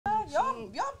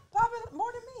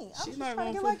I'm She's just not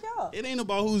trying to gonna get like y'all. It ain't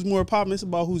about who's more popping. It's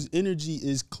about whose energy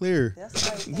is clear. That's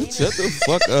right. Shut the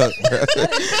fuck up.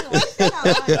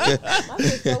 My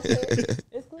shit's so clear.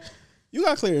 It's clear. You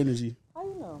got clear energy. How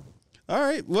you know? All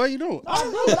right. Well, you don't. I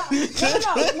do, but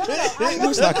I know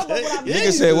Looks like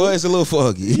nigga said, well, it's a little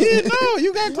foggy. Yeah, no,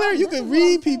 you got clear. You can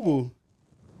read people.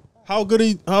 How good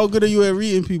are you at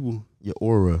reading people? Your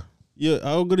aura. Yeah,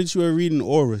 how good are you at reading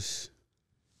auras?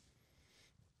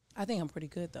 I think I'm pretty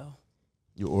good though.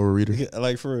 Your aura reader.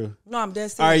 Like for real. No, I'm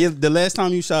dead serious. All right, yeah, the last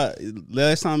time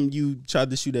you tried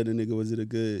to shoot at a nigga, was it a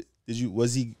good?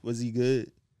 Was he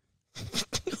good?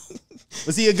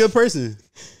 Was he a good person?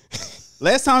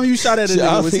 Last time you shot at a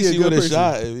nigga, was he a good person?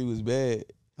 Shot if he was bad.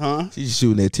 Huh? She's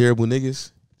shooting at terrible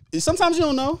niggas. Sometimes you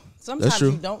don't know. Sometimes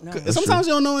you don't know. Sometimes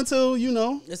you don't know until you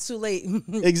know. It's too late.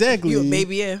 Exactly. You a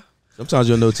baby, yeah. Sometimes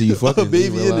you don't know till you fucking. A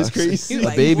baby in is crazy.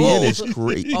 Like, baby in is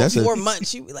great. That's 4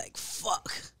 months. You be like,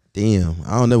 fuck. Damn,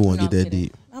 I don't never want to No, get that kidding.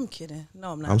 deep. I'm kidding.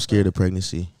 No, I'm not. I'm scared of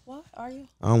pregnancy. What are you?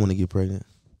 I don't want to get pregnant.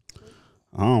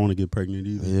 I don't want to get pregnant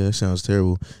either. Yeah, it sounds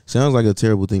terrible. Sounds like a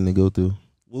terrible thing to go through.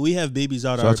 Well, we have babies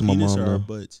out Shout our out to my penis mom, or our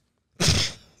though. butts.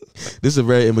 This is a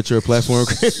very immature platform,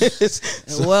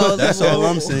 Chris. Well, That's all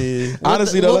I'm saying.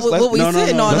 Honestly, though, what we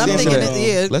sitting on, let's I'm answer thinking, that.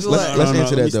 yeah. Let's No,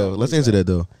 answer that though. Let's answer that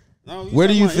though. No, Where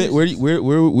do you think?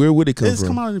 Where would it come It's from?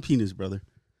 come out of the penis, brother.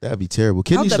 That'd be terrible.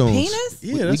 Kidney Out the stones. penis?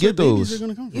 Yeah, we that's get where babies those. are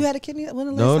gonna come from. You had a kidney? When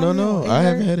the last time No. you I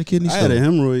haven't had a kidney I stone. had a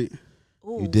hemorrhoid.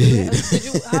 Ooh, You did.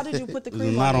 How did you put the It was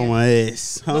cream not on? on my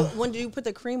ass. Huh? When did you put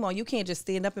the cream on? You can't just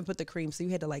stand up and put the cream, so you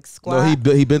had to like squat.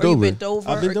 No, he bent or you over. bent over.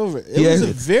 I bent over. It Yeah. was a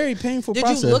very painful Did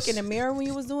process. you look in the mirror when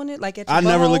you was doing it? Like at your I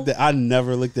never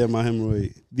butthole? looked at my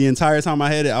hemorrhoid. The entire time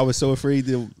I had it, I was so afraid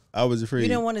that I was afraid. You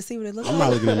didn't want to see what it looked I'm like?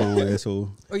 not looking at my own asshole.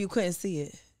 Or you couldn't see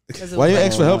it? Why you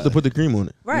ask for help to put the cream on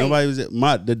it? Right. Nobody was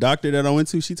the doctor that I went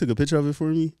to. She took a picture of it for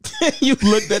me. You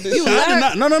looked at You the. I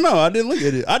did not, no. I didn't look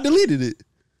at it. I deleted it.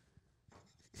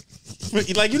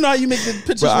 Like, you know how you make the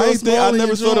pictures. But I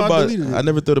never thought about. it. I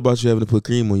never thought about you having to put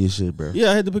cream on your shit, bro.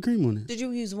 Yeah, I had to put cream on it. Did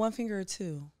you use one finger or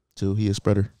two? So he a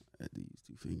spreader. I had to use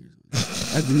 2 fingers.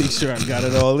 I had to make sure I got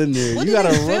it all in there. What You did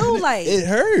gotta it feel rub like? It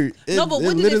hurt. No, but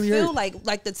what did it literally feel hurt. like?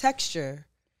 Like the texture,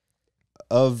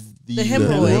 Of the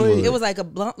hemorrhoid. It was like a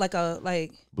blunt,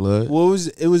 like. Blood. Well,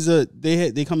 it was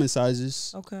they come in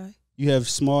sizes. Okay. You have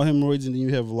small hemorrhoids and then you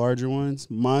have larger ones.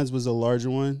 Mine's was a larger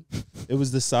one. It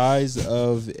was the size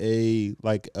of a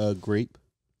grape.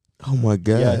 Oh my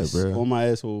god, Yes, bro. on my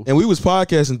asshole. And we was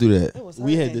podcasting through that. It was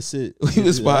We had hurting. to sit. We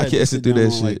was I had to podcasting sit through down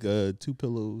that on, shit. Like 2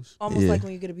 pillows. Almost Yeah. like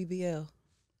when you get a BBL.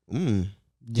 Mm.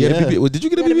 Yeah. Well, did you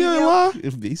get a You got a BBL BBL? live?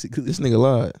 If basically, This nigga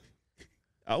lied.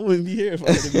 I wouldn't be here if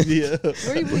I had a BBL.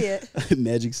 Where you be at?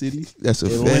 Magic City, That's a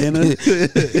Atlanta. fact.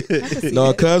 I can see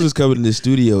No, it. cuz was coming in the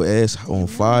studio, ass on I wanna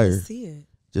fire. see it.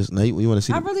 Just now, you want to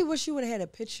see? I really wish you would have had a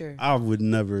picture. I would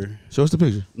never. Show us the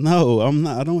picture. No, I'm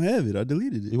not. I don't have it. I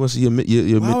deleted it. You want to see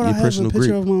your Why would I have personal a picture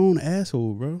grip? of my own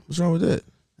asshole, bro? What's wrong with that?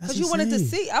 Because you wanted to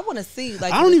see. I want to see.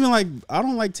 Like I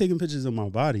don't like taking pictures of my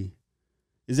body.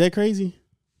 Is that crazy?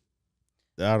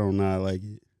 I don't not like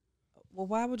it. Well,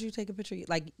 why would you take a picture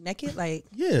like naked? Like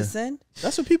Yeah. to send?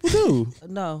 That's what people do.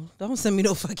 No, don't send me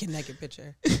no fucking naked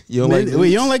picture. You don't Man, like wait,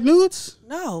 nudes? you don't like nudes?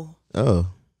 No, Oh,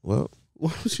 well,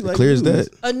 Why would you like clear as nudes?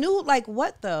 that. a nude like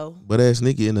what though? Butt ass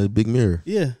nigga in a big mirror.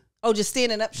 Yeah. Oh, just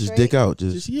standing up Just straight, dick out.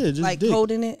 Just Just just like dick.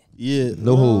 holding it. Yeah.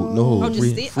 no hold, no hold. Oh, just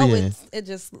Free, stand. free Oh, hand. it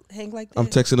just hang like that. I'm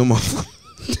texting him off.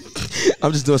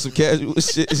 I'm just doing some casual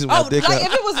shit. This is my Oh, dick like out.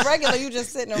 if it was regular, you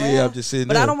just sitting around. Yeah, I'm just sitting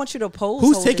But there. I don't want you to pose.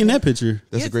 Who's holding taking it. that picture?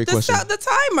 That's a It's great the question. The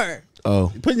timer.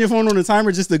 Oh, Putting your phone on the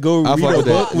timer just to go I read fuck a with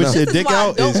book that. with No. your This is dick why out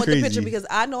I don't is want crazy. the picture because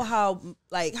I know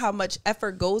how much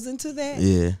effort goes into that.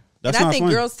 yeah. That's and I not think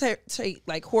fun. girls take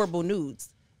like horrible nudes.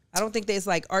 I don't think there's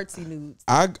like artsy nudes.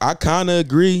 I kind of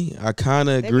agree. I kind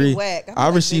of They be agree. whack. I be I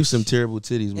like, received bitch, some terrible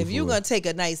titties before. If you're gonna take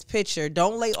a nice picture,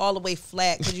 don't lay all the way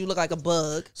flat because you look like a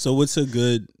bug. So what's a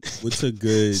good?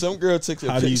 Some girl took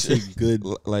a How do you picture take good?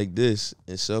 like this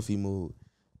in selfie mode,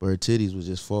 but her titties was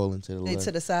just falling to the They left.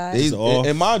 to the side. They, It's off.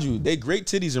 and mind you, they great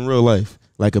titties in real life,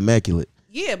 like immaculate.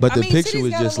 Yeah, but I the mean, picture titties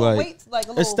was got a just little like- weight, like a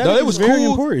little. Aesthetic No, it is was very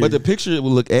cool, important. but the picture would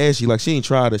look ashy. Like she ain't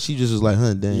tried it. She just was like,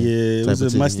 "Huh, damn." Yeah, it type was of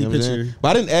a titties, musty you know what I'm saying? picture. But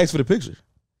I didn't ask for the picture,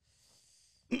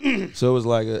 so it was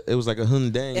like a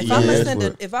hun dang. If you I'm didn't gonna ask send for a,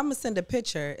 it. if I'm gonna send a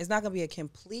picture, it's not gonna be a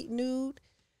complete nude,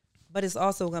 but it's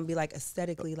also gonna be like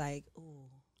aesthetically like. Ooh.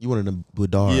 You wanted a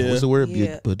boudoir. Yeah. What's the word?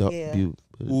 Yeah, Boudoir. yeah.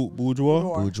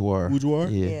 Boudoir. Boudoir. Boudoir.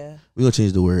 Yeah. Yeah. We gonna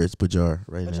change the words. Boudoir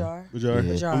right now. Boudoir. Boudoir.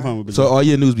 Yeah. Boudoir. I'm fine with So boudoir. all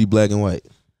your news be black and white.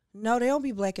 No, they don't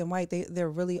be black and white. They're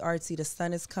really artsy. The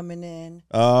sun is coming in.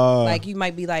 Like Like you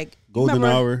might be like golden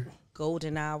remember hour.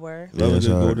 Golden hour. Yeah, Love a that's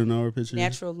good hard. golden hour picture.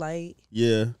 Natural light.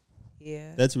 Yeah.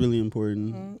 Yeah. That's really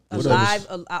important. What else?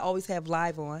 I always have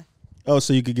live on. Oh,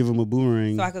 so you could give him a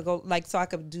boomerang. So I could go so I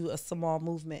could do a small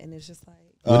movement, and it's just like.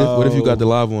 What if you got the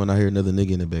live on? I hear another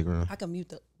nigga in the background. I can mute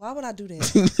the. Why would I do that?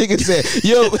 Nigga said,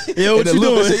 "Yo, what you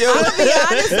doing? Said, yo, I'm gonna be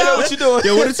honest. yo, what you doing?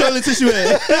 Yo, where the toilet tissue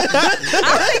at?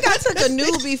 I think I took a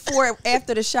nude before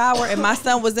after the shower, and my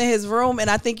son was in his room,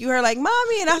 and I think you heard like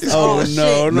 "mommy," and I said, "Oh, shit."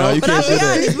 no, you But can't I'll say be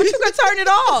honest, that. but you can turn it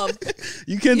off.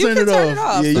 You can You turn can it turn it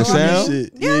off. Yeah, you The can sound? mute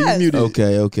shit. Yeah, Yes. you mute it.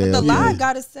 Okay. The okay. live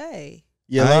gotta say.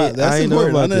 Yeah, I that's ain't know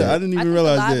important. about that. I didn't I even think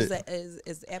realize the live that.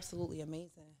 is absolutely amazing.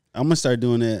 I'm gonna start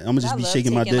doing that. I'm gonna just I be love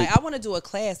shaking my taking, dick. Like I want to do a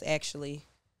class actually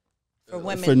for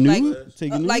women. For nude?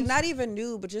 Taking like nudes? not even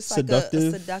nude, but just Seductive?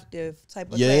 like a seductive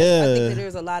type of Yeah. class. I think that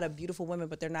there's a lot of beautiful women,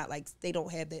 but they're not like they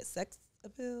don't have that sex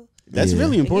appeal. That's Yeah.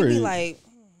 really And you important. be like,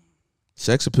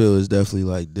 Sex appeal is definitely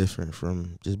like different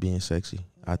from just being sexy.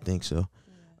 I think so.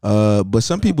 But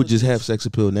some people just have sex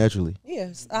appeal naturally.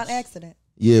 yes, on accident.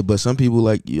 Yeah, but some people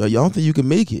like you don't think you can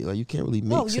make it. Like you can't really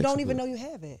make. No, you sex don't even appeal. know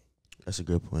you have it. That's a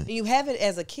good point. And you have it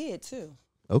as a kid too.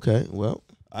 Okay, well,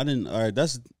 I didn't. All right,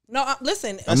 that's No,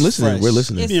 listen. I'm listening. fresh. We're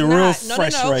listening. It's being not. real No,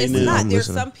 fresh right it's now. not. I'm There's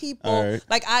listening. some people All right.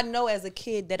 like I know as a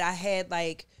kid that I had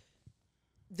like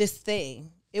this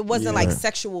thing. It wasn't like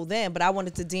sexual then, but I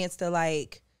wanted to dance to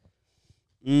like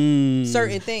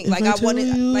certain things. Like I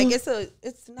wanted, like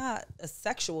it's not a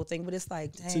sexual thing, but it's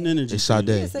like dang. It's an energy. It's thing. Sade.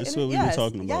 It's That's an- what we've yes, been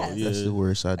talking about. yes. Yeah. That's the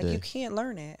word Sade. Like you can't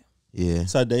learn it. Yeah,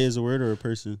 Sade is a word or a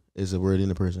person? it's a word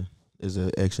in a person. It's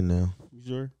an action now. You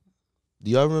sure?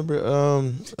 Do y'all remember?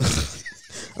 I'm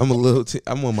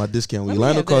I'm on my discount weed.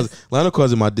 Let me have Lionel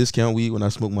calls it my discount weed when I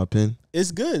smoke my pen.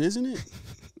 It's good, isn't it?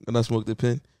 When I smoke the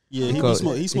pen. Yeah, He he call it-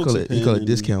 smokes. he He smokes call a it- pen he call it and-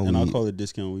 discount and I'll weed. call it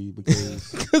discount weed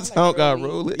because Cause I don't got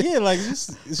roll it. yeah, like just.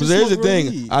 But there's the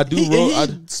thing, I do roll-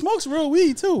 He smokes real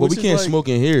weed too, But we which is can't like, smoke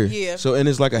in here. Yeah. So and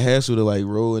it's like a hassle to like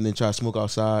roll and then try to smoke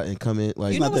outside and come in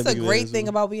like You know not what's that a big of great an thing asshole.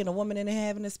 about being a woman and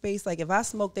having a space? Like if I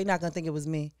smoke, they're not gonna think it was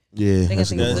me. yeah. They gonna That's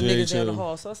think it was the That's very niggas down the true.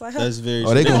 hall. So it's like, That's very. Oh,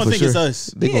 true. they They gonna don't for think sure. it's us.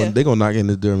 They gonna knock in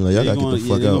the door and be like, y'all They gotta gonna, get the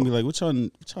fuck they gonna out. be like, what y'all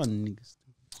niggas?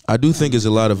 I do think it's a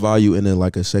lot of value in it,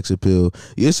 like a sex appeal.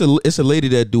 It's a lady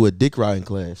that do a dick riding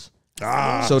class.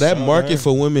 So that market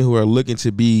for women who are looking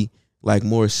to be like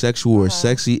more sexual or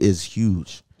sexy is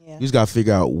huge. Yeah. You just gotta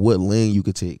figure out what lane you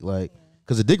could take, like,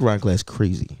 cause a dick riding class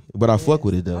crazy, but I fuck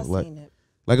with it though, I've like seen it.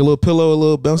 a little pillow, a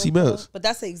little bouncy bounce. But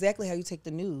that's exactly how you take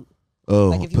the nude. Oh,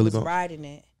 Like if you pillow was bounce. riding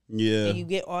it Yeah. and you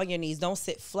get on your knees, don't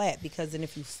sit flat because then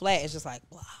if you flat, it's just like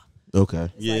blah. Okay,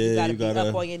 It's Yeah, like you gotta you be gotta-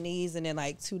 up on your knees and then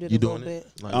like toot it you a little doing it?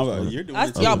 bit. Like, You're doing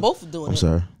it. Y'all too. both doing I'm it.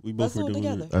 sorry. We both Let's do were it doing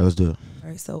together. it. All right, let's do it. All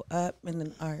right, so up and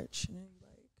then arch. And then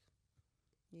like,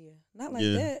 yeah, not like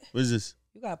Yeah. that. What is this?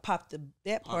 You gotta pop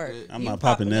that part. I'm You not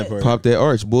pop popping it that in. part. Pop that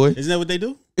arch, boy. Isn't that what they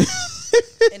do?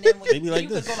 And then when They be like you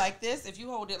this. can go like this. If you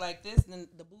hold it like this, then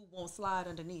the boob won't slide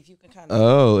underneath. You can kind of.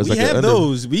 Oh, it's We like have an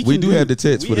those. We can do have the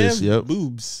tits we for this. have Yep.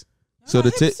 boobs. So the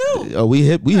hips tit. too. Oh, we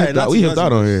hipped All right, not too- out not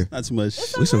too on much. here. Not too much.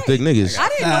 It's We some alright. thick niggas. I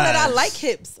didn't know that I like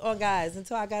hips on guys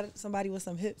until I got somebody with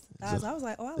some hips. I was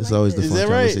like, oh, I It's like always the this. fun Is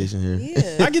that right? conversation here.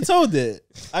 Yeah. I get told that.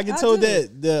 I get told do.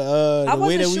 that the I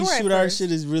way that wasn't we sure at shoot our first.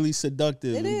 shit is really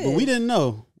seductive. It But we is. didn't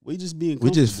know. We just being We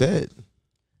just comfortable. fed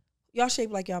Y'all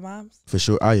shaped like y'all moms. for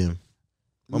sure. I am.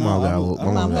 My No, mom got I'm- my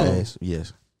I'm mom not. got ass.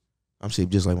 Yes, I'm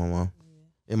shaped just like my mom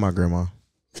and my grandma.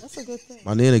 That's a good thing.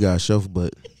 My nana got a shelf,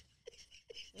 but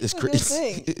it's a good crazy.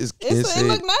 thing. It's It insane.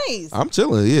 look nice. I'm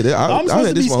chilling. Yeah, I I'm had supposed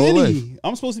to be this my whole life. skinny.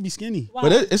 I'm supposed to be skinny. Wow.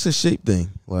 But it's a shape thing.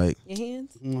 Like Your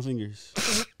hands. My fingers.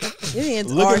 Your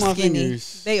hands Look are at my skinny.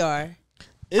 fingers. They are.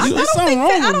 It's, I there's don't something think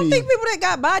wrong I with don't me. think people that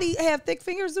got body have thick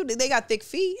fingers do. They got thick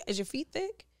feet. Is your feet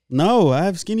thick? No, I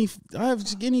have skinny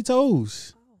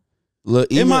toes. look,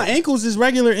 And even my ankles is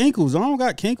regular ankles. I don't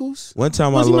got kinkles. one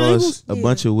time I What's my lost ankles? a Yeah.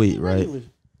 bunch of weight, right? Regular.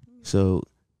 So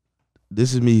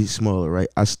this is me smaller, right?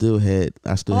 I still had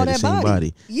the that same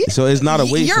body. Yeah. So it's not a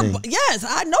weight You're- thing. Yes,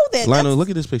 I know that. Lionel, That's- look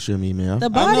at this picture of me, man. the I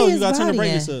body know is you got to turn the bodying.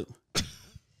 brightness up.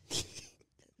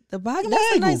 The body. Look at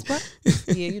That's a my nice angle.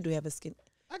 body. Yeah, you do have a skin.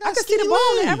 I I can see the skinny bone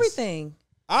and legs. everything.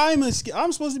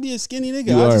 I'm supposed to be a skinny nigga.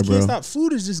 You I are, just can't bro. stop.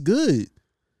 Food is just good.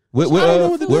 What, I don't know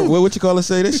what to do. what you call it?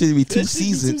 Say that should be two That shit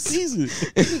be seasons. 2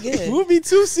 seasons. Pretty good. We'll be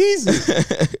 2 seasons.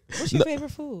 What's your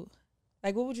favorite food?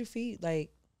 Like, what would you feed?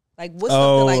 Like what's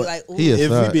Oh, something like? Ooh, he a- If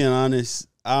thought. we being honest,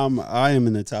 I am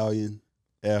an Italian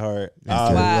at heart. I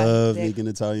Okay. Wow. love That- making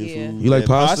Italian yeah. food. You like That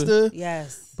pasta?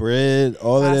 yes. bread,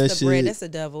 all of that Pasta shit. bread. That's a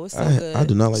devil. It's so good. I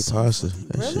do not like So pasta. fucking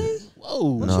That shit. Really?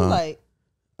 Whoa. What Nah. you like?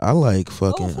 I like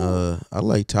fucking Soul food. I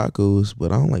like tacos,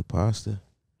 but I don't like pasta.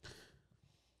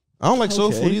 I don't like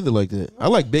soul food either like that. I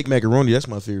like baked macaroni. That's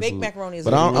my favorite Baked food. macaroni is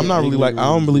But I'm not really like, I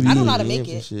don't believe I you don't know eat how to make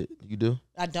yams and it. shit. You do?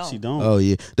 I don't. She don't. Oh,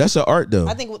 yeah. That's an art, though.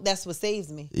 I think that's what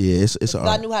saves me. Yeah, it's If an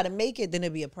I art. knew how to make it, then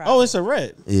it'd be a problem. Oh, it's a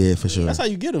red. Yeah, for sure. That's how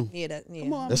you get them. Yeah, yeah.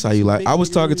 Come on, That's how you like. I was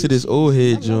talking to this old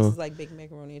head, It's John. like baked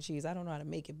macaroni and cheese. I don't know how to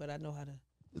make it, but I know how to.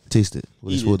 Taste it. What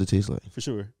it's Eat supposed it. to taste like. For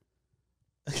sure.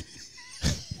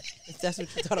 If that's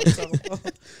what you thought I was talking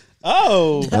about.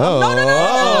 Oh.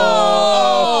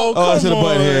 Oh, Oh, to the come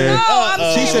button on. head. No,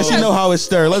 I'm She said she know how it's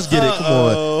stirred. Let's get it. Come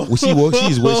on.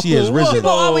 Well, she has risen. People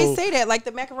always say that, like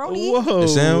the macaroni. Whoa. It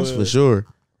sounds for sure.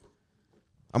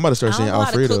 I'm about to start I saying don't know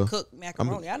Alfredo. how to cook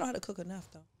macaroni. I know how to cook enough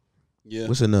though. Yeah.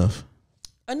 What's enough?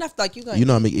 Enough like you gonna. You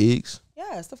know how to make eggs,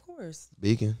 Yes, of course.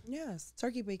 bacon. Yes,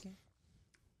 turkey bacon.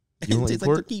 You don't like Tastes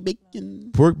pork? turkey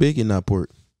bacon. Pork bacon, not pork.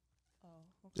 Oh,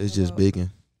 okay, It's just well,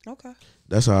 bacon. Okay.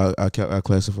 That's how I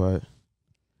classify it.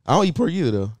 I don't eat pork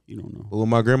either though. You don't know. But when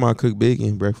my grandma cooked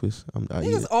bacon breakfast, I eat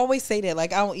Niggas it. always say that,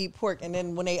 like I don't eat pork, and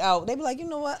then when they out, they be like, you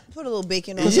know what? Put a little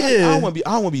bacon on. Yeah. it. I don't want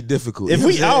to be difficult. If You know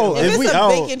we what I'm saying? out, If if it's we a out,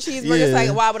 bacon cheeseburger, it's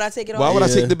like, why would I take it off? Why would I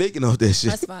Yeah. take the bacon off that shit?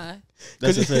 That's fine.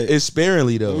 That's Because a fact. it's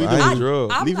sparingly though. We I do. ain't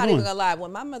drunk. I'm Leave not it even on. gonna lie.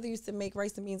 When my mother used to make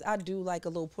rice and beans, I do like a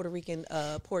little Puerto Rican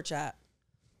pork chop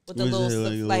with the What is little it, stuff.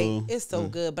 like a Like little- it's so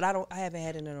good, but I haven't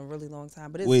had it in a really long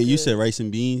time. But it's Wait, you good. said rice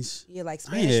and beans? Yeah, like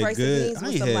I ain't Spanish had rice good. and beans I with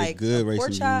ain't some had like good a rice pork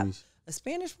and chop, beans. a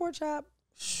Spanish pork chop.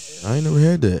 I ain't never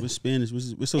had that. What's Spanish? What's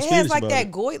so It Spanish has like about that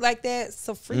it? goy, like that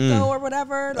sofrito or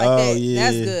whatever. Like Oh, that. yeah.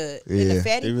 That's good. And Yeah. the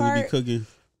fatty They really part. be cooking.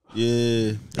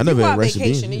 Yeah. I never you go had on rice and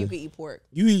beans. vacation, then you either. can eat pork.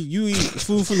 You eat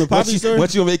food from the Once poppy you, store?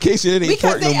 once you on vacation, it ain't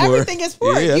Because pork no more. everything is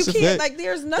pork. Yeah, You that's a can't fact. like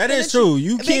there's nothing. That is true.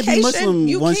 You can't be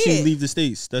Muslim once you leave the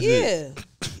States. That's it. Yeah.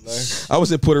 I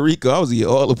was in Puerto Rico. I was eating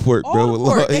all the pork, All bro. the with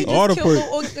pork. law. They All just the killed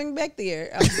pork. the thing back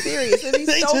there. I'm serious. It is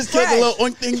They so just fresh. killed the little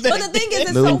oink thing back. But the thing is,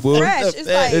 it's No, so boy. fresh. It's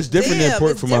like It's different than damn,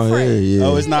 pork it's from out different. here. Yeah.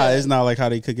 Oh, it's not. It's not like how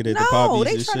they cook it at the No, poppies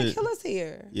they and trying to shit. kill us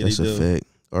here. Yeah, That's they a do. fact.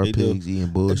 Our They do. pigs eating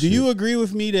bullshit. Do you agree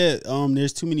with me that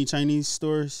there's too many Chinese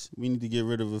stores? We need to get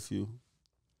rid of a few,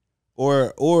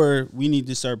 or we need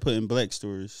to start putting black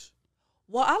stores.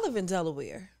 Well, I live in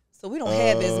Delaware, so we don't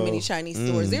have as many Chinese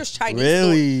stores. There's Chinese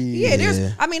Really? stores. Yeah, there's.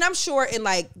 Yeah. I mean, I'm sure in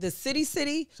like the city.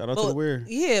 Shout out but, to the Ware.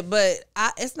 Yeah, but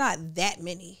it's not that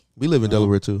many. We live in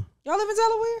Delaware too. Y'all live in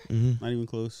Delaware? Mm-hmm. Not even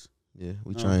close. Yeah,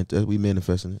 we trying. We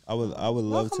manifesting it. I would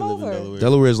love to come live in over. Delaware.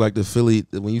 Delaware is like the Philly.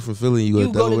 When you from Philly, you go You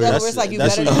to go to Delaware. Delaware, it's like you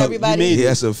That's better what than you everybody. made Yeah,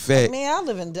 that's a fact. Man, I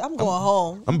live in. I'm going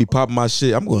home. I'm gonna be popping my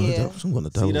shit. I'm going. Yeah. I'm going to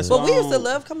Delaware. that's But we used to Um,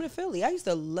 love coming to Philly. I used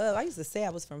to say I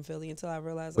was from Philly until I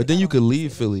realized. But like, then I you don't could have to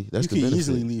leave say Philly. That's You the can benefit.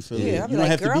 easily leave that. Philly. Yeah, I'd be You don't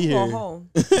like, have girl, to be I'm here. going home.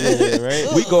 Yeah, right.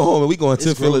 We go home and we going to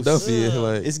It's gross. Philadelphia.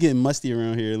 Like, It's getting musty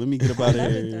around here. Let me get up out of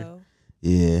Love it, here. though.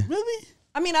 yeah, Really?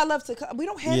 I mean, I love to come. We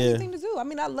don't have Yeah. anything to do. I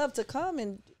mean, I love to come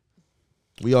and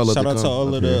we all love Shout to out come. to all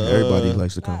up of here. the, Everybody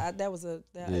likes to come. I did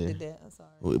that. I'm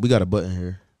sorry. We got a button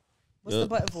here. What's the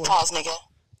button for? Pause, nigga.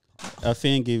 A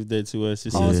fan gave that to us.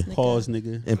 It Pause, says nigga. pause,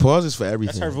 nigga. And pause is for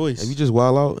everything. her voice. If you just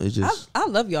wild out, it's just I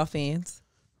love y'all fans.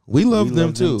 we love We them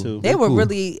love them too. too. They They're were cool.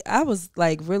 really. I was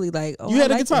like really like. Oh, You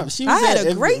had I a like good time. them. She was I had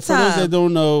at, a great For those that time.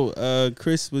 don't know,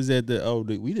 Cris was at the. Oh,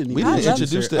 we didn't. We even didn't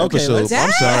introduce the Okay, episode. let's-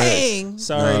 I'm sorry. Dang.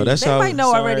 Sorry, No, that's They how might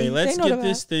know Sorry, already. Let's they know get the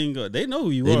this thing going. They know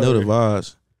who you They are. know the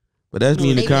vibes. But that's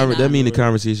mean the They may not. mean the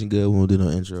conversation good when we do no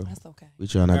intro. That's okay. We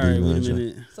try not All to right, do no wait a intro.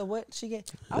 minute. So what she get?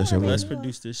 That's I all right. wanna Let's make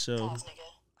produce this show. Pause,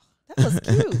 nigga. That was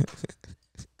cute.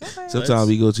 Go ahead. Sometimes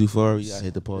we go too far. We gotta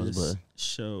hit the pause This button.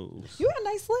 show You got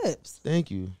nice lips.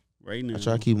 Thank you. right now. I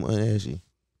try to keep them unashy.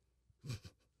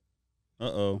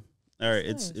 All right,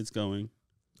 it's going.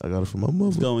 I got it from my It's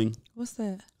mother. going. What's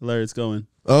that? Larry, it's going.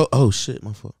 Oh shit,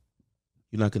 my fault.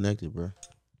 You're not connected, bro.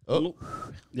 Oh,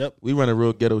 Yep. we run a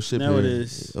real ghetto ship Now here. it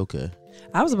is. Okay.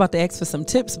 I was about to ask for some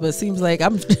tips, but it seems like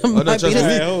I'm. Oh, no, might be trust me.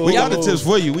 the- Alright, We got oh, the tips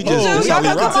for you. We oh, just Y'all that's how we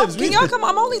can rock. come up. Can y'all come?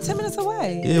 I'm only 10 minutes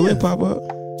away. Yeah, we'll pop up.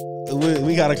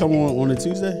 We gotta come on a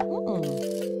Tuesday.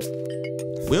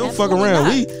 We don't fuck Absolutely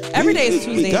around. not. Every day is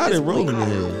We Tuesday got at it this rolling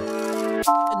point. in here.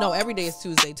 No, every day is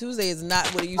Tuesday. Tuesday is not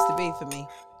what it used to be for me.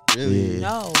 Really? Yeah.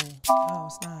 No,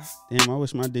 it's not. Damn, I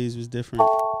wish my days was different.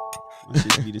 My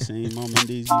shit be the same. My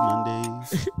Mondays be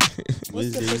Mondays.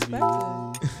 What's the Wednesdays be perspective?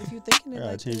 Wednesdays. If you thinking I it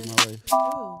gotta like change that, my life.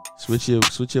 do. Switch your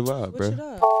vibe, Switch bro. it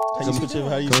up. How you switch it?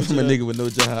 How you Come switch from a it? nigga with no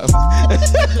job. So My vibe is it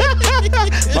switch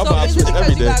because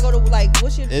every you gotta day. go to like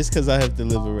what's your? It's because I have to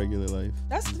live a regular life.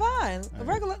 That's fine. A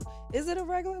regular. Is it a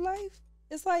regular life?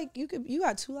 It's like you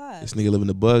got two lives. This nigga living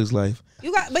the Bugs life.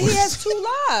 But he has two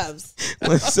lives.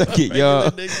 1 second,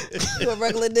 y'all. You a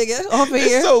regular nigga over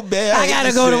here. It's so bad. I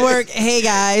gotta go to work. Hey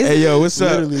guys. Hey yo, what's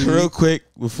up? Literally. Real quick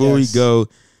before Yes. we go,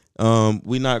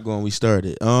 we not going. We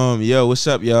started. Yo, what's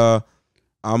up, y'all?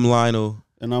 I'm Lionel.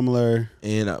 And I'm Lur.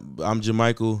 And I'm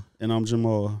Jamichael. And I'm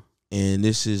Jamal. And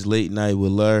this is Late Night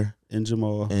with Lur. And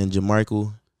Jamal. And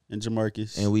Jamichael. And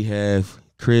Jamarcus. And we have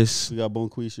Cris. We got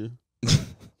Bonquisha.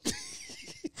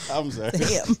 I'm sorry.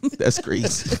 Damn. That's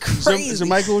crazy. Crazy.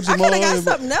 Jamal, I could have got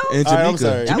something else. And All right, I'm Jamaica.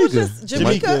 sorry. That was just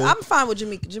Jamaica. I'm fine with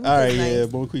Jamaica. All right, nice. yeah,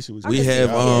 Bonquisha was. We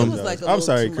have I'm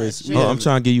sorry, Cris. I'm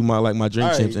trying to give you my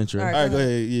drink champs intro. All right, go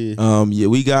ahead. Yeah. Yeah,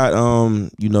 we got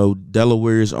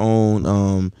Delaware's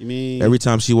own. You mean every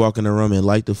time she walk in the room and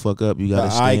light the fuck up, you gotta the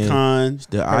stand. icon.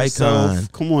 The herself. icon.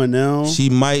 Come on now.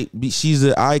 She might be. She's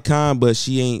the icon, but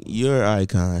she ain't your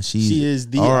icon. She is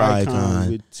the our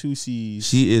icon with 2 C's.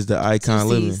 She is the icon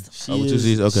living. She with 2 is.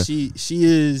 C's. Okay. She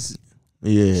is.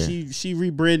 Yeah. She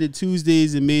rebranded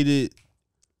Tuesdays and made it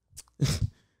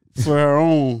for her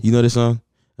own. You know this song?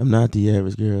 I'm not the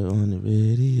average girl on the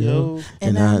radio.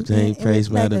 And I think praise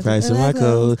matter the price of my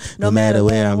clothes. No matter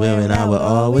where I'm wearing, I will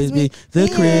always be the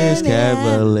Cris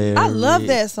Cavallari. I love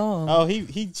that song. Oh,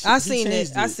 he I seen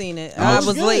it. I seen it. I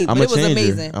was late, but I'm a it was changer.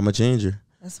 amazing. I'm a changer.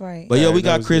 That's right. But we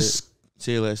got was Cris.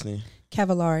 Say your last name.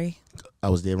 Cavallari. I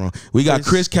was dead wrong. We got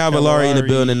Cris Cavallari in the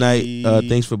building tonight.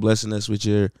 Thanks for blessing us with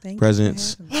your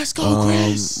presence. Let's go,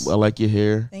 Cris. I like your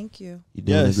hair. Thank you. You're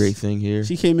doing a great thing here.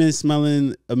 She came in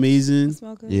smelling amazing.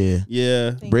 Smell good.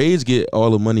 Yeah. Braids get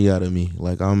all the money out of me.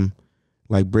 Like I'm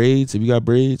like braids. If you got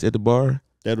braids at the bar,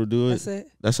 that'll do it. That's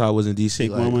it. That's how I was in DC.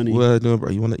 Take like, more money. What I doing, bro?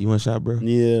 You want a shot, bro?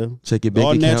 Yeah. Check your bank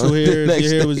all account. Natural hair. If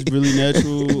your hair was day. really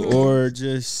natural or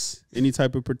just any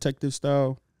type of protective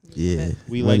style. Yeah.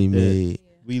 We money like that. made.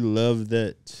 We love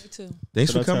that. Me too.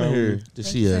 Thanks for coming here to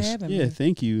see us. Yeah,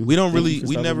 thank you. We don't Thank you really, for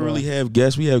we stopping never by. really have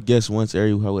guests. We have guests once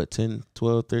every, 10,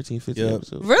 12, 13, 15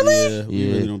 episodes. Really? Yeah,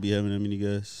 we really don't be having that many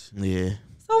guests. Yeah.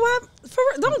 So what?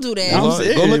 Don't do that.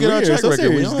 Go look at our track record.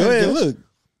 We Go don't have ahead, guests. look.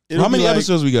 How many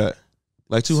episodes we got?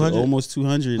 Like 200? Almost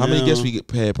 200. How many now. guests we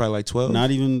had? Probably like 12? Not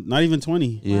even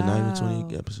 20. Yeah, not even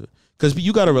 20 episodes. Because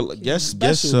you got to,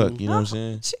 guests suck, you know what I'm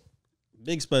saying?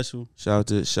 Big special.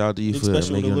 Shout out to you Big for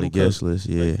special making on the guest list.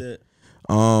 Yeah. Like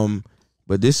that.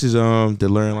 But this is the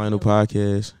Learn Lionel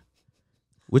podcast.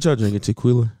 What y'all drinking?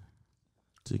 Tequila?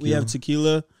 We have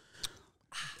tequila.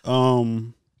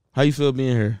 How you feel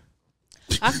being here?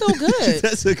 I feel good.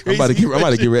 That's a crazy. I'm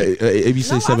about to get ready.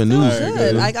 ABC 7 I News. feel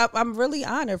good. Like I'm really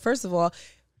honored. First of all,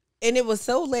 and it was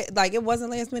so late. Like it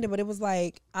wasn't last minute, but it was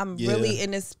like I'm really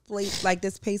in this place, like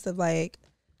this pace of like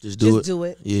just do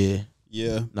it.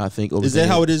 Yeah. Not think over. Is that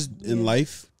how it is in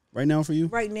life right now for you?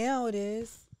 Right now, it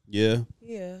is. Yeah.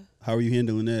 Yeah. How are you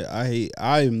handling that?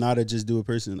 I am not a just do it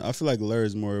person. I feel like Lur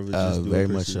is more of a just do it person. Very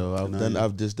much so.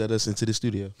 I've just done us into the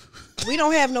studio. We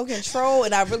don't have no control,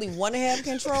 and I really want to have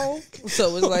control.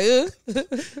 So it's like,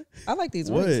 I like these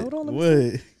words. Hold on.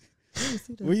 What?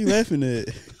 What are you laughing at?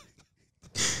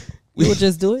 We would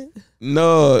just do it.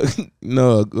 No,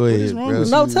 go ahead, bro.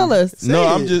 No, tell us.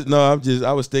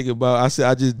 I was thinking about. I said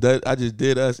I just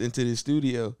did us into the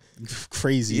studio.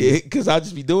 Crazy. Yeah, because I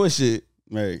just be doing shit.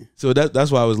 Right. So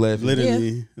that's why I was laughing.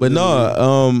 Literally. But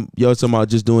no, y'all talking about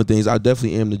just doing things. I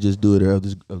definitely am the just do it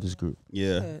of this group.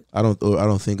 Yeah. I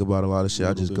don't think about a lot of shit.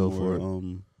 I just go for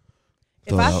it.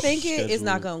 If I think it's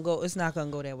not gonna go. It's not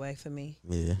gonna go that way for me.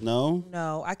 Yeah.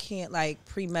 No, I can't like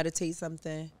premeditate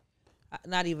something.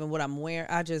 Not even what I'm wearing.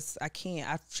 I can't.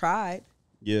 I've tried.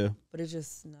 Yeah. But it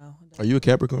just no. Are you a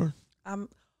Capricorn?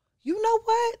 You know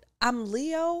what? I'm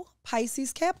Leo,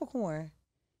 Pisces, Capricorn.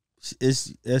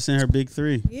 That's in her big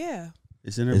 3. Yeah.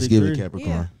 It's in her Let's big give 3. it Capricorn.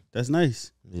 Yeah. That's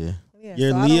nice. Yeah.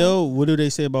 You're Leo. What do they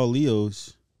say about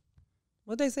Leos?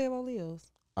 What they say about Leos?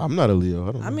 I'm not a Leo.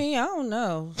 I don't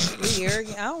know. We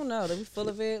arrogant. I don't know. They be full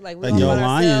of it. Like we like y'all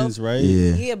lions, right?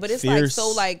 Yeah. Yeah, but it's fierce.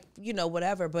 like so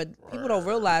whatever. But people don't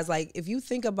realize like if you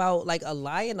think about like a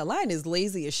lion is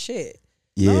lazy as shit.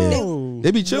 Yeah.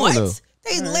 They be chilling though.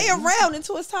 They lay around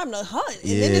until it's time to hunt,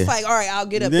 and then it's like, all right, I'll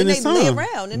get up. Then they lay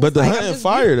around, and but the like, hunting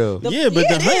fire though. But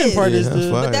the hunting part is the.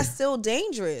 But that's still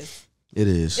dangerous. It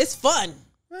is. It's fun.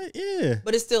 Right, yeah.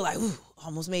 But it's still like, ooh,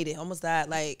 almost made it, almost died.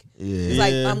 Like it's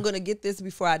like I'm gonna get this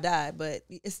before I die, but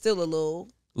it's still a little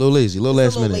lazy,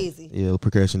 last minute. Lazy. Yeah,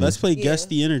 procrastination. Let's play guess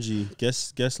the energy.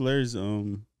 Guess Lur's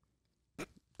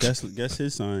guess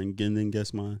his sign, and then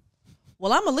guess mine.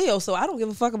 Well, I'm a Leo, so I don't give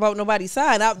a fuck about nobody's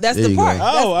sign. That's there the part.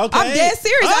 Oh, okay. I'm dead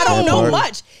serious. I don't know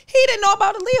much. He didn't know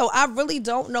about a Leo. I really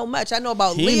don't know much. I know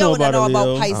about Leo and I know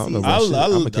about Pisces.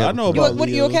 I know about What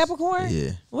are you, a Capricorn?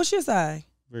 Yeah. What's your sign?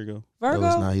 Virgo. No, it's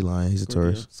not. He lying. He's a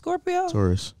Taurus. Scorpio?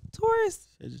 Taurus.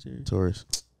 Sagittarius. Taurus.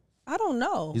 I don't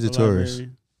know. He's a Taurus.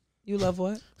 You love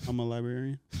what? I'm a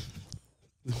librarian.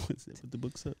 What's it with the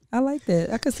books up? I like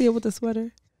that. I can see it with the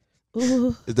sweater.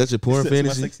 Ooh. Is that your porn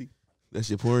fantasy? That's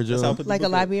your porn That's how I job? put the Like a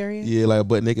book up. Liberian? Yeah, like a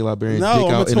butt naked Liberian. No, dick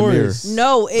I'm out a in the mirror. Taurus.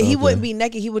 No, he Okay. wouldn't be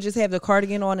naked. He would just have the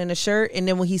cardigan on and a shirt, and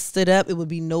then when he stood up, it would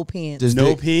be no pants. Just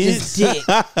No dick. pants. Just dick.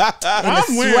 And a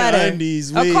I'm wearing sweater.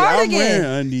 undies. A Wait, I'm cardigan. wearing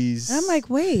undies. I'm like,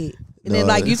 wait. And No, then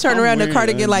like you turn I'm around the wearing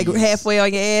cardigan like undies. halfway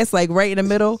on your ass, like right in the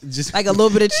middle, Just- like a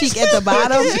little bit of cheek at the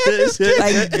bottom.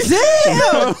 Like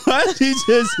damn, why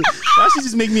she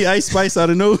just make me Ice Spice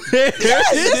out of nowhere?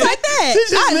 yes, just like that.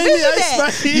 She just I made me envision Ice that.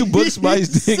 Spice. You book spice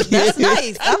dick. That's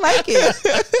nice. I like it.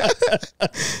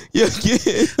 Yeah,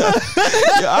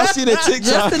 I see that Just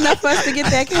TikTok. enough for us to get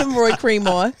that hemorrhoid cream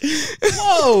on.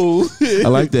 Whoa. I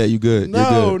like that. You good? No, You're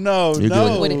good. no, You're no.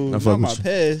 good. With it. I Not fuck my with you.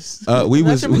 past.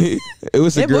 It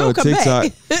was a It girl will on come TikTok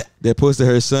back. that posted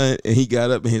her son, and he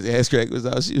got up and his ass crack was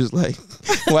out. She was like,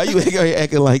 "Why you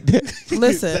acting like that?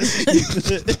 Listen,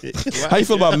 How you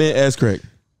feel about men ass crack?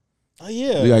 Oh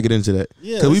yeah. We gotta get into that.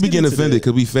 Yeah, Cause we let's be get getting into offended that.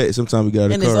 because we fat. Sometimes we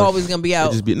got and it's always gonna be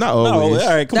out. just be not No, always. all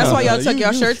right, come That's on. why y'all now. tuck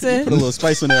your shirts in? Put a little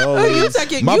spice on that. Oh, Always. you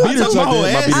tuck it. My You beater tuck tucked my in. whole My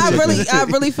ass. beater I tucked in.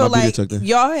 really feel My beater like tucked in.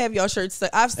 y'all have your shirts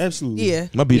tucked. Absolutely. Yeah,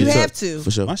 My beater you tucked, have to.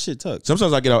 for sure. My shit tucked.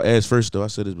 Sometimes I get out ass first though. I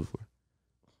said this before.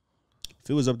 If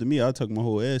it was up to me, I'd tuck my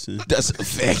whole ass in. That's a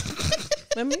fact.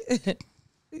 Let me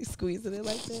squeezing it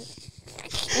like that.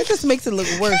 It just makes it look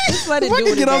worse. Just let it If I do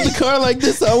could it get off again. the car like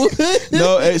this, I would.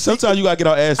 No, hey, sometimes you gotta get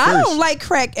out ass first. I don't like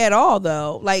crack at all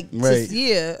though. Like, Right. just,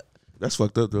 yeah. That's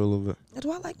fucked up though a little bit.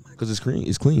 Do I like mine? Cause it's clean.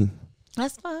 It's clean.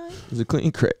 That's fine. It's a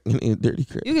clean crack. It ain't dirty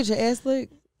crack. You get your ass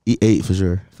licked Eat 8 for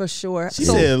sure. for sure. She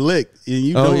So- said lick, and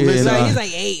you Oh, don't yeah, listen. nah. So he's like,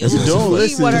 hey, That's ooh, what don't you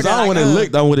listen. want her Cause to I don't want like, it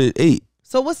licked. I want it 8.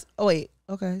 So what's? Oh wait.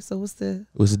 Okay. So what's the?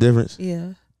 What's the difference?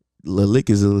 Yeah. A lick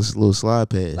is a little slide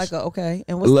pass. Like a okay.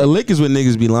 And A what's the, lick is when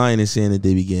niggas be lying and saying that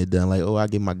they be getting done. Like, oh, I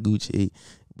get my Gucci 8,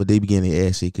 but they be getting their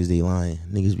ass 8 because they lying.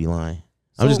 Niggas be lying.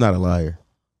 I'm just So- not a liar.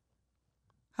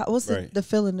 what's Right. the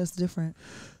feeling that's different?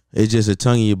 It's just a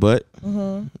tongue in your butt.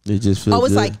 Mm-hmm. It just feels. Oh,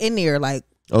 it's good. like in there, like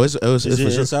it's Is for it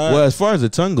sure. inside? Well, as far as the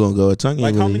tongue gonna go, a tongue ain't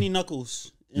Like how really. many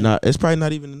knuckles? Nah, it's probably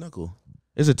not even a knuckle.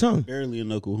 It's a tongue. Barely a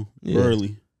knuckle. Yeah.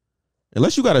 Barely.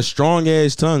 Unless you got a strong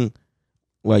ass tongue,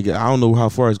 like I don't know how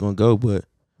far it's gonna go, but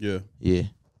Yeah. yeah,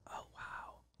 oh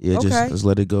wow. yeah, Okay. just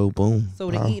let it go. Boom. So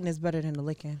the Wow. eating is better than the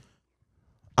licking.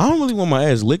 I don't really want my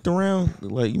ass licked around.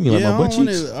 Like you mean like Yeah, my butt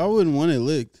cheeks? I wouldn't want it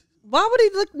licked. Why would he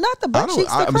lick? Not the butt cheeks,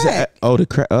 the I'm saying, crack. the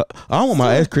crack. I don't want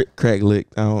my ass crack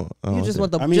licked. I don't You just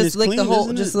want the I mean, just it's lick the clean, whole.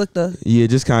 isn't Just it? lick the. Yeah,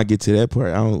 just kind of get to that part.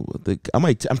 I don't.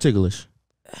 I'm ticklish.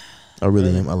 I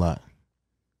really am a lot,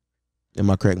 and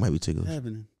my crack might be ticklish.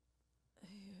 Happening.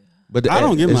 But I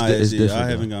don't get it's my di- it's ass yet. I different,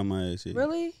 haven't got my ass yet.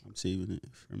 Really? I'm saving it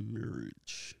for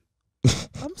marriage.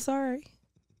 I'm sorry.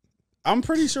 I'm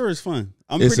pretty sure it's fun.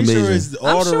 I'm It's pretty sure amazing. it's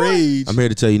all I'm the sure. rage. I'm here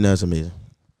to tell you now it's amazing.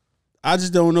 I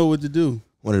just don't know what to do.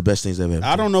 One of the best things I've ever.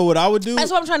 I don't know what I would do.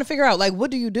 That's what I'm trying to figure out. Like, what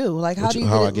do you do? Like, how What do you-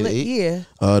 you how get I it get lit? it?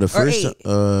 Yeah. The first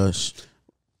eight.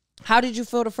 How did you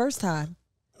feel the first time?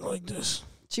 like this.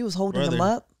 She was holding Brother. them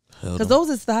up Held because on. those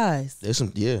is thighs. There's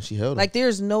some. Yeah, she held Like,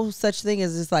 there's no such thing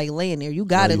as just like laying there. You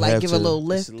got No, to you like have give to. a little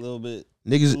Just lift. a little bit.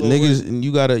 niggas, little niggas, and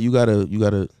you gotta hold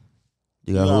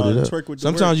it up. twerk with the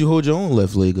Sometimes work. you hold your own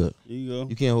left leg up. Here you go.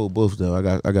 You can't hold both though. I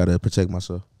gotta protect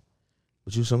myself.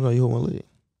 But sometimes you hold one leg.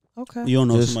 Okay. You don't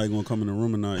know if Just- somebody gonna come in the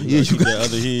room or not. Yeah, You gotta keep that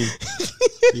other hand.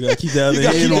 You gotta keep that other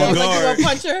gotta hand keep on that- Like you guard. gonna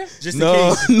punch her? Just in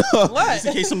No, case. no. What? Just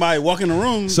in case somebody walk in the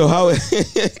room. So how it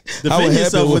defend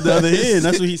yourself with the other hand.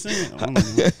 That's what he's saying. I don't know.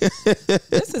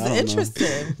 This is I don't know.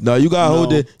 interesting. No, you gotta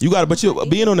hold No. it. You gotta, but you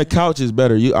being on the couch is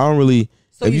better. I don't really.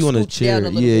 So if you you on a scooch chair,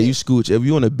 down a little yeah, bit. you scooch. If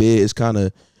you on a bed,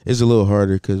 it's a little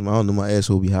harder because I don't know, my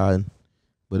asshole be hiding.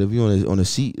 But if you on a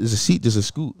seat, there's a seat, just a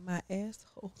scoot. My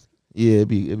asshole. Yeah, it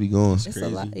be going. It's crazy. a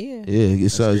lot. Yeah. Yeah,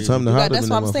 it's crazy. something to You got, hide. that's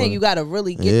what I'm saying. You got to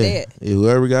really get yeah. that. Yeah,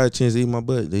 whoever got a chance to eat my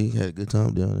butt, they had a good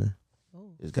time down there.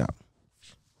 Oh. It's got.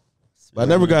 But I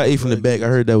never got ate from the back. I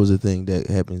heard that was a thing that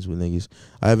happens with niggas.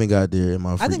 I haven't got there in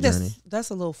my I freak think journey. that's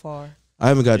a little far. I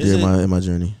haven't got Is there it? in my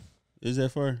journey. Is that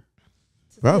far?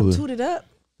 Probably. Toot it up.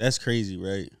 That's crazy,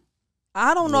 right?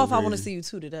 I don't know Little if I want to crazy. see you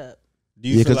toot it up. Do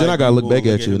you Yeah, feel 'cause then I gotta you look back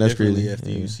gonna at you, him and that's differently crazy. after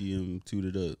Yeah. you see him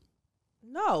tooted up.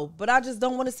 No, but I just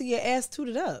don't want to see your ass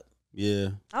tooted up. Yeah.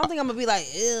 I don't think I'm gonna be like,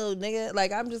 ew, nigga.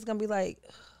 Like I'm just gonna be like,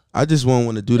 I just won't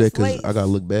want to do that It's because late. I gotta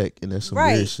look back and that's some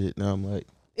Right. weird shit. Now I'm like, get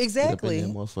up in exactly. that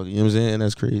motherfucker. You know what I'm saying? And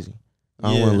that's crazy. I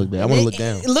don't Yeah. want to look back. I want to look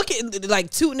down. Look at like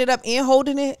tooting it up and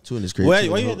holding it. Two in this crazy.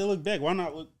 Why you had to look back? Why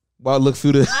not look? Why look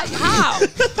through the How?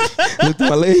 look through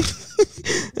my leg?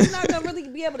 You're not gonna really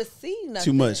be able to see nothing.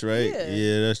 Too much, right? Yeah.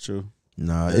 Yeah, that's true.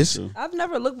 Nah, That's it's true. I've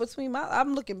never looked between my.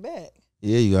 I'm looking back.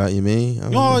 yeah. You got you mean? I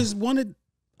don't You know. always wanted.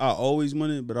 I always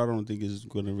wanted, but I don't think it's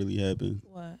gonna really happen.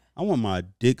 What? I want my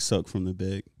dick sucked from the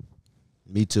back.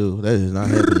 Me too. That is not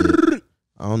happening yet.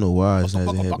 I don't know why it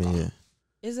hasn't happened yet.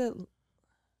 Is it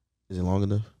long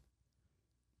enough?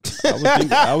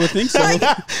 I would think so.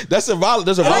 That's a valid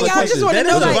question. I just want to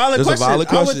know, That's a valid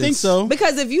question. I would think so.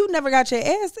 Because if you never got your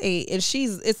ass ate and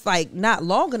it's like not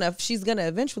long enough, she's gonna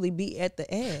eventually be at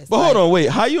the ass. But hold on, wait.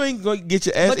 How you ain't gonna get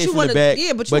your ass ate from the back?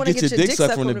 Yeah, but you want to get your dick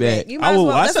sucked from the back. You might as well.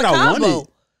 I said I want it.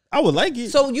 I would like it.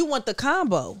 So you want the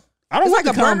combo? I don't want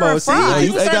the combo. See,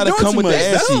 you gotta come with the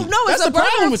ass cheek. No, that's the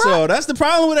problem with y'all. That's the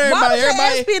problem with everybody.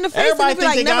 Everybody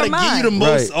think they gotta give you the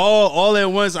most all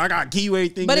at once. I gotta give you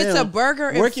everything. But it's a burger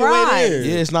and work your way fries. there.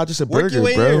 Yeah, it's not just a burger, work your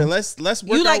way bro. There. Let's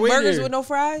work you like our way burgers there. with no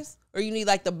fries, or you need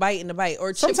like the bite and the bite,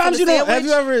 or sometimes you don't. Have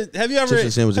you ever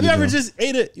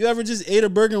just ate a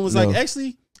burger and was like,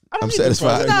 actually, I'm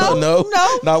satisfied. No.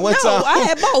 One time. I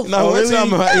had both. One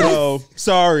time I ate.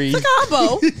 Sorry. It's a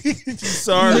combo.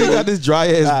 Sorry. You got this dry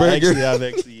ass burger. I've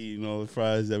actually eaten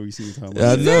fries every single time.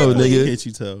 I know, nigga. Can't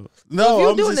you tell?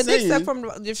 No, if you doing the dick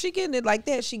suck if she getting it like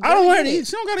that, I don't want her to eat.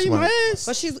 She don't gotta eat my ass.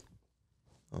 But she's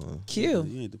cute.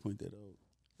 You ain't to point that out.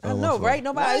 I know, right?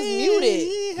 Nobody's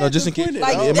muted. No, just in case.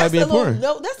 Like, it might be important.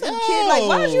 No, that's some kid. Like,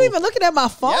 why are you even looking at my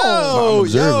phone?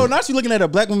 Yo, now she looking at a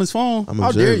black woman's phone.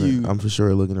 How dare you? I'm for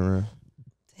sure looking around.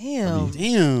 Damn.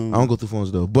 I don't go through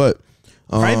phones though, but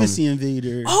privacy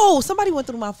invader. Oh, somebody went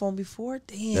through my phone before.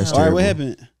 Damn. That's all right, what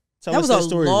happened? Tell us that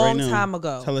story long right now. time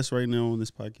ago. Tell us right now on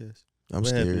this podcast. I'm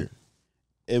scared. Happened?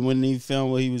 And when he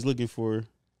found what he was looking for,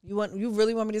 you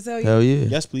really want me to tell you? Hell yeah.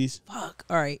 Yes, please. Fuck.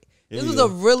 All right. This was a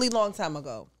really long time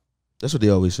ago. That's what they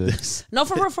always say. No,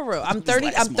 for real. I'm 30.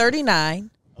 I'm 39.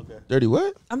 Okay. 30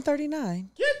 what? I'm 39.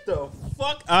 Get the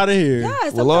fuck out of here.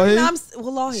 Yes.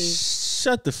 Wallahi.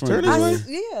 Shut the front door.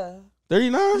 Yeah.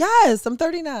 39? Yes, I'm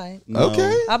 39. No.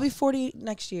 Okay. I'll be 40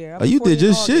 next year. You did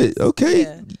just shit. Okay.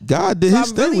 Yeah. God did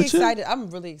his thing with you.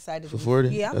 I'm really excited. For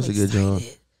 40? Yeah, that's a good job.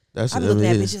 That's I'm looking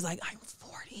at bitches like, I'm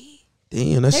 40.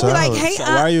 Damn, that's solid. Like, hey, so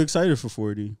why are you excited for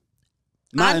 40?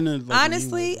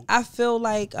 Honestly, I feel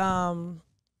like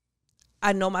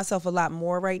I know myself a lot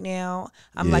more right now.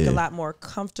 I'm like a lot more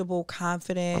comfortable,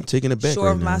 confident. I'm taking it back sure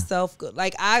right of now. myself.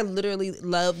 Like I literally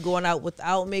love going out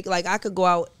without makeup. Like I could go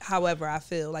out however I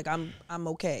feel. Like I'm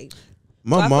okay.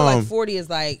 My so I mom. feel like 40 is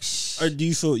like. Or do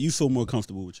you feel more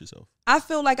comfortable with yourself? I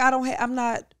feel like I don't have. I'm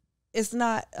not. It's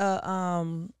not.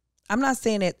 I'm not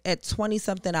saying at 20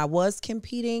 something I was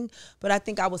competing, but I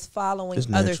think I was following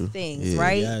other things,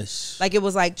 right? Yes. Like it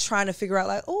was like trying to figure out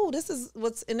like, oh, this is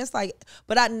what's, and it's like,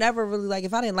 but I never really like,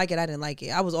 if I didn't like it, I didn't like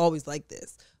it. I was always like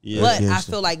this. Yeah. But I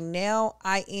feel like now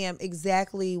I am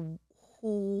exactly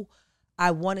who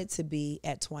I wanted to be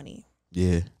at 20.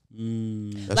 Yeah.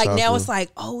 Like now it's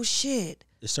like, oh shit.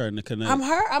 It's starting to connect. I'm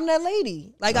her. I'm that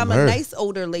lady. Like I'm a nice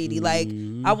older lady. Like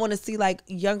I want to see like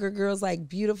younger girls like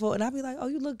beautiful, and I'll be like, oh,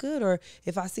 you look good. Or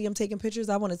if I see them taking pictures,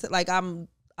 I want to like I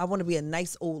want to be a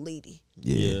nice old lady.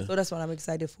 Yeah. So that's what I'm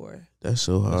excited for. That's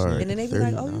so hard. And then they be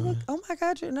like, oh, you look. Oh my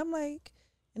god, and I'm like,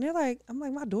 and they're like, I'm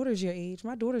like, my daughter's your age.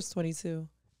 My daughter's 22.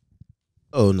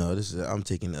 Oh no, this is I'm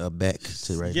taking it back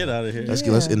to right. Get now. out of here. Let's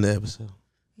end the episode.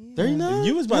 39?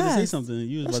 You was about to say something.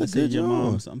 You was about to say your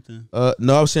mom something.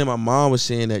 No, I was saying my mom was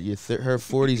saying that her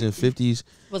 40s and 50s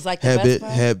was like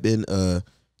had been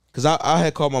because I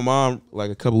had called my mom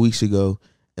like a couple weeks ago,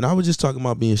 and I was just talking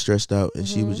about being stressed out, and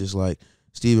she was just like,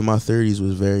 Steve, in my 30s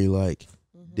was very like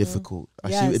difficult.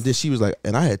 She was like,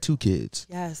 and I had 2 kids.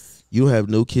 Yes. You have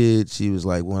no kids. She was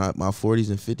like, my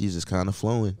 40s and 50s is kind of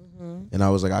flowing, and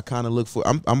I was like, I kind of look for.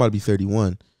 I'm about to be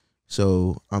 31.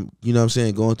 So I'm, you know what I'm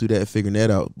saying, going through that, figuring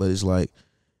that out. But it's like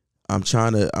I'm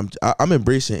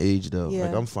embracing age though. Yeah.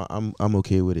 Like I'm fine. I'm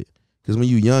okay with it. Because when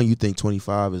you're young, you think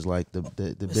 25 is like the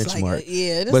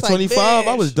benchmark. Like but 25,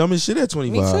 I was dumb as shit at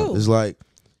 25. Me too. It's like,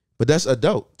 but that's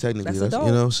adult technically. That's adult.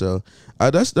 You know. So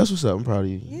that's what's up. I'm proud of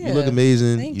you. Yeah. You look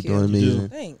amazing. You're doing amazing.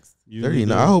 Thanks.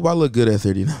 39. I hope I look good at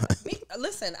 39.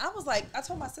 Listen, I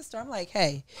told my sister, I'm like,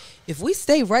 hey, if we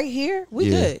stay right here, we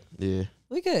good. Yeah.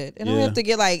 We good. And I don't have to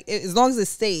get like, as long as it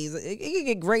stays, it can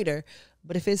get greater.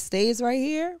 But if it stays right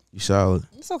here, you solid.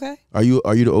 It's okay. Are you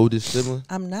the oldest sibling?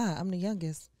 I'm not. I'm the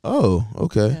youngest. Oh,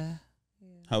 okay. Yeah.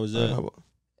 How was that?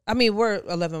 I mean, we're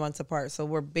 11 months apart, so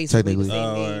we're basically the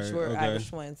same age. We're Irish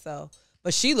twins, so.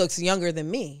 But she looks younger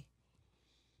than me.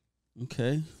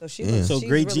 Okay. So she's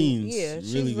great really, genes. Yeah,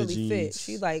 she's really fit.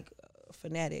 She's like a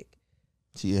fanatic.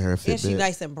 She in her fit. And she's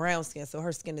nice and brown skin, so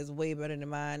her skin is way better than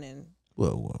mine. And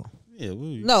whoa. Yeah.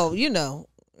 No, you know,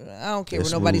 I don't care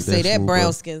what nobody say. That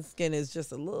brown skin is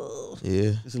just a little.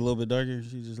 Yeah. It's a little bit darker.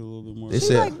 She's just a little bit more. She's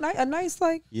like a nice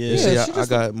like. Yeah. They say I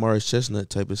got Morris Chestnut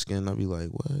type of skin. I'll be like,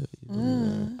 what?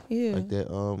 Yeah. Like that.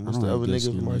 What's the other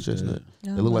nigga from Morris Chestnut?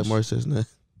 They look like Morris Chestnut.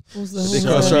 They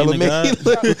call Charlamagne.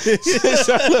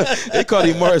 They call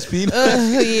him Mars Peanut.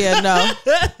 Yeah, no.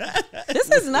 This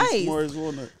is nice. Mars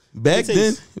walnut. Back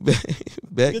then,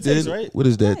 right? What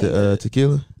is that? The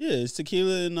tequila? Yeah, it's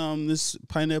tequila and this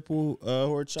pineapple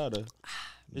horchata.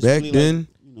 It's Back really then,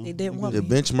 They didn't want the me.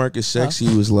 benchmark is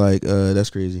sexy was like, that's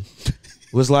crazy.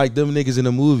 Was like them niggas in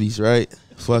the movies, right?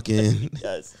 Fucking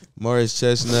yes. Morris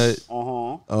Chestnut.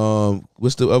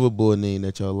 What's the other boy name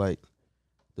that y'all like?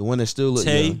 The one that still look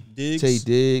Tay young. Diggs. Tay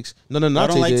Diggs. No, I not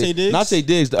don't Tay like Diggs. Tay Diggs. Not Tay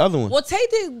Diggs. The other one. Well, Tay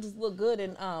Diggs look good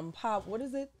in Pop. What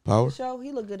is it? Power. The show.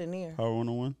 He look good in there. Power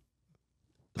 101.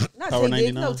 Not Power Tay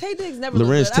Diggs. 99. No, Tay Diggs never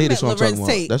Lorenz looked good. Tate is what I'm talking Lorenz about.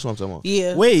 Tate. That's what I'm talking about.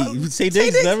 Yeah. Wait, you say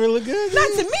Diggs Diggs- never look good? Not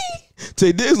to me.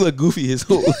 Tay Diggs look goofy his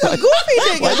whole life. Goofy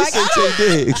nigga. Why you Like, say Tay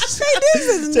Diggs? Tay Diggs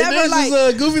is Tay never Diggs like.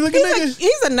 is a goofy looking nigga.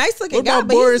 He's a nice looking What guy. about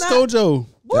but Boris he's not, Kojo?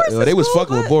 Boris They is was cool,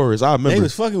 fucking with but- Boris. I They remember.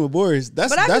 was fucking with Boris.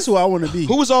 That's But I that's just- who I want to be.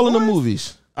 Who was all in the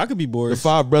movies? I could be The Boris.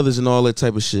 Five Brothers and all that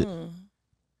type of shit.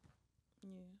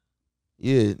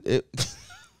 Yeah.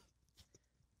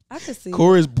 I could see.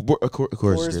 Chorus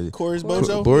Boris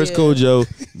Bojo. Boris Yeah. Kojo,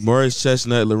 Morris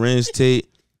Chestnut, Lorenz Tate.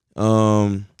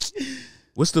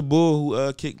 What's the bull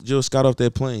who kicked Jill Scott off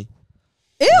that plane?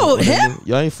 Ew, him?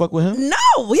 Y'all ain't fuck with him?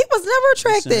 No, he was never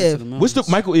attractive. What's the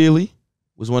Michael Ealy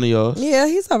was one of y'all? Yeah,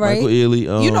 he's all right. Michael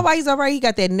Ealy. You know why he's all right? He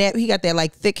got that net. He got that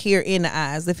like thick hair in the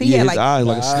eyes. If he Yeah, had his like eye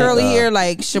like a snake curly eye. hair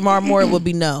like Shamar Moore, it would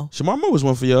be no. Shamar Moore was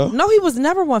one for y'all. No, he was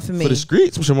never one for me. For the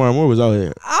streets, Shamar Moore was out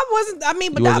here. I wasn't. I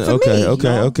mean, but You not for wasn't?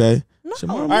 me. Okay. No. Shamar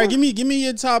All Moore. right, give me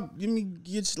your top. Give me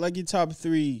your top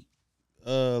 3,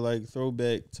 like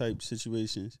throwback type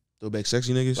situations. Throwback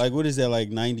sexy niggas. Like what is that?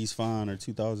 Like 90s fine or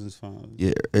 2000s fine?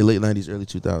 Yeah, late 90s, early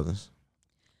 2000s.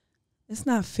 It's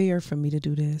not fair for me to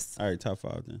do this. All right, top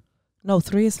 5 then. No,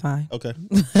 3 is fine. Okay.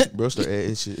 Bro, start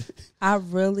adding shit. I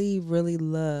really, really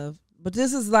love. But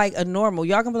this is like a normal.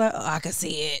 Y'all can be like, oh, I can see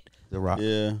it. The Rock.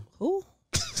 Yeah. Who?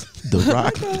 The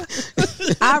Rock.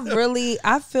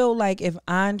 I feel like if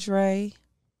Andre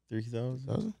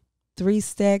 3,000. 3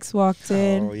 Stacks walked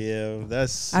in, Oh yeah,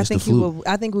 that's. I think the flute.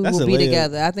 I think we That's will a be layup.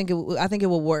 together. I think it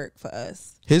will work for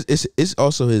us. It's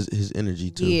also his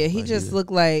energy too. Yeah, he Like, just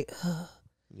looked like.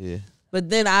 Yeah. But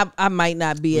then I might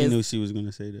not be we as. knew she was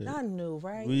gonna say that. I knew,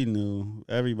 right? We knew.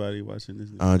 Everybody watching this.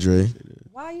 Andre.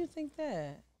 Why you think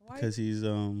that? Why? Because he's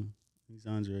Andre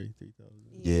 3000.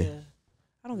 Yeah.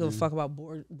 I don't give a fuck about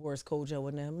Boris Kojo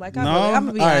and them. Like, No. I'm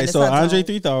gonna be All right, honest. so I Andre don't.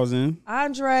 3000.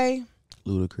 Andre.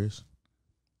 Ludacris.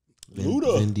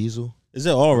 Luda. Vin Diesel. Is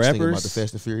that all I was thinking rappers? About the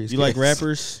Fast and Furious. You like cast.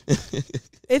 rappers?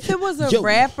 If it was a Yo.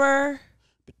 rapper,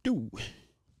 Dude,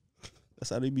 that's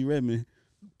how they be rapping.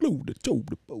 Blue the toe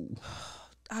the bow.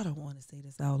 I don't want to say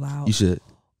this out loud. You should.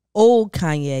 Old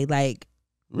Kanye, like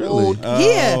Really? old,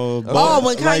 yeah. Oh,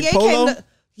 when like Kanye Polo? came to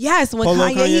yes, when Polo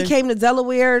Kanye, he Kanye? came to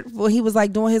Delaware, when he was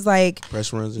like doing his like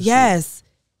Press runs and yes.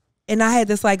 And I had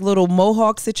this like little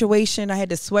mohawk situation. I had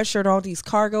this sweatshirt on, these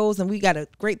cargos, and we got a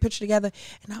great picture together.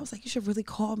 And I was like, you should really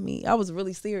call me. I was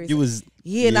really serious. You was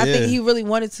yeah, and I think he really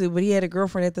wanted to, but he had a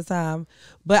girlfriend at the time.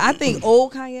 But I think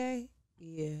old Kanye,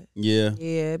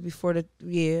 yeah, before the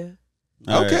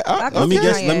All Okay, right. I Let can me see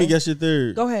guess. Kanye. Let me guess your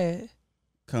third. Go ahead.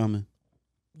 Common.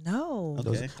 No,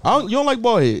 Okay. You don't like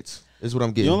bald heads. Is what I'm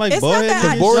You getting. don't like It's bald not head that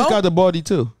I niggas? Boris don't- got the baldy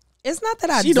too. it's not that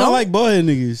I She don't like bald head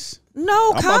niggas. No,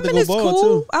 I'm about to Common go is bald,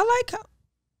 cool. too. I like.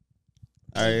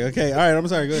 All right. Okay. All right. I'm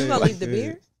sorry. Go You ahead. gonna leave the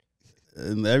beard?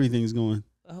 And everything's going.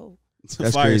 Oh, It's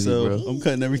That's fire, crazy, so bro. I'm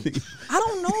cutting everything. I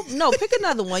don't know. No, pick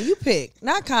another one. You pick.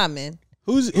 Not Common.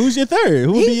 Who's your third?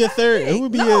 Who would be your third? Who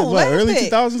would be No, your what, let him early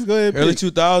pick. 2000s? Go ahead. Early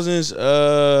Pick.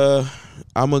 2000s.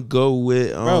 I'ma go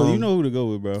with Bro, you know who to go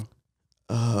with, bro.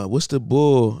 what's the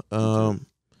bull?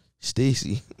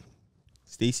 Stacy.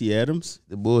 Stacey Adams.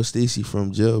 The bull Stacy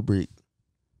from Jailbreak.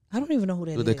 I don't even know who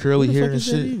that With is. the curly Who the hair fuck and is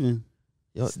that shit. even?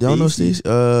 Y'all don't know Stacey?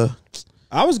 Stacy?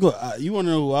 I was going. You want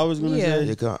to know who I was going to Yeah. say?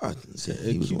 Yeah, God, I said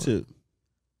he was one. Q-Tip.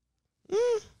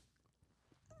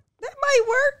 That might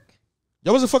work.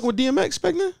 Y'all wasn't fucking with DMX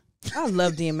back then? I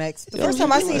love DMX. The Yeah, first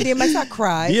time I seen DMX. DMX, I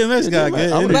cried. DMX got DMX.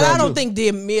 good. I would've But energy. I gone don't too.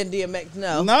 think me and DMX.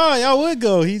 No, No, y'all would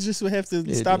go. He just would have to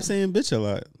Yeah, stop yeah. saying bitch a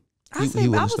lot. I he say I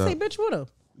wouldn't would say stop. bitch with him.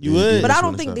 You Yeah, he would? did. But I Just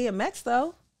don't wanna think DMX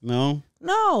though. No.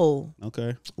 No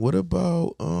Okay. What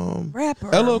about rapper.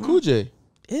 LL Cool J?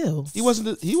 Ew. He wasn't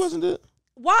the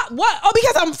What? Oh,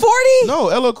 because I'm 40. No,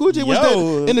 LL Cool J was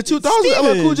Yo, that in the 2000s.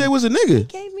 LL Cool J Steven. was a nigga.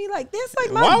 Gave me like this,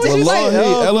 like my. Why would dick. you say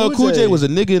Wallahi, LL LL Cool J J was a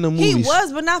nigga in the movies. He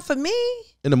was, but not for me.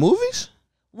 In the movies?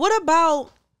 What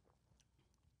about?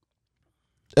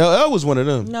 LL was one of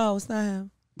them. No, it's not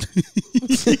him.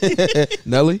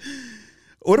 Nelly?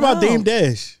 What about No. Dame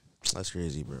Dash? That's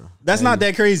crazy, bro. That's not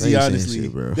that crazy, ain't saying honestly.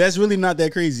 shit, bro. That's really not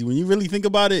that crazy. When you really think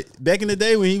about it, back in the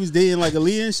day when he was dating like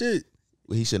Aaliyah and shit,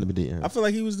 Well, he shouldn't have been dating her. I feel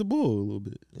like he was the bull a little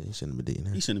bit. Yeah, he shouldn't have been dating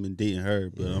her. He shouldn't have been dating her,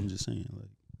 but I'm just saying, like,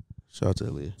 Shout out to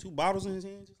Aaliyah. 2 bottles in his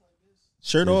hand, just like this,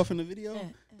 shirt off in the video.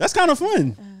 That's kind of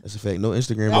fun. That's a fact. No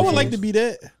Instagram. I would like to be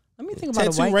that. Let me think about a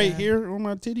Tattoo white right guy. here on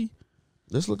my titty.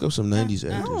 Let's look up some 90s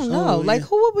I actors. don't know. Like,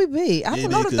 who would we be? I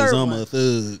don't know the third I'm one. a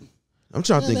thug. I'm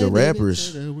trying to think of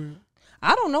rappers.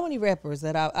 I don't know any rappers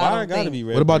that I Why don't gotta think. be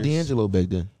rappers? What about D'Angelo back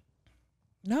then?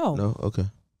 No. No? Okay.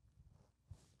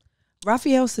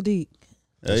 Raphael Sadiq.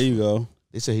 There you go.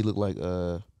 They say he looked like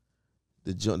the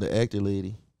actor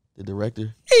lady, the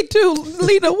director. He too.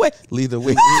 Lena Waithe. Lena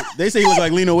Waithe. They say he look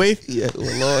like Lena Waithe. Yeah,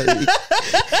 well, Lord. Look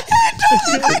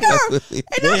at her. And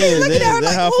I be looking at her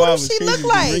like, who does she look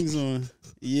like?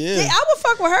 Yeah. I would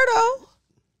fuck with her though.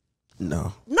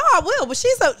 No. No, I will, but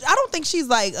I don't think she's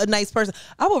like a nice person.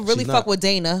 I would really fuck with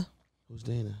Dana. Who's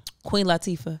Dana? Queen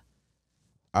Latifah.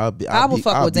 I would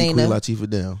fuck with Dana. Queen Latifah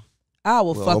down. I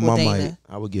will fuck with Dana. Might,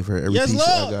 I would give her every Yes, piece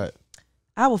Lord. I got.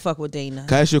 I will fuck with Dana.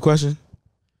 Can I ask you a question?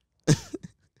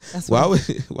 That's Why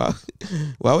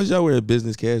was y'all wearing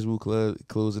business casual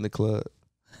clothes in the club?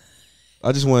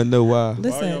 I just want to know why.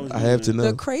 Listen, I have to know.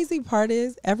 the crazy part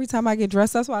is every time I get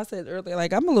dressed, that's why I said earlier,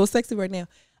 like I'm a little sexy right now.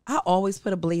 I always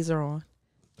put a blazer on.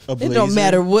 It don't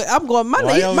matter what I'm going.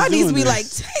 My knees be like,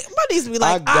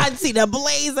 I see the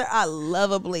blazer. I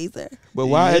love a blazer. But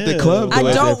why at the club? I though,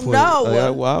 at don't that point? know.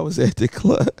 Like, why was at the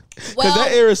club? Because Well,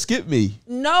 that era skipped me.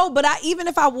 No, but even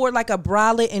if I wore like a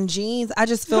bralette and jeans, I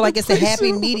just feel like it's a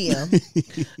happy medium.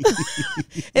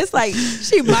 It's like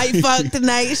she might fuck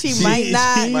tonight, she might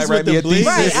not. might write me a thesis.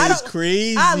 Right, That's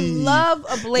crazy. I love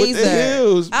a blazer. With the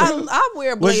heels, bro. I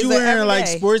wear a blazer. Was you wearing every like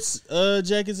day. sports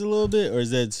jackets a little bit, or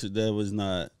is that was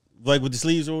not like with the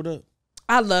sleeves rolled up?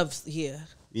 I love yeah.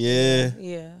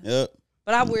 Yep.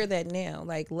 But I wear that now.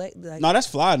 Like No, that's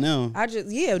fly now. I just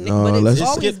No, but let's it's just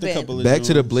always skip the been. couple of Back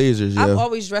to the Jones. Blazers, I've yeah.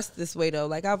 always dressed this way though.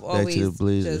 Like I've always to the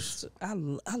Blazers. just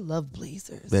I love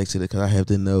blazers. Back to the, because I have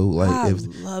to know, like, I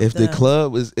love if the them.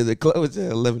 club was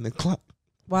at 11 o'clock.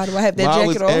 Why do I have that Why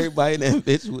was jacket on? everybody in that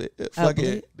bitch with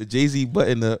fucking the Jay-Z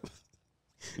button up?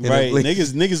 Right,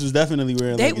 niggas was definitely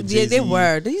wearing like a Jay-Z They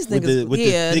were. These niggas, with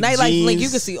the thick Nightlife Link, you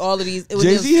jeans. can see all of these.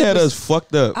 Jay-Z had us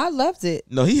fucked up. I loved it.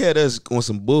 No, he had us on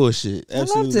some bullshit.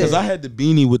 Absolutely. Because I had the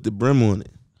beanie with the brim on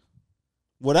it.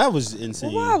 Well, that was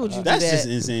insane. Well, why would you That's do that? just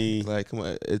insane. Like, come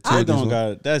on. I don't got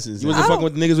it. That's insane. You wasn't fucking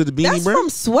with the niggas with the beanie That's brim? from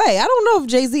Sway. I don't know if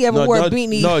Jay-Z ever wore a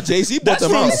beanie. No, Jay-Z bought That's them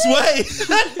from out. Sway.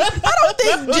 I don't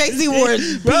think Jay-Z wore a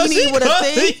beanie with a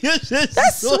thing.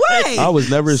 That's Sway. I was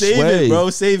never Save Sway. it, bro.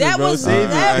 Save That it, bro. was Save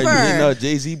it. never. No,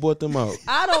 Jay-Z bought them out.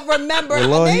 I don't remember.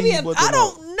 Wallahi, Maybe he bought I them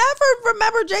don't never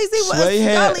remember Jay-Z with Sway a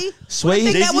had- Scully. Sway- I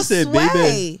think that Jay-Z was said, Sway.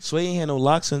 baby. Sway ain't had no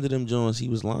locks under them joints. He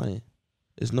was lying.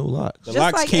 There's no locks. The Just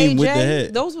locks like came AJ, with the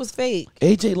head. those was fake.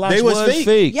 AJ locks They was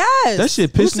fake? Yes. That shit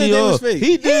Who pissed said me they was off. fake?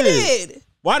 He He did. did.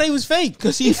 Why they was fake?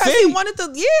 Because he Because fake. he wanted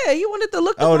the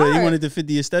look the Oh, part. he wanted to fit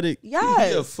the aesthetic. He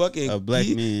Yes. a fucking A black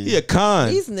he, man. He a con.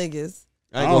 These niggas.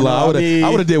 I ain't gonna lie. I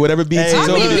would have did whatever BT Hey, I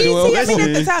told mean, me to do. BT, I mean, at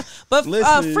the Listen. time. But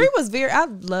Listen. Free was I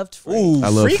loved Free. Ooh, I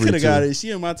love Free Free could have got too. it.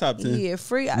 She in my top 10. Yeah,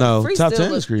 Free. No, Free top still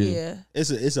 10 is look- crazy. Yeah. It's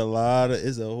a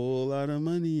whole lot of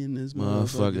money in this motherfucker.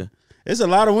 Motherfucker. It's a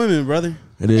lot of women, brother.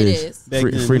 It It is. is. Back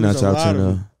Free, then, free there not was a top lot 10 of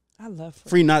though. them. I love Free.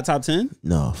 Free not top 10?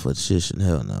 No, for shit,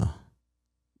 hell no.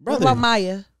 What Brother. about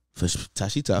Maya? For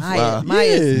Tashi top Maya. 5.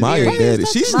 Maya's Maya very- bad.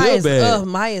 She's still Maya's, bad.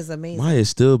 Maya's amazing. Maya's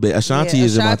still bad. Ashanti Yeah,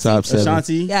 is in my Ashanti. top 7.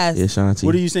 Ashanti? Yes. Yeah, Ashanti.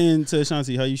 What are you saying to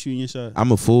Ashanti? How you shooting your shot?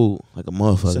 I'm a fool, like a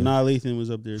motherfucker. Sanaa Lathan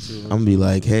was up there too. I'm gonna be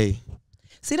like, hey,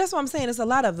 See, that's what I'm saying. It's a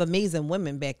lot of amazing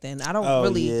women back then. I don't Oh,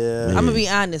 really. yeah. I'm gonna be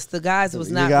honest. The guys was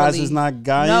The not. guys really, was not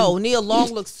guy. No, Nia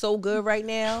Long looks so good right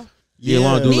now. Yeah,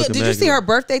 Long do Nia, look did you see immaculate. her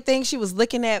birthday thing? She was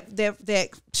looking at that.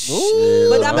 Ooh,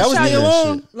 But I'm that gonna was tell Nia you.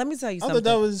 Long. Let me tell you I something. thought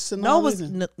that was Sanaa No, it was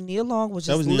Lathan. Nia Long was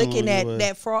That just was Nia licking Long, at it was.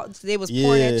 that fraud. They was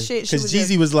pouring that shit. She Because was Jeezy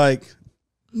just, was like,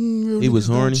 He was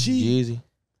horny. Jeezy.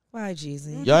 why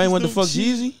Jeezy? Y'all ain't want to fuck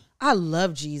Jeezy? I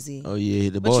love Jeezy. Oh yeah,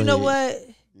 the But ball you know head.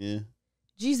 what? yeah.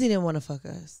 Jeezy didn't want to fuck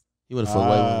us. He want to fuck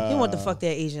white women. He wanted to fuck that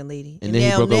Asian lady. And then he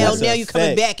broke up with now her. you coming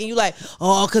Fact. back and you like,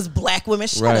 oh, because black women.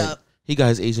 Shut Right. up. He got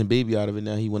his Asian baby out of it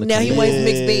now. He want to. Now he wants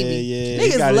mixed baby.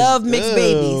 Niggas love mixed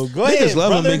babies. Go ahead, Niggas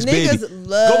love a brother. mixed baby. Niggas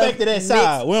love. Go back to that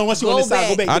side. We don't want you on Go this side.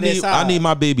 Go back. back to that side. I need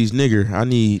my baby's nigger. I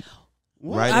need.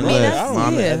 What? Right, I mean, right. that's-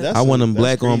 don't know. yeah. That's I want them that's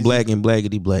black on crazy. black and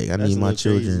blackity black. I That's need a my little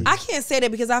children. I can't say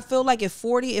that because I feel like at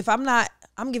 40, if I'm not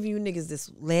I'm giving you niggas this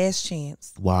last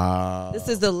chance. Wow. This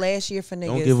is the last year for niggas.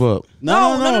 Don't give up.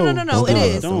 No. Don't It give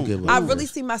is. up. Don't give up. I really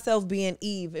see myself being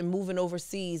Eve and moving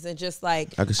overseas and just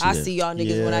like I see y'all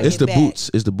niggas when I it's get the back.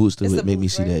 Boots. It's the boots that make me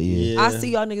see that. Yeah. I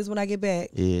see y'all niggas when I get back.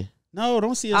 Yeah. No,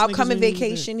 don't see us. I'll come and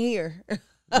vacation here.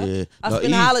 Yeah. I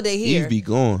spend holiday here. Eve be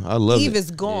gone. I love Eve it.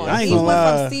 is gone. I ain't Eve gonna went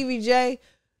lie. from Stevie J,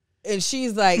 and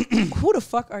she's like, "Who the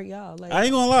fuck are y'all?" Like, I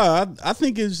ain't gonna lie. I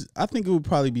think it would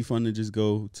probably be fun to just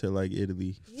go to like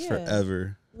Italy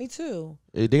forever. Me too.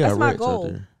 They got That's my rats goal.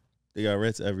 out there. They got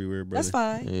rats everywhere, bro. That's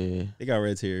fine. Yeah. They got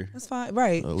rats here. That's fine.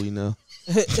 Right. Oh, we know.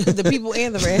 The people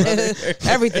and the rat,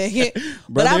 everything.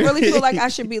 But I really feel like I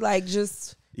should be like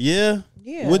just. Yeah.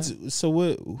 Yeah.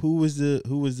 Who was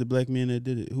the black man that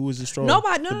did it? Who was the straw?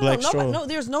 Nobody. Straw. No.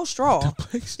 There's no straw.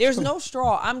 There's no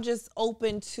straw. I'm just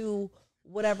open to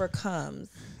whatever comes.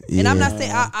 And I'm not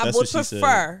saying I would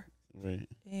prefer. Right.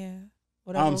 Yeah.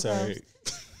 Whatever I'm sorry.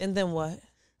 comes. And then what?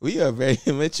 We are very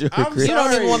immature. You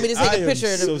don't even want me to take a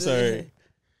picture of so sorry.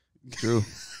 True.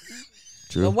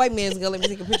 The white man's gonna let me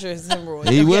take a picture of his hemorrhoid.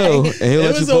 He will. And he'll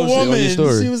let you post it on your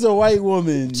story. She was a white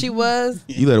woman. She was.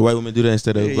 You let a white woman do that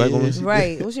instead of a black woman?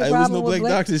 Right. What's your There was problem no with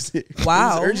black doctors.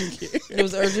 Wow. It was urgent care. It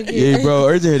was urgent care. Yeah, bro.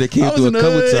 Urgent that came through a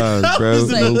couple times, bro. was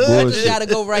No I just bullshit. gotta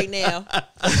go right now.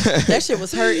 That shit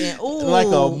was hurting. Ooh. Like a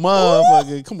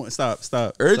motherfucker. Come on,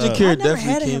 stop. Urgent care never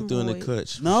had definitely a came through in the hemorrhoid.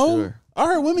 clutch. for No, sure. I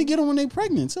heard women get them when they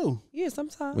pregnant too. Yeah,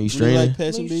 sometimes. When you When they straining? like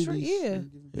passing When you babies.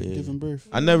 yeah. Giving birth.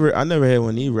 I never had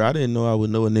one either. I didn't know I would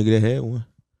know a nigga that had one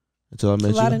until I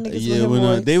met A lot of you. niggas Yeah, with when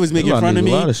hemorrhoids. they was making A lot fun of niggas,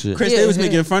 me, a lot of shit. Chris, Yeah, they was yeah.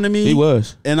 making fun of me. He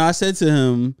was. And I said to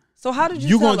him, So how did you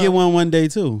 "You tell gonna get him? one day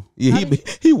too." Yeah,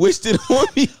 he wished it on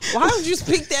me. Why would you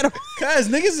speak that? Cause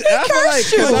niggas, I feel like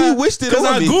cursed you. cause He I, wished it cause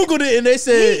on I me. googled it and they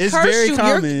said it's cursed very you.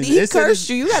 common. He They said cursed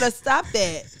you. You gotta stop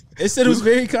that. It said it was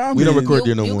very common. We don't record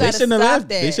there no You more. They gotta shouldn't have stop left.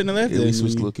 that. They shouldn't have left. Yeah, we it.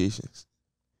 switched locations.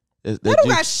 That don't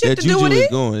got shit to do juju with is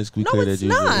it. going. Let's be No, clear, it's that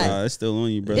juju is not. going. Nah, it's still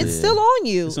on you, brother. It's still on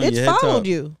you. It's on It's your head followed top.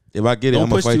 you. If I get it, Don't I'm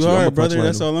gonna push fight too you. I'm hard, gonna brother. punch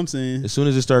That's line all I'm saying. As soon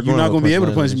as it start You're going, not I'm gonna be able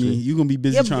to line punch that me. shit. You gonna be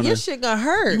busy trying Your to. shit gonna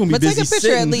hurt. You gonna be But take a busy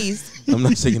picture at sitting. least. I'm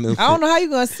not taking no. I don't know how you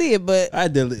gonna see it, but I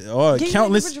did can you take a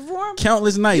countless picture for him?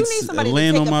 countless You nights need somebody to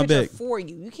laying take on a my picture back. for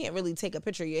you. You can't really take a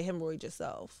picture of your hemorrhoid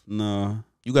yourself. Nah,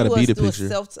 You gotta beat the Do picture.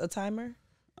 a timer.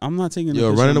 I'm not taking. Yo,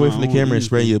 a running away picture from the of my camera own and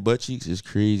spraying anything. your butt cheeks is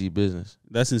crazy business.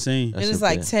 That's insane. That's And it's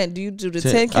okay. like 10. Do you do the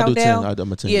 10. 10 I do countdown? 10.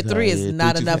 I'm a 10 Yeah, guy. 3 is Yeah,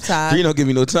 not 3 enough time. 3 don't give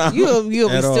me no time. You'll be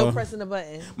At still all. pressing the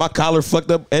button. My collar fucked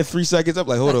up at 3 seconds. I'm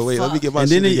like, hold Like, on, wait, let me fuck. get my And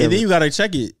shit then together. you gotta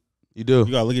check it. You do.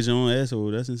 You gotta look at your own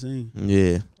asshole. That's insane.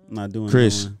 Yeah. I'm not doing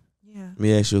Chris. that one. Yeah. Let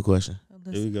me ask you a question.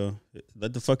 Here we go.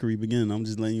 Let the fuckery begin. I'm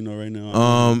just letting you know right now.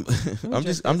 I'm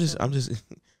just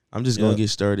gonna get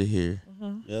started here.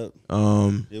 Yep.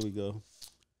 Here we go.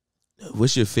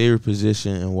 What's your favorite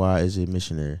position and why is it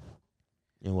missionary?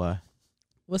 And why?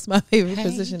 What's my favorite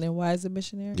position and why is it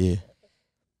missionary? Yeah.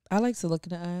 I like to look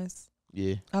in the eyes.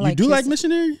 Yeah. I You like do like kissing.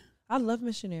 missionary? I love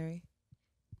missionary.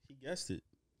 He guessed it.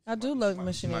 I do love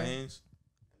missionary.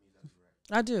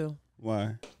 I do.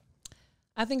 Why?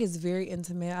 I think it's very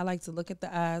intimate. I like to look at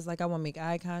the eyes. Like I want to make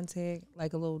eye contact,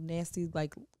 like a little nasty,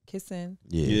 like kissing,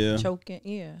 Yeah. choking.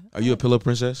 Yeah. Are you a pillow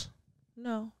princess?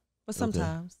 No, but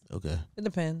sometimes Okay. it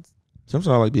depends. Sometimes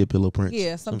I like to be a pillow prince.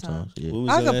 Yeah, sometimes. Yeah. What was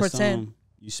I the can last pretend. time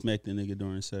you smacked a nigga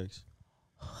during sex?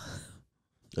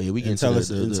 Oh yeah, we can And tell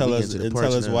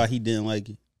us why he didn't like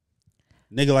it.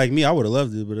 Nigga like me, I would have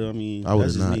loved it, but I mean, I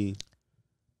would've that's just not. me.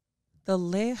 The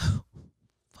last.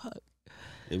 Fuck.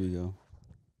 Here we go.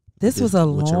 This was a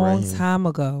With your right long hand. time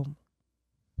ago.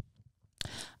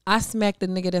 I smacked a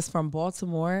nigga that's from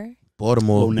Baltimore.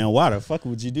 Baltimore. Oh, now why the fuck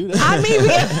would you do that? I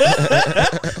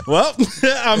mean, Well,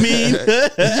 I mean,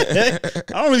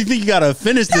 I don't really think you gotta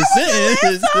finish the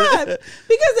sentence. time,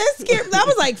 because that scared me. I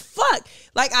was like, fuck.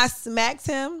 Like I smacked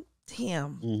him.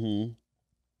 Damn.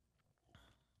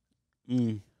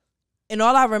 Mm-hmm. And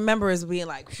all I remember is being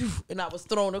like, phew, and I was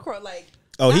thrown across. Like,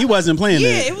 Oh, he wasn't playing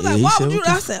yeah, that. it was Yeah, like, he why said, would you? what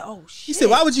the I said, oh shit. He said,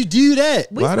 "Why would you do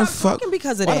that? We Why the stopped fuck- talking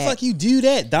because of Why that. the fuck you do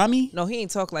that, Dummy?" No, he ain't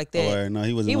talk like Oh, that. all right, no,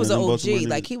 he wasn't. He was one an of them OG. Baltimore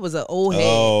Like niggas. he was an old head.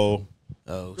 Oh,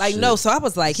 Like no, so I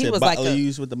was like, he said was like bottle a,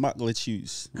 use with the mocklet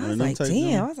shoes. I was like,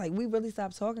 damn. I was like, we really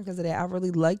stopped talking because of that. I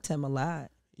really liked him a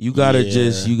lot. You gotta Yeah.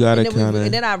 you gotta And then, kind and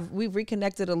of. then we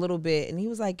reconnected a little bit, and he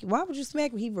was like, "Why would you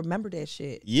smack me?" He remembered that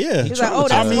shit. Yeah, He was like, "Oh,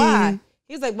 that's I mean, why."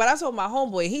 He was like, "But I told my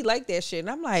homeboy he liked that shit," and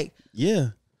I'm like, Yeah,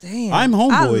 "Damn, I'm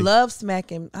homeboy. I love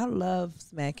smacking. I love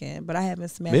smacking, but I haven't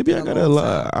smacked. Maybe in I a gotta. long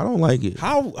time. I don't like it.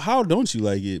 how don't you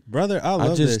like it, brother? I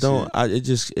love I just that don't.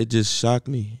 Shit. It just shocked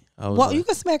me. Well, you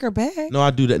can smack her back. No,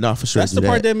 I do that. No, for sure. That's the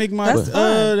part that make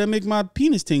my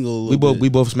penis tingle. We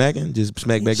both smacking. Just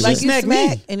smack back. Like you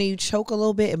smack and then you choke a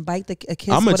little bit and bite a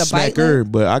kiss I'm with a a bite.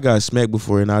 smacker, but I got smacked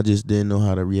before and I just didn't know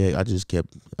how to react. I just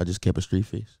kept a street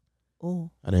face.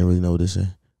 Ooh. I didn't really know what to say.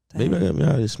 Maybe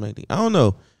I just smacked it. I don't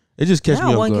know. It just catch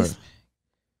me off guard.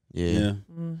 Yeah.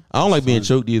 I don't like being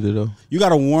choked either though. You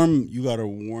gotta warm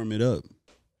it up.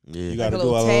 Yeah. You gotta do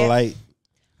a light.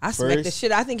 I smacked the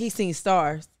shit. I think he's seen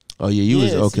stars. Oh yeah, you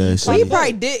was okay. Well,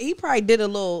 he probably did a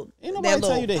little. Ain't nobody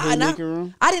tell you the haymaker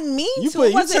room. I didn't mean you to.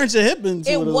 You turned your hip into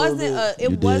it.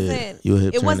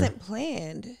 It wasn't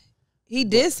planned. He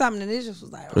did something and it just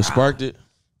was like. It sparked it.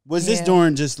 Was this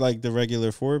during just like the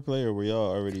regular foreplay, or were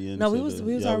y'all already into it? No, we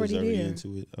was already there.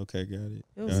 Into it. Okay, got it.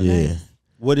 It was nice.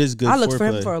 What is good? I looked for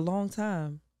him for a long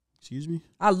time. Excuse me.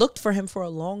 I looked for him for a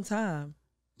long time.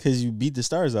 Because you beat the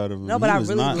stars out of him. No, but I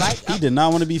really liked. He did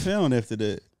not want to be found after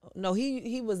that. No,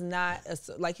 he was not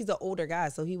he's an older guy,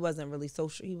 so he wasn't really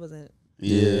social. He wasn't.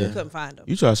 Yeah, you couldn't find him.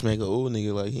 You try to smack an old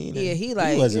nigga like he ain't. Yeah, he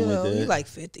wasn't with that. He like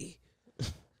 50.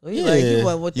 He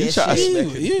wasn't with that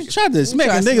shit. You tried to smack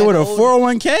a nigga with a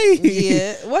 401k.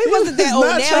 Yeah, well, he wasn't that old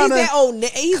now. He's that old.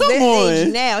 He's that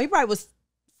age now. He probably was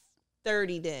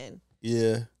 30 then.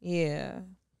 Yeah. Yeah.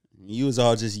 You was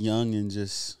all just young and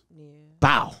just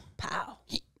pow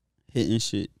hitting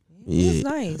shit. Yeah, it was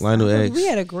nice. Lionel X. We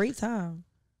had a great time.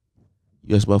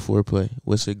 You asked about foreplay.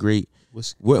 When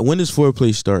does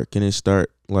foreplay start? Can it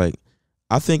start like?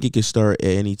 I think it can start at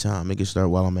any time. It can start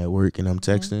while I'm at work and I'm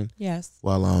texting. Yes.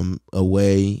 While I'm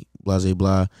away, blah, blah,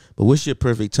 blah. But what's your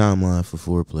perfect timeline for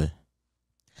foreplay?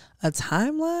 A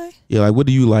timeline? Yeah, like what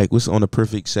do you like? What's on a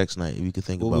perfect sex night? If you could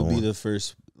think about what would be the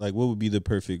first? Like, what would be the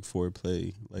perfect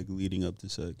foreplay? Like leading up to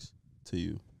sex to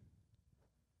you.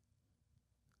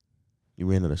 You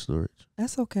ran out of storage.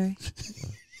 That's okay.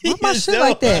 Why my shit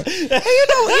like that? And why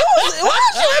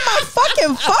are you in my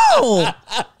fucking phone?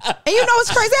 And you know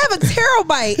what's crazy? I have a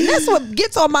terabyte. And that's what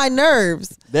gets on my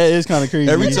nerves. That is kind of crazy.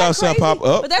 Every time something pop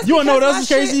up. You want to know what else is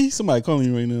crazy? Somebody calling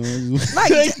you right now.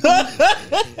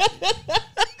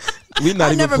 We not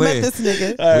I even never playing. met this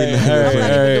nigga. I'm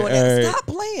not even doing that. Stop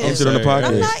playing. Answer on the podcast.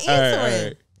 I'm not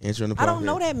answering. Answer on the podcast. I don't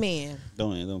know that man.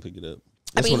 Don't pick it up.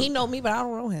 He know me, but I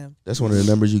don't know him. That's one of the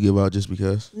numbers you give out just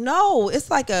because? No,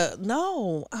 it's like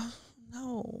no.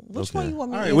 Which one you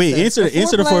want me to answer? Wait,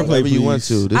 answer the foreplay, please. You want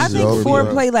to. I think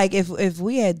foreplay, like if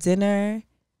we had dinner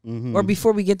or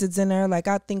before we get to dinner, like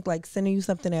I think like sending you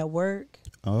something at work.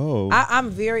 Oh. I'm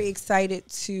very excited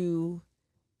to,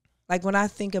 like when I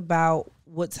think about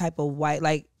what type of wife,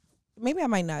 like maybe I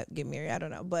might not get married, I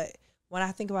don't know, but when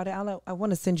I think about it, I want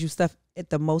to send you stuff at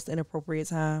the most inappropriate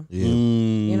time. Yeah.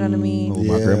 You know what I mean? Oh,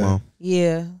 my grandma.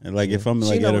 Yeah. And like if I'm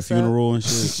like at a funeral and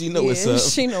shit. She know what's up.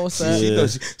 She know what's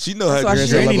up. She know her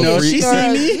granddaddy knows. She see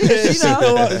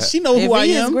me. She know who I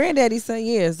am. His granddaddy's son,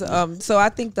 yes. So I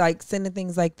think like sending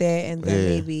things like that and then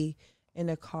maybe in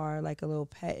the car, like a little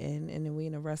petting, and then we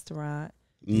in a restaurant.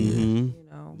 Mm-hmm. You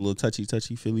know. A little touchy,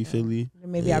 Philly.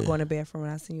 And maybe I go in the bathroom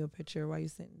and I send you a picture while you're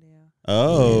sitting there.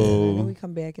 Oh. And then we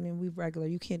come back and then we regular.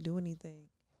 You can't do anything.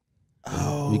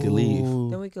 Oh. We could leave.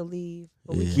 Then we could leave.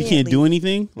 But we can't do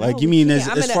anything? Like you mean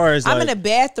as far as I'm like, in a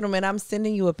bathroom and I'm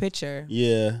sending you a picture.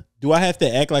 Yeah. Do I have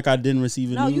to act like I didn't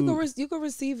receive it? No, you can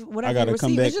receive whatever you receive.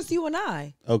 Come back. It's just you and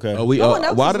I. Okay.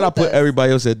 Why did I put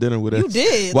everybody else at dinner with us? You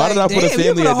did. Why did I put a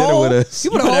family at dinner with us?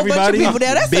 You put a whole bunch of people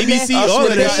there. That's baby seat. All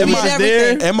of that shit was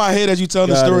there. In my head, as you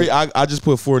telling the story, I just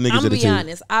put 4 niggas at the table. I'm gonna be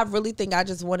honest. I really think I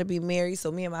just want to be married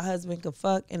so me and my husband can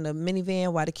fuck in the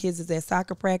minivan while the kids is at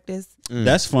soccer practice.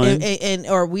 That's fun. And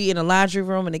or we in a laundry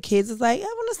room and the kids is like, I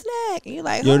want a snack, and you're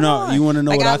like, you want to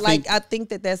know what I think? I think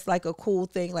that's like a cool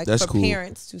thing, like that's for cool.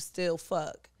 parents to still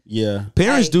fuck. Yeah,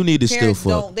 parents do need to still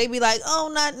fuck. They be like,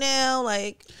 oh, not now.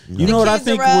 Like, you know what I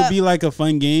think would be like a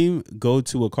fun game? Go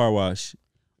to a car wash.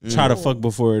 Try to fuck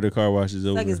before the car wash is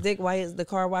over. Like his dick while the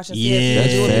car wash is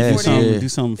do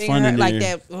something fun in there. Like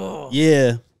that. Ugh.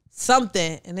 Yeah,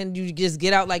 something, and then you just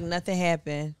get out like nothing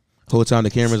happened. Whole time the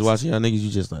camera's watching y'all niggas, you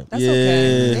just like, that's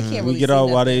okay. They can't really we get out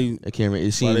while they like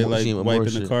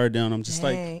wiping the car down. I'm just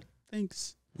like,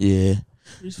 thanks. Yeah.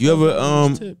 You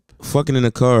ever fucking in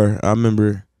a car? I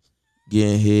remember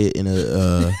getting head in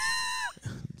a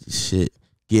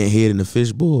getting head in a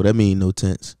fishbowl. That mean no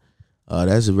tense.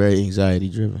 That's a very anxiety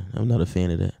driven. I'm not a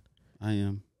fan of that. I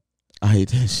am. I hate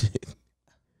that shit.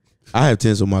 I have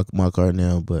tents on my car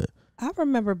now, but I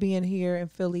remember being here in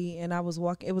Philly and I was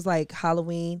walking. It was like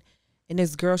Halloween, and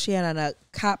this girl, she had on a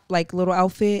cop like little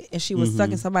outfit, and she was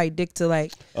sucking somebody's dick to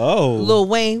like Lil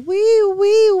Wayne,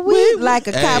 wee, like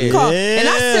a cop car. And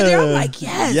I sit there, I'm like,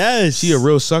 yes, she a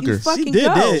real sucker. She did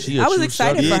that. I was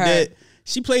excited for her.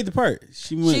 She played the part.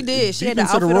 She did. She had the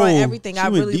deep into outfit role. on, everything. I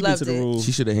She went really deep loved into the it. role.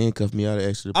 She should have handcuffed me. I'd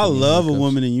asked her to I put me in love a handcuffs.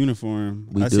 woman in uniform.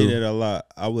 We I do. say that a lot.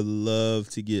 I would love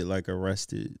to get like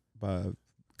arrested by a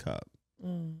cop.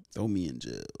 Throw me in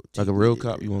jail. Like a real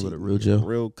cop? You want to go to real jail?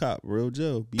 Real cop, real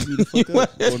jail. Beat me the fuck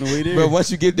up on the way there. Bro, once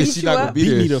you get there, Beat she you not gonna up? be Beat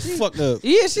there. me the fuck up.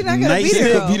 Yeah, she not gonna Nice be She there.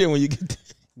 ain't gonna be there when you get there.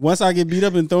 Once I get beat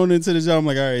up and thrown into the jail, I'm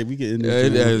like, all right, we get in Yeah,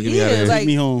 this. yeah, jail. get me outta here. like Take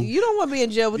me home. you don't want to be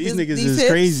in jail with These this, niggas these is hips.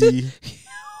 crazy.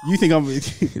 You think I'm?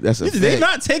 That's a They fact.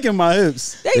 not taking my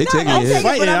hips. They taking not. I'm your taking,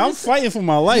 hips. but I'm I'm just, fighting for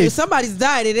my if life. somebody's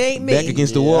died, it ain't me. Back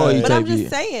against the wall. You but type I'm just beat.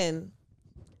 saying.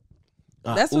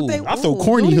 That's what ooh. they. I throw ooh,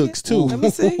 corny do it hooks again. too. Let me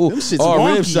see. Them shits Oh,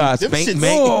 rib wonky. shots. Them Bank, shits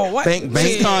bank, Oh, what? bank, It's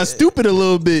bank. kind of stupid a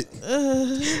little bit.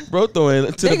 Bro,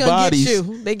 throwing to They the gonna bodies. get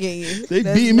you. They get you. They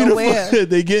There's beating me no the way fuck.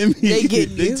 They getting me. They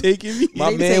getting They you. taking me.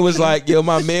 My They man take was it. like, yo,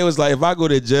 my man was like, if I go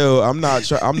to jail, I'm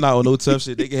not on no tough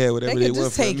shit. They can have whatever They they, can want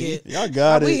just from take me. it. Y'all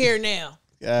got We it. here now.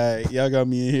 All right, y'all got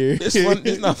me in here. It's fun.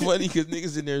 It's not funny because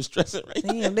niggas in there stressing right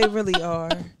now. Damn, they really are.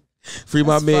 Free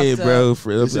my That's man, fucked bro. up.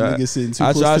 Free, This I nigga sitting too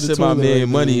I close try to to the send my toilet man right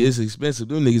money. now. It's expensive.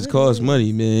 Them niggas cost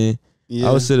money, man. Yeah.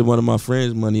 I was sending one of my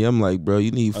friends money. I'm like, bro,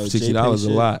 you need Oh, $60 JPay a shit?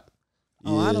 lot.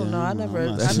 Oh, I don't know. I I'm never not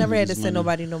had to sending send niggas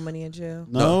nobody no money in jail.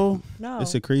 No, No.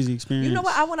 it's a crazy experience. You know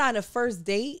what? I went on a first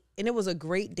date and it was a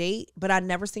great date, but I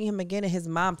never seen him again. And his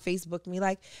mom Facebooked me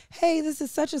like, "Hey, this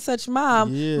is such and such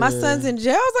mom. Yeah. My son's in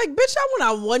jail." I was like, "Bitch, I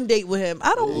went on one date with him.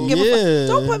 I don't give a Yeah.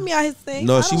 fuck. Don't put me on his thing."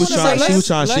 No, I she don't was wanna trying. say She was let's-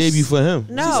 trying to save you for him.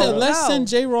 No, She said, let's no. send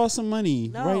J. Ross some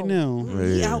money No. right now.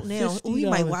 He Yeah. out now. Ooh, he $50.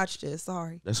 might watch this.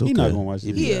 Sorry. That's okay. He not gonna watch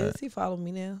this. He Yeah. is. He followed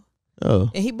me now.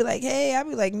 Oh, And he'd be like, "Hey," I'd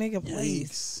be like, "Nigga,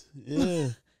 please." Yikes. Yeah.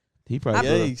 he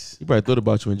probably Yikes. thought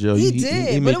about you in jail. He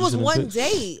did, made but it you was send him one pics.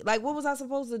 date. Like, what was I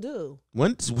supposed to do?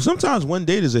 Sometimes one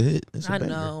date is a hit. It's a I banger.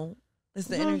 know. It's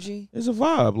the No. energy. It's a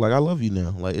vibe. Like I love you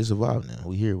now. Like it's a vibe now.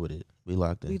 We here with it. We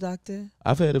locked in. We locked in.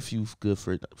 I've had a few good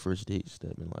first dates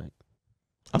that been like.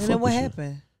 I And fuck then what with you.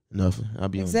 happened? Nothing. I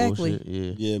be Exactly. on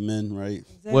bullshit. Yeah. Yeah, men, right?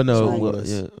 Well, no. Exactly. Well,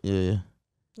 us. yeah.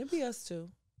 It'd be us too.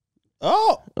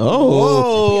 Oh. Oh.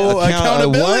 Whoa.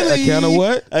 Accountability. Account of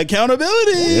what?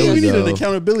 Accountability. There we we need an go.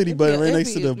 accountability button right It'd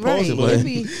next to be- the right. pause It'd button.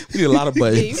 be- We need a lot of Yeah,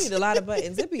 you buttons. need a lot of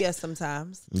buttons. It'd be us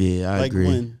sometimes. Yeah, I Like agree.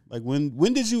 when? Like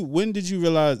when did you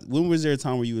realize, when was there a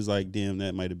time where you was like, damn,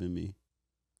 that might have been me?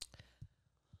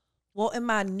 Well, in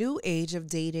my new age of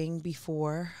dating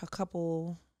before a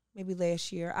couple, maybe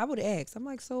last year, I would ask. I'm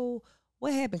like, so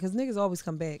what happened? Because niggas always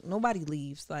come back. Nobody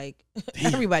leaves. Like,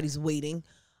 everybody's waiting.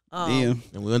 Damn.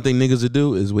 And one thing niggas will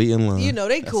do is wait in line. You know,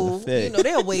 they That's cool. a fact. You know,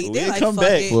 they'll wait. We They like, come fuck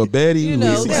back it. for a baddie. You we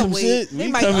know, see see they'll some wait. shit, They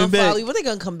we might coming unfollow back. you, but they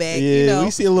gonna come back. Yeah, you know,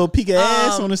 we see a little peek of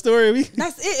ass on the story. We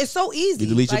that's it. It's so easy. You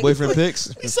delete your Like, boyfriend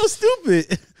pics. we so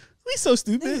stupid. We so Niggas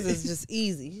stupid. is just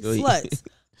easy Go eat.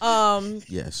 sluts.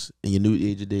 Yes, in your new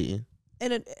age of dating.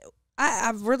 And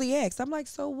I've really asked. I'm like,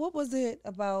 so what was it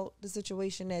about the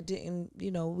situation that didn't,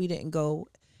 we didn't go?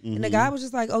 And the guy was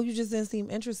just like, oh, you just didn't seem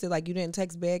interested. Like, you didn't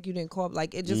text back. You didn't call.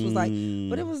 Like, it just was like,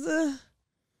 but it was,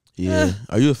 Yeah.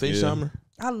 Are you a FaceTimer?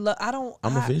 I'm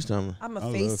I'm a FaceTimer. I'm a I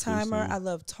love FaceTimer. FaceTime. I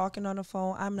love talking on the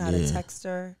phone. I'm not a Yeah.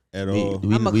 texter. At We- all.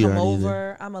 we- I'm going we to come aren't either.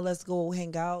 over. I'm going to let's go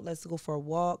hang out. Let's go for a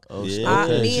walk. Oh, Yeah.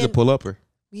 okay. Me She's a and- pull upper.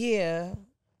 Yeah.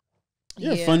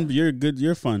 You're Yeah. fun. You're good.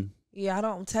 You're fun. Yeah, I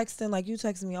don't texting like you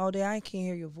texting me all day. I can't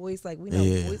hear your voice. Like, we know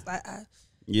Yeah. voice.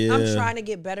 Yeah. I'm trying to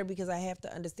get better because I have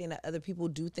to understand that other people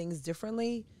do things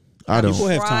differently. I don't. People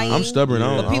have time. I'm stubborn. I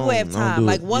Yeah. don't, But people I have don't- I don't time. do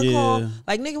Like it. one Yeah. call,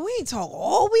 like nigga, we ain't talk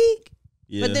all week.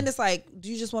 Yeah. But then it's like, do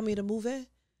you just want me to move in?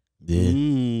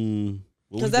 Yeah.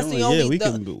 What Because we that's doing? the only. Yeah, we the-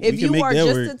 can, we if can you make are that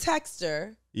just work. a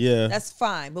texter, Yeah. that's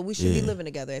fine. But we should be Yeah. living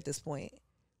together at this point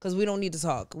because we don't need to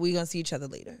talk. We gonna see each other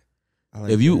later. I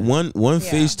like If you that. one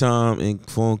Yeah. FaceTime and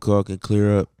phone call can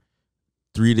clear up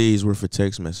 3 days worth of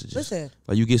text messages. Listen,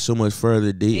 Like you get so much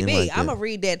further dating. me, like I'm that. gonna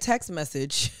read that text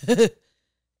message.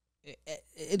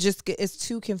 It's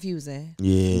too confusing.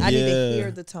 Yeah. I need to Yeah.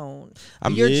 hear the tone.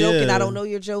 I'm- You're joking. Yeah. I don't know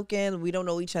you're joking. We don't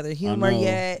know each other's humor know.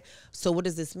 yet. So what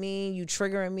does this mean? You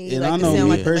triggering me? And like I you know sound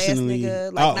me like the last personally,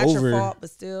 nigga. Like I'll not over- your fault, but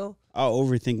still. I'll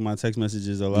overthink my text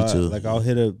messages a lot. too. Like I'll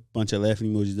hit a bunch of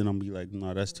laughing emojis, then I'll be like,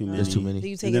 no, that's too many. That's too many. Do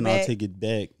you And take it then I'll back? take it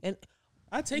back. And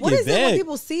I take what it is it when back.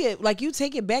 people see it? Like you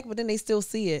take it back, but then they still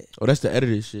see it. Oh, that's the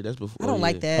edited shit. That's before. I don't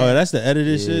like that. Oh, that's the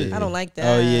edited Yeah. shit. I don't like that.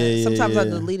 Oh, yeah. Sometimes I yeah.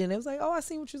 delete it. And it was like, oh, I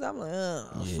see what you said. I'm like,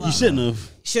 oh, Yeah. fuck. You shouldn't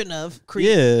have. Shouldn't have. Creep.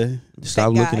 Yeah.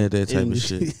 Stop That looking guy. at that type And- of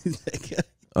shit.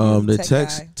 That The Tech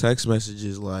guy. text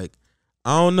messages like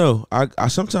I don't know. I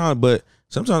sometimes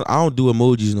I don't do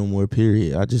emojis no more.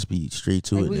 Period. I just be straight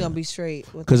to Like, it. we now. gonna be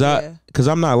straight. With Cause yeah.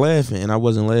 I'm not laughing and I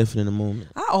wasn't laughing in the moment.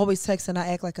 I always text and I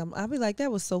act like I'll be like, that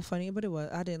was so funny, but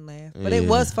I didn't laugh. But it Yeah.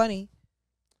 was funny.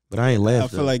 But I ain't I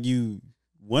laughing. feel like you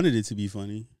wanted it to be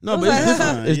funny. No, but it's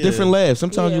different. It's different laughs.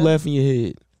 Sometimes you laugh in your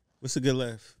head. What's a good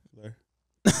laugh?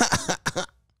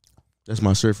 That's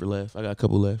my surfer laugh. I got a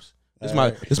couple laughs.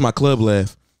 It's my club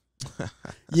laugh.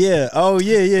 Yeah. Oh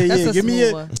yeah. That's Give me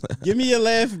a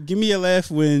laugh. Give me a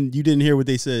laugh when you didn't hear what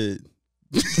they said.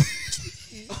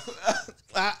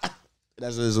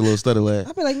 That's a little stutter laugh.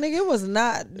 I be like, nigga, it was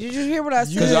not. Did you hear what I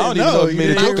said? Because I don't even know if you made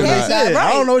a joke or not. Right.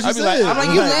 I don't know what you said. I'm like,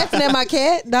 you laughing at my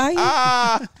cat dying?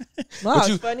 But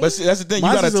see, that's the thing.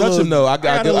 You gotta touch him though. I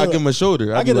give him a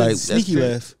shoulder. I get a sneaky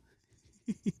laugh.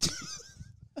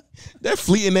 That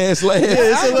fleeting ass laugh.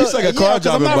 It's like a car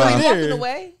jogging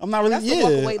by. I'm not really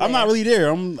there. I'm not really there.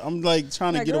 I'm like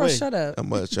trying to get away. Shut up. I'm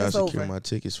about to try to secure my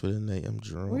tickets for the night. I'm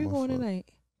drunk. Where you going tonight?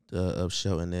 Up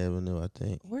Shelton Avenue, I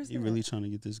think. Where's that? You really trying to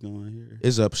get this going here?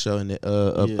 It's up Shelton,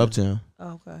 Uptown.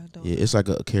 Oh, okay. Yeah, it's like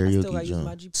a karaoke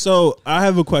joint. So I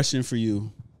have a question for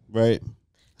you, right?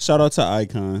 Shout out to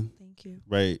Icon. Thank you.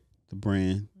 Right, the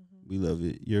brand. We love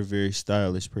it. You're a very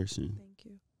stylish person. Thank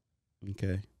you.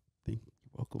 Okay. Thank you.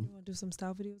 Welcome. You want to do some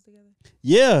style videos together?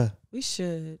 Yeah. We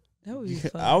should. That would be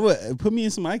fun. I would put me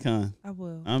in some Icon. I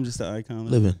will. I'm just an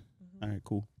Icon. Living. All right,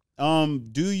 cool.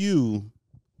 Do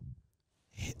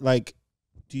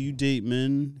you date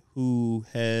men who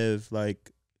have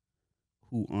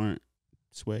who aren't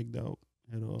swagged out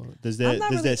at all? Does that I'm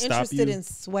not really that stop interested you? in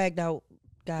swagged out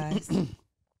guys.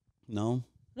 No.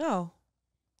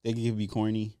 They can be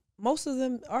corny. Most of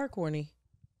them are corny.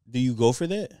 Do you go for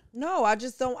that? No, I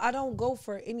just don't. I don't go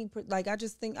for any. I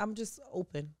just think I'm just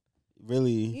open.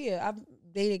 Really? Yeah, I've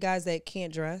dated guys that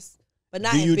can't dress, but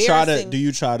not. Do you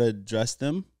try to dress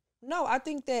them? No, I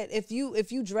think that if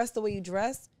you dress the way you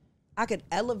dress, I could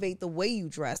elevate the way you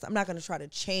dress. I'm not going to try to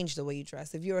change the way you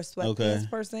dress. If you're a sweatpants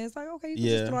person, it's like, okay, you can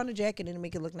just throw on a jacket and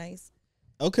make it look nice.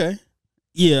 Okay.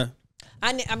 Yeah.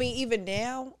 I mean, even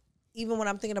now, even when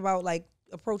I'm thinking about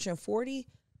approaching 40,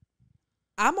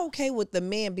 I'm okay with the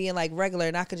man being regular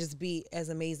and I could just be as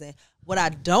amazing. What I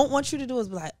don't want you to do is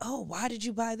be like, oh, why did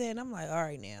you buy that? And I'm like, all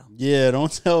right now. Yeah,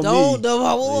 don't tell me.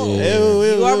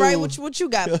 You all right with what you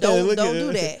got? Don't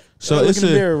do that. So it's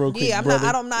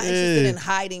I'm not interested in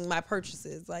hiding my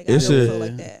purchases. I don't feel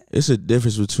like that. It's a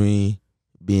difference between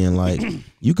being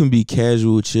you can be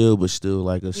casual, chill, but still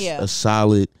a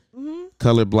solid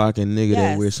color blocking nigga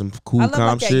that wears some cool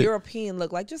calm shit. That European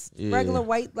look, just regular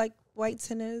white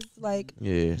tennis,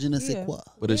 Je ne sais quoi.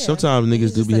 But sometimes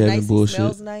niggas do be having bullshit.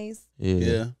 Smells nice.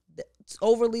 Yeah. It's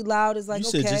overly loud is you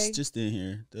said just in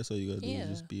here. That's all you gotta do.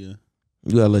 Just be a.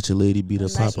 You gotta let your lady be the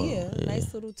pop out.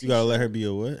 Nice little t-shirt. You gotta let her be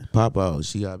a what? Pop out.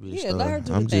 She gotta be a star. Let her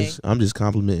do the thing. I'm just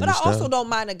complimenting. But I also don't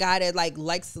mind a guy that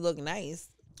likes to look nice.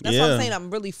 That's what I'm saying. I'm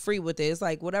really free with it. It's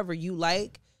whatever you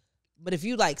like. But if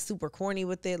you super corny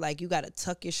with it, you gotta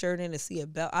tuck your shirt in to see a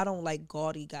belt. I don't like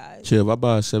gaudy guys. Chill, if I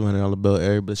buy a $700 belt,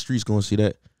 everybody the streets gonna see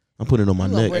that. I'm putting it on my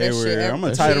neck. Everywhere. I'm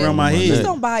gonna tie it around my head. Just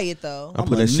don't buy it though. I'm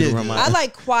putting that shit around my head. I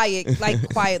like quiet,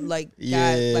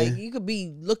 guys. You could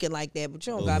be looking like that, but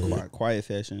you don't gotta be quiet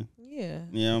fashion. Yeah.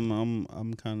 Yeah, I'm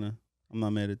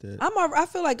not mad at that. I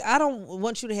feel like I don't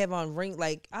want you to have on ring.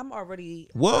 I'm already.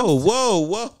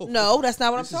 Whoa. No, that's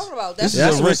not what I'm talking about.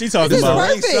 That's what she's talking about.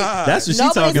 Perfect. That's what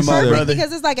she's talking about, brother.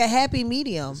 Because it's a happy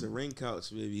medium. It's a ring couch,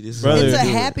 baby. It's a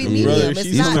happy medium. Brother, it's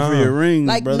she's not looking for your ring,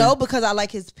 brother. No, because I like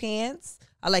his pants.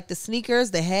 I like the sneakers,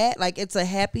 the hat. It's a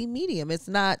happy medium. It's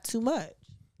not too much.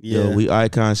 Yeah, we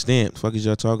Icon stamp. Fuck is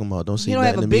y'all talking about? Don't see you don't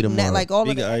have a big net like all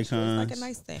big of the icons. It's a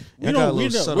nice thing. We're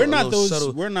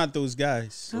not those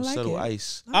guys. I like subtle it.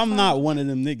 ice. I'm not one of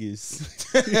them niggas.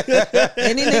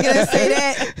 Any nigga that say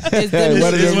that is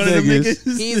one of them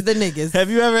niggas. He's the niggas.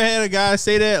 Have you ever had a guy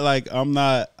say that? I'm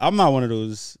not one of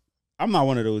those. I'm not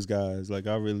one of those guys. I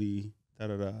really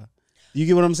da. You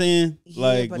get what I'm saying?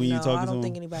 Yeah, when you talking to him. I don't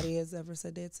think anybody has ever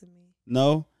said that to me.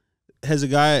 No. Has a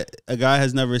guy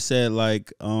has never said I'm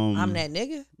that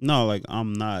nigga? No,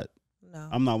 I'm not. No.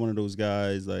 I'm not one of those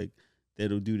guys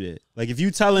that'll do that. If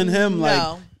you telling him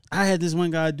I had this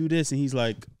one guy do this and he's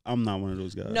I'm not one of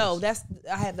those guys. No,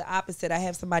 I have the opposite. I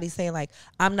have somebody saying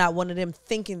I'm not one of them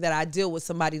thinking that I deal with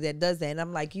somebody that does that. And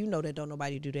I'm that don't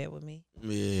nobody do that with me.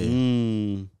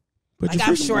 Yeah. But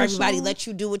I'm sure everybody let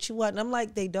you do what you want. And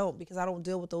I'm they don't because I don't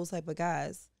deal with those type of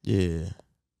guys. Yeah.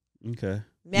 Okay.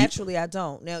 Naturally, I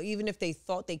don't. Now, even if they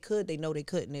thought they could, they know they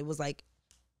couldn't. It was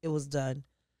it was done.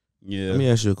 Yeah. Let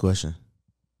me ask you a question.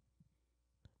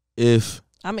 If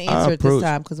I'm going to answer it this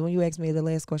time because when you asked me the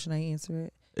last question, I answered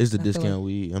it. It's the discount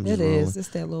weed. I'm just It rolling. is. It's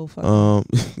that little five.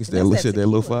 It's that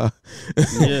little five.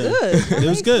 Yeah. Good. It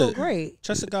was good. Great.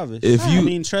 Trust agave.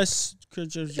 Trust.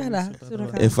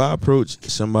 If I approach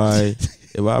somebody,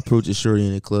 if I approach a shorty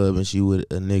in the club and she with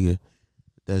a nigga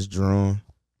that's drawn,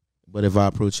 But if I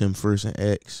approach him first and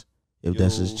ask if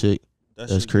that's his chick,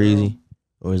 that's your crazy, girl.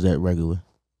 or is that regular?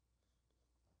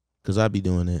 Cause I be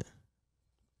doing that.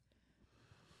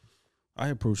 I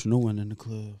approach no one in the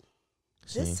club.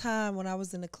 This time when I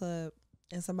was in the club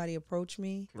and somebody approached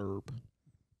me,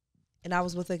 and I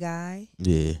was with a guy.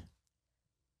 Yeah.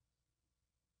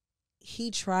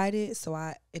 He tried it, so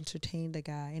I entertained the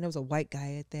guy, and it was a white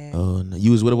guy at that. Oh, no.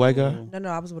 You was with a white guy? No,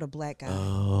 I was with a black guy.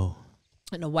 Oh.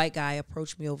 And the white guy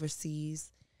approached me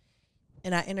overseas,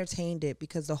 and I entertained it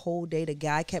because the whole day the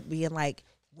guy kept being like,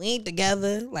 "We ain't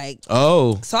together." Like,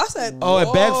 oh. So I said, "Oh,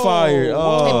 it backfired."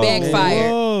 Oh, it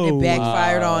backfired. Whoa. It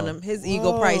backfired on him. His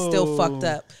ego probably still fucked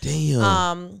up.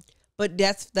 Damn. But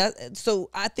that's that. So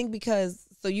I think because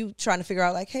you trying to figure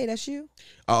out like, hey, that's you.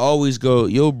 I always go,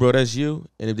 "Yo, bro, that's you."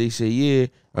 And if they say yeah,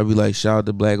 I'll be like, "Shout out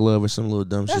to Black Love" or some little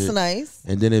dumb shit. That's nice.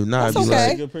 And then if not, I'd be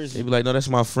okay. like, they be like, "No, that's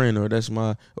my friend," or "That's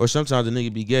my," or sometimes the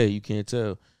nigga be gay. You can't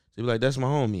tell. They be like, "That's my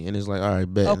homie," and it's like, "All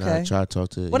right, bet." Okay. And I try to talk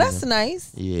to. Well, that's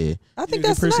nice. Yeah. I think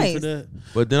that's nice.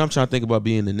 But then I'm trying to think about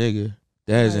being the nigga.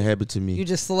 That hasn't happened to me. You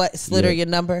just slid her your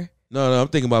number. No, I'm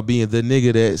thinking about being the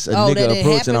nigga that's a nigga that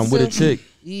approach and I'm with a chick.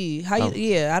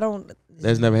 Yeah, I don't.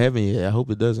 That's never happened yet. I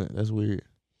hope it doesn't. That's weird.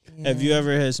 Yeah. Have you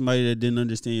ever had somebody that didn't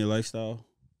understand your lifestyle?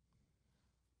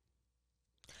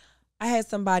 I had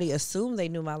somebody assume they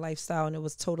knew my lifestyle and it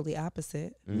was totally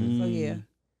opposite. So yeah.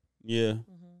 Yeah.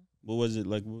 What was it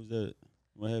like? What was that?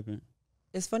 What happened?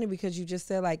 It's funny because you just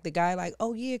said like the guy like,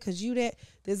 oh yeah, cause you that.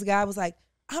 This guy was like,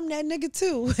 I'm that nigga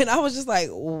too, and I was just like,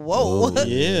 whoa.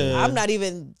 Yeah. I'm not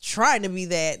even trying to be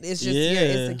that. It's just your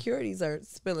insecurities are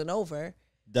spilling over.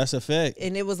 That's a fact.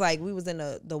 And it was like we was in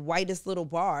the whitest little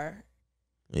bar.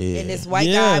 Yeah. And this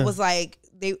white guy was like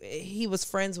he was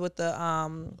friends with the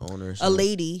owner, a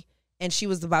lady, and she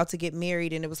was about to get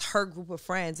married, and it was her group of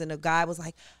friends, and the guy was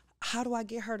like, how do I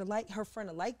get her friend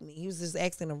to like me? He was just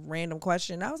asking a random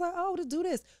question. I was like, oh, to do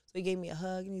this. So he gave me a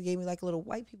hug, and he gave me like a little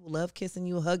white people love kissing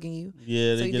you, hugging you.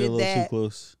 Yeah, they get a little too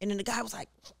close. And then the guy was like,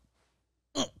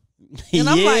 and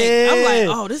I'm like,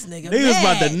 oh, this nigga was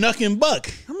about to knuck and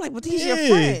buck. I'm like, but these your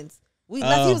friends. He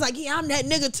was like, yeah, I'm that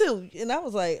nigga too. And I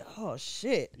was like, oh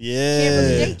shit. Yeah. Can't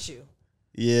really date you.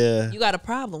 Yeah. You got a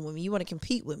problem with me. You want to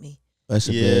compete with me. That's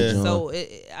a bad job. So,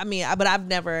 but I've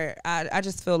never, I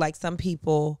just feel like some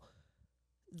people,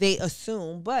 they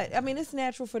assume, but I mean, it's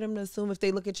natural for them to assume if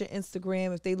they look at your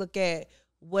Instagram, if they look at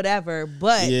whatever,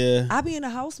 but I be in the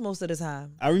house most of the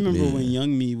time. I remember when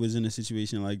young me was in a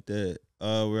situation like that,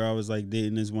 where I was like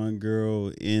dating this one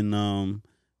girl, and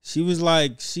she was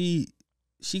like, she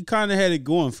kind of had it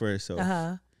going for herself.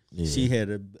 Yeah. She had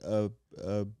a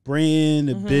brand,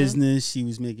 a business. She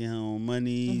was making her own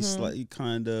money, slightly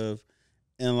kind of.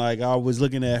 And like I was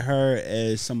looking at her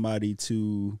as somebody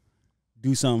to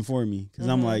do something for me, because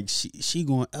I'm like, she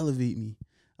gonna elevate me.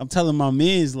 I'm telling my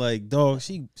man's like, dog,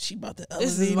 she about to elevate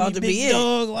this is about me, to big be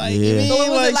dog. It. Like, So it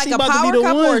was like a power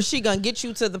couple, or is she gonna get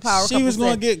you to the power couple? She was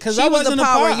gonna get, because I wasn't a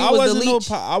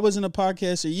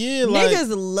podcaster. Yeah, like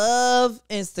niggas love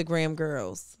Instagram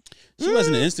girls. She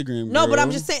wasn't an Instagram girl. No, but I'm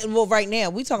just saying. Well, right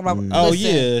now we talking about. Oh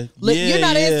listen, you're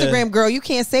not an Instagram girl. You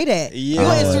can't say that. You're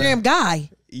an Instagram guy.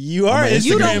 You are an Instagram guy.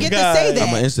 You don't get to say that.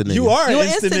 I'm an Insta nigga. You are an You're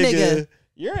Insta nigga.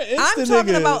 You're an Insta nigga. I'm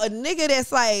talking about a nigga that's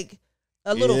like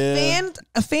a little fanned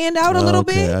out a little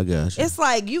bit. I got you. It's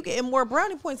like you getting more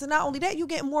brownie points, and not only that, you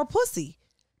getting more pussy.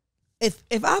 If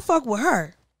I fuck with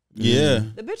her,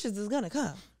 the bitches is gonna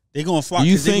come. They gonna flock.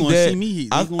 You think they gonna that? See me.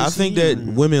 I think that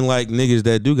women like niggas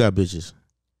that do got bitches.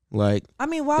 Like, I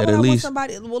mean, why would I want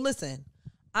somebody? Well, listen,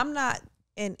 I'm not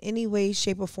in any way,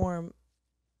 shape, or form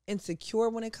insecure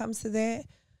when it comes to that.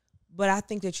 But I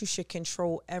think that you should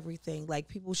control everything. Like,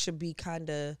 people should be kind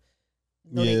of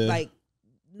know their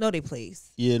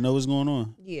place. Yeah, know what's going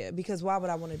on. Yeah, because why would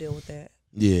I want to deal with that?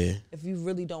 Yeah. If you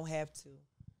really don't have to.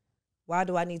 Why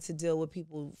do I need to deal with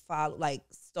people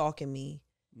stalking me?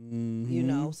 You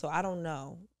know, so I don't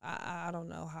know. I don't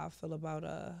know how I feel about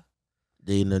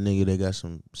dating a nigga that got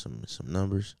some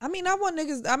numbers. I mean, I want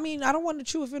niggas. I mean, I don't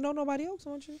want you if it don't nobody else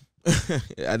want you.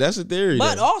 Yeah, that's a theory.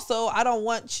 But also, I don't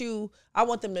want you. I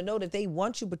want them to know that they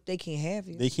want you, but they can't have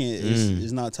you. They can't.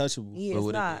 It's not touchable. Yeah,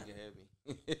 it's not.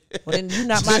 Well, then you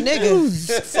not my nigga.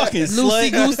 Fucking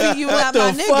loosey goosey, you not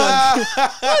my nigga.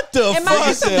 What the and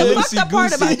fuck? The fucked up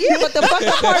part about but the fucked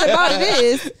up part about it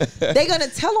is they gonna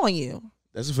tell on you.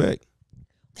 That's a fact.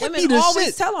 Women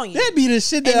always tell on you. That be the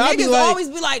shit that I be niggas like. always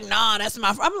be like, nah, that's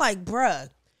my. I'm like, bruh,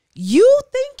 you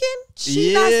thinking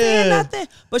she not saying nothing,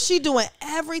 but she doing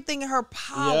everything in her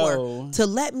power to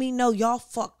let me know y'all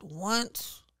fucked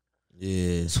once.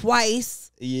 Yeah.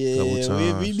 twice. Yeah,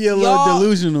 we be a little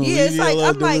delusional. Yeah, it's like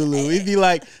I'm like, we be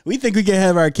like, we think we can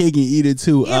have our cake and eat it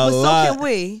too. Yeah, but so can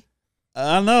we.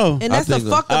 I know, and that's the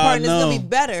fucked up part. And it's gonna be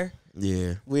better.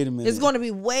 Yeah. Wait a minute. It's going to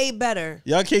be way better.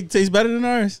 Y'all cake tastes better than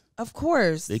ours? Of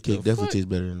course. They cake definitely tastes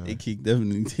better than ours. They cake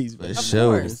definitely tastes better. Of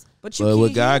course. But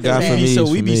what God got for me,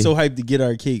 we be so hyped to get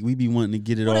our cake. We be wanting to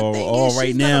get it all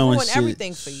right now. She's gonna ruin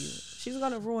everything for you. She's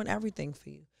gonna ruin everything for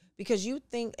you because you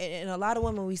think, and a lot of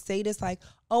women, we say this like,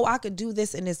 "Oh, I could do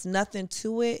this," and it's nothing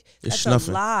to it. That's a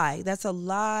lie. That's a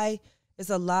lie. It's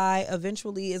a lie.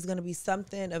 Eventually, it's gonna be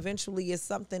something. Eventually, it's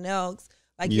something else.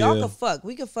 Like y'all could fuck,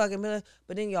 we could fuck, but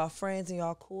then y'all friends and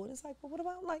y'all cool. And it's like, well, what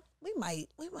about like we might.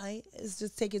 It's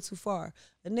just take it too far.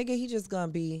 A nigga, he just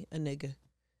gonna be a nigga.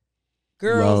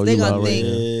 Girls, they gonna think.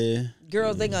 Yeah.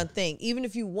 Girls, they gonna think. Even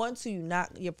if you want to,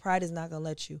 your pride is not gonna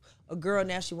let you. A girl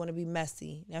now she want to be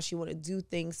messy. Now she want to do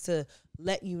things to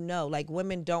let you know. Like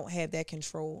women don't have that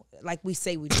control, like we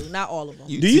say we do. Not all of them.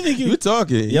 Do you think you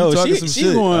talking? Yo, you talking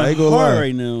she going hard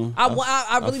right now.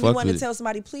 I really be wanting to tell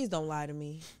somebody, please don't lie to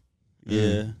me.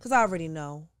 Yeah, because I already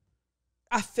know.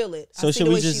 I feel it. So should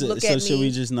we just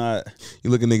not? You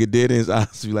look a nigga dead in his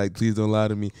eyes, be like, please don't lie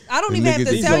to me. I don't even have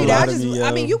to tell you that.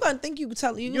 I mean, you gonna think you can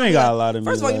tell you. You ain't gotta lie to me.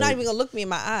 First of all, you're not even gonna look me in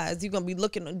my eyes. You're gonna be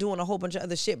doing a whole bunch of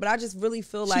other shit. But I just really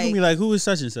feel like she gonna be like, who is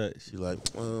such and such? She like,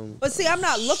 but see, I'm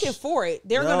not looking for it.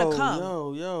 They're gonna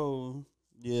come.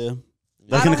 Yeah.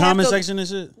 Like in the comment section and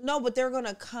shit. No, but they're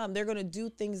gonna come. They're gonna do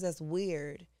things that's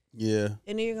weird. Yeah,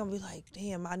 and then you're gonna be like,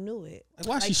 "Damn, I knew it." Like,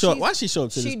 why she show up to this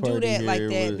party? She do that like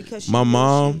that because my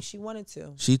mom, she wanted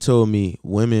to. She told me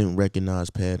women recognize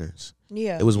patterns.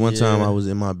 Yeah, it was one time I was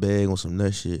in my bag on some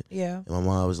nut shit. Yeah, and my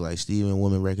mom was like, "Steven,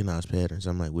 women recognize patterns."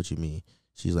 I'm like, "What you mean?"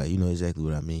 She's like, "You know exactly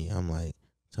what I mean." I'm like,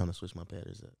 "Time to switch my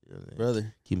patterns up, you know what I mean?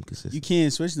 Brother. Keep them consistent." You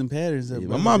can't switch them patterns up.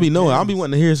 My mom be knowing. I'll be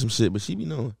wanting to hear some shit, but she be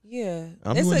knowing. Yeah,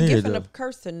 it's a gift and a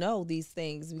curse to know these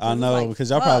things. I know because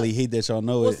y'all probably hate that y'all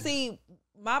know it. Well, see.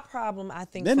 My problem, I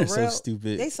think, then for they're real, so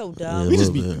stupid. They so dumb. We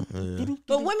just be,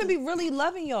 but women be really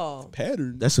loving y'all.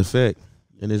 Pattern. That's a fact,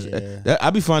 and I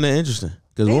be finding that interesting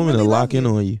because women really will lock in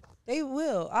on you. They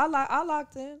will. I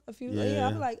locked in a few. Yeah,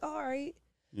 I be like, all right.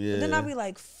 Yeah. But then I be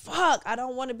like, fuck, I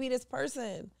don't want to be this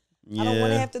person. I don't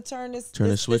want to have to turn this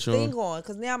switch thing on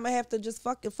because now I'm gonna have to just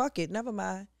fuck it. Never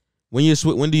mind. When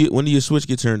do your switch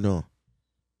get turned on?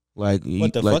 Like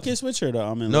what the fucking switch or the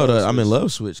I'm in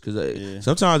love switch because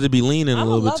sometimes it be leaning a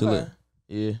little bit to it.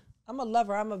 Yeah, I'm a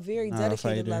lover. I'm a very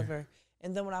dedicated lover.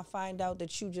 And then when I find out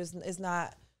that you just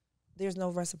there's no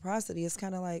reciprocity. It's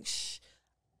kind of like,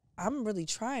 I'm really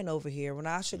trying over here when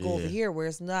I should go over here where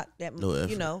it's not that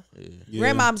you know. Yeah.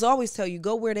 Grandmoms always tell you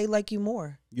go where they like you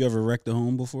more. You ever wrecked a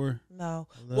home before? No,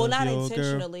 well not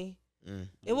intentionally.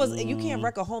 It was you can't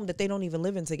wreck a home that they don't even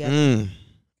live in together.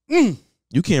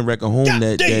 You can't wreck a home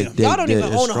that y'all don't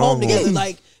even own a home together.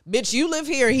 Like, bitch, you live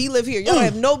here, he live here. Y'all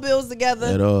have no bills together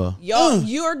at all. Y'all,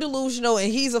 you're delusional,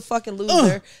 and he's a fucking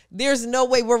loser. There's no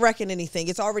way we're wrecking anything.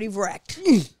 It's already wrecked.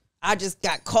 I just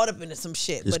got caught up into some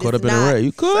shit. Just caught up in a wreck.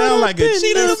 You sound like a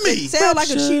cheater to me. Sound like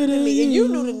a cheater to me, and you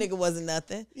knew the nigga wasn't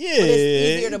nothing. Yeah, but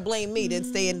it's easier to blame me than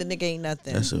saying the nigga ain't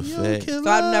nothing. That's a fact. So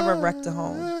I've never wrecked a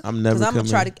home. I'm never.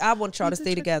 I want y'all to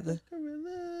stay together.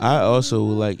 I also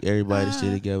would like everybody to stay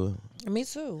together. Me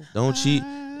too. Don't cheat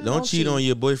on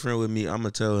your boyfriend with me. I'm gonna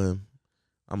tell him.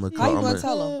 I'm gonna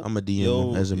tell him? I'm gonna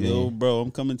DM him as a man. Yo, bro, I'm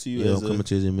coming to you. I'm coming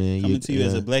to you as a man. Coming to you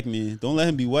as a black man. Don't let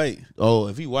him be white. Oh,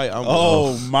 if he white, I'm.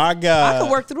 Oh my God. I can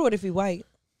work through it if he white.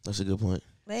 That's a good point.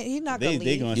 He's not gonna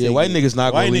leave. Yeah, white niggas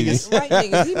not gonna leave. White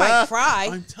niggas, he might cry.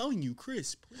 I'm telling you,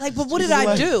 Chris. Like, but what did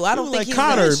I do? I don't think he's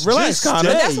Connor. Relax, Connor.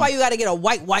 But that's why you got to get a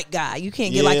white guy. You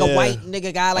can't get like a white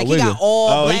nigga guy. Like he got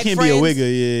all black friends. He can't be a wigger.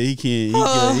 Yeah, he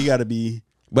can't. He got to be.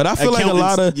 But I feel like a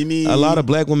lot of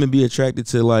black women be attracted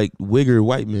to like wigger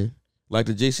white men, like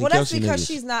the JC. Well, that's Kelsey because niggas.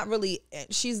 she's not really.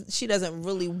 She doesn't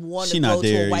really want to go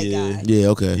to a white guy. Yeah,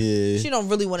 okay. Yeah. She don't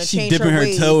really want to change her ways.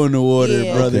 She dipping her toe in the water,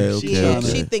 brother. Okay.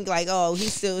 She think like, oh,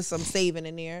 he's still some saving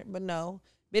in there, but no,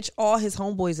 bitch. All his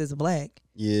homeboys is black.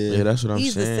 Yeah, that's what I'm saying.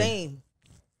 He's the same.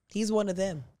 He's one of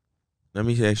them. Let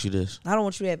me ask you this. I don't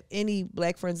want you to have any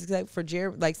black friends except for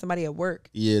Jared, like somebody at work.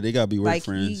 Yeah, they gotta be work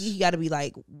friends. He got to be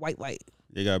like white.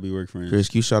 They gotta be work friends. Chris,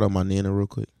 can you shout out my Nana real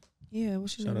quick? Yeah,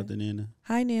 what's your name? Shout out to Nana.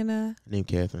 Hi, Nana. Her name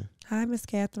Catherine. Hi, Miss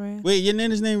Catherine. Wait, your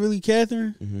Nana's name really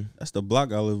Catherine? Mm-hmm. That's the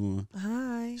block I live on.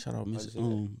 Hi. Shout out Miss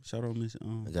Shout out Miss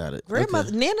I got it.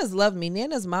 Grandmother, Nana's love me.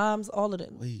 Nana's moms, all of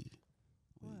them. Wait.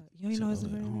 You ain't know his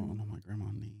name? I don't know my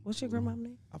grandma's name. What's your grandma's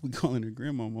name? I've been calling her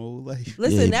grandma my whole life.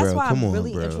 Listen, that's why I'm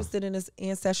really interested in this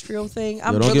ancestral thing.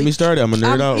 Don't get me started. I'm a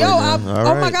nerd out right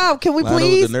now. Oh my God, can we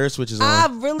please? The nerd switch is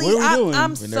on.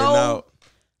 I'm so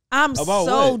I'm About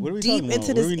so what are we deep talking about?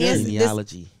 into What are we this. learning?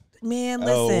 Genealogy. Man,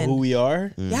 Oh, listen. who we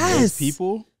are? Yes. As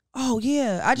people. Oh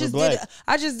yeah, I just black. did.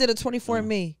 I just did a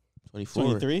 24andMe. 24.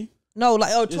 23. No,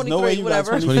 like There's 23, no way you got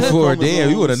whatever. 24. Damn,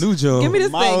 you want a new job. Give me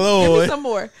this My thing. Give Lord. me some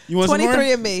more. You want some more?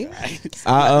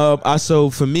 23andMe. So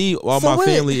for me, all So my what?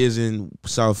 family is in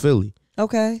South Philly.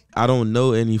 Okay. I don't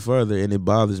know any further, and it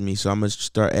bothers me. So I'm gonna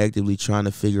start actively trying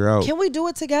to figure out. Can we do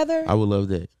it together? I would love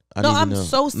that. I No, need to I'm know.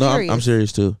 so No, I'm serious.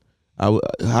 serious too.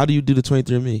 How do you do the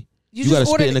 23andMe? You just gotta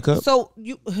spit ordered in the it- cup? So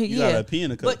you You yeah. gotta pee in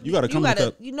the cup. But You gotta come in the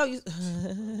cup. You know you.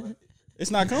 It's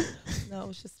not cum. No,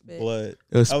 it's just spit. Blood.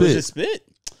 Spit. Oh, it's just spit.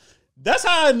 That's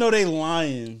how I know they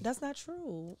lying. That's not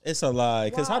true. It's a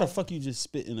lie. Cause how the Why? fuck you just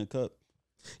spit in a cup?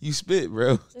 You spit,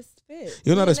 bro. It's spit.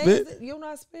 You know how to Your name spit? is- You know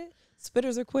how to spit?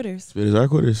 Spitters or quitters. Spitters are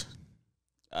quitters.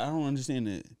 I don't understand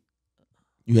it.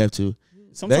 You have to.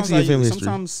 Sometimes, to your family history.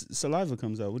 sometimes saliva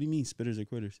comes out. What do you mean, spitters or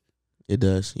quitters? It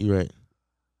does. You're right.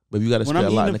 But you got to When spit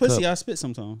I'm a lot eating in the the pussy, cup. I spit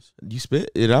sometimes. You spit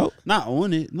it out? Not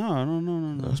on it. No.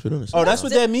 No, spit on it. Oh, that's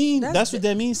what that means. That's That's what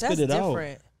that means. Spit That's it out.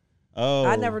 different. Oh,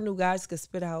 I never knew guys could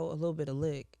spit out a little bit of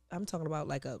lick. I'm talking about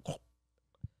like a,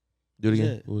 Do it again.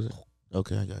 Yeah. What was it?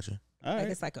 Okay, I got you. All like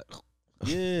right. it's like a.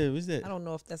 Yeah. What's that? I don't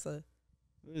know if that's a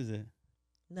What is that?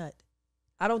 nut.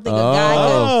 I don't think a guy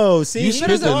could. Oh, see, You he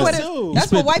spitters spit or on quitters? too. That's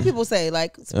spit- what white people say.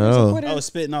 Like spitters Oh. or quitters. Oh,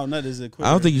 spitting out nut is a quitter.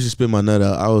 I don't think you should spit my nut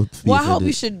out. I would. Well, I hope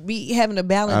you should be having a I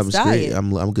balanced was diet. great.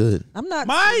 I'm good. I'm not.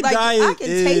 My like, diet I can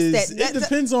is. taste that. It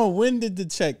depends on when did the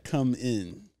check come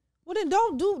in. Well, then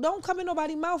don't come in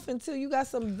nobody's mouth until you got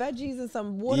some veggies and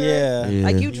some water. Yeah.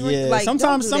 Like you drink. Yeah. Like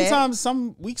sometimes, don't do that. sometimes,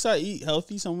 some weeks I eat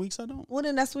healthy. Some weeks I don't. Well,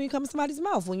 then that's when you come in somebody's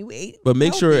mouth when you ate. But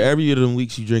make sure healthy. every of them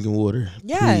weeks you drinking water.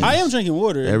 Yeah. Please. I am drinking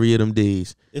water. Every of them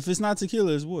days. If it's not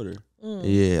tequila, it's water.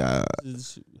 Yeah.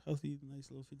 It's healthy,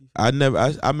 nice little 50.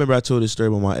 I remember I told this story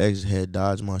when my ex had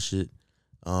dodged my shit.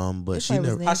 But That she probably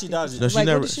was never. How she dodged it? No, she Like,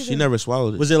 what never. did she She do? never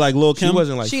swallowed it. Was it like Lil Kim? She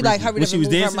wasn't like. She like freaky. hurried When up she and was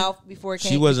moved her dancing? mouth before it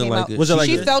came. She wasn't came like out. it. Was it like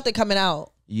She this? felt it coming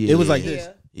out. Yeah, It was like Yeah. this.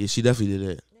 Yeah, she definitely did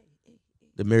that.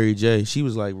 The Mary J. She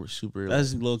was like super.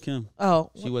 That's Lil Kim.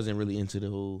 Oh, she wasn't really into the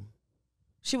whole.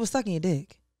 she was sucking your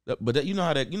dick. But that, you know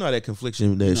how that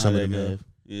confliction that You know some how of that them go. have.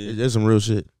 Yeah. There's some real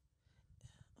shit.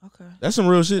 Okay. That's some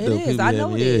real shit It though. is. people I have.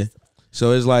 know it Yeah. is.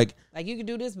 So it's like, Like you can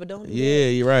do this, but don't do yeah,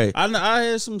 you're right. I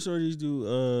had some shorties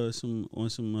do some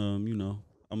you know,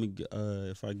 I'm gonna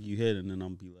if I give you head and then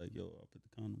I'm gonna be like, yo, I'll put the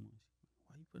condom on.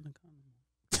 Why you putting the condom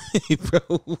on?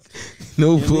 Bro,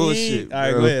 no You know what I mean? bullshit. All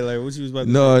right, bro. go ahead. Like what you was about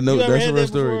to No, say. no, You ever that's had a real that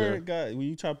story, before, though. God, when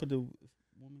you try to put the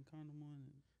woman condom on?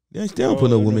 Yeah, they don't put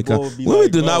no Bro, women the boy condoms. would be Women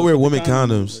like, do bro, not wear put the women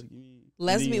condom on. condoms.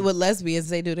 Like, Lesbian, what lesbians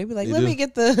they do? They be like, They let do. me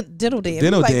get the diddle dam.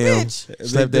 Diddle Like, dam. bitch,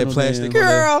 Slap that plastic on there.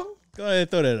 girl. Go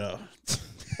ahead, throw that out.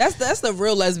 That's the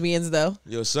real lesbians though.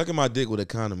 Yo, sucking my dick with a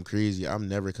condom crazy. I'm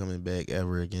never coming back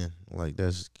ever again. Like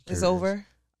that's It's curious. over.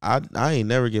 I ain't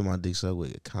never get my dick sucked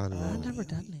with a condom. I've on. never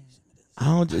done that. I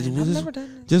don't. I've Just, never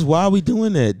done that. just why are we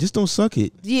doing that? Just don't suck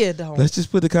it. Yeah, don't. Let's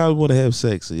just put the condom on to have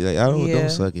sex. Like I don't Yeah.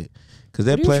 suck it because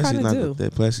that What are you plastic trying to not do?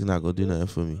 that plastic not gonna do nothing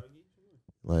for me.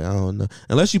 Like I don't know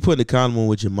unless you put the condom on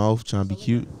with your mouth trying to be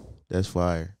cute. That's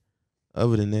fire.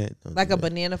 Other than that, don't Like do a that.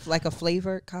 banana, like a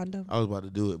flavored condom. I was about to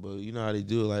do it, but you know how they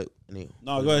do it. Like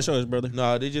No, go ahead, show us, brother.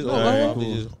 No, they just No, open go it ahead. up. They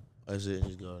Cool. just that's it. And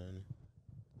just go in.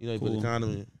 You know, you put Cool. the condom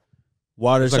in.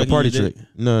 Water, It's like a sucking party your dick. trick.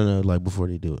 No, like before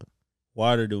they do it.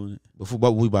 Water doing it. Before,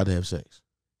 but we about to have sex,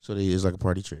 so it's like a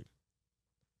party trick.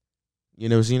 You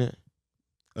never seen it?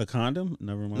 A condom?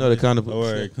 Never mind. No, the condom. All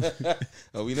right.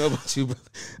 Oh, we know about you,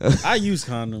 brother. I use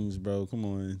condoms, bro. Come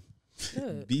on.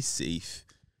 Good. Be safe.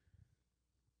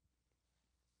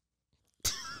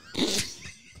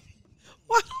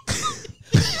 Why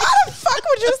the fuck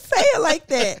would you say it like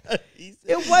that?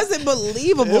 It wasn't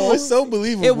believable. It was so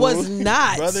believable. It was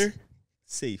not. Brother,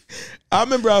 safe. I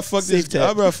remember I fucked Safe this. tap. I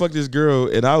remember I fucked this girl,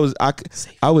 and I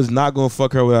was not gonna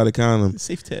fuck her without a condom,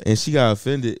 Safe tap. and she got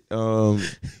offended.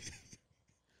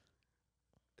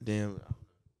 Damn.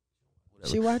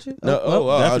 She watching?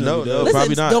 No, definitely no, does. Listen,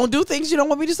 probably not. don't do things you don't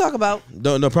want me to talk about.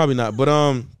 No, probably not.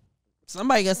 But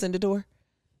Somebody gonna send it to her.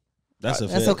 That's a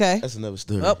That's fact. okay. that's another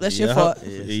story. Oh, that's your Yeah. fault.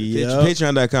 Yeah. Yep.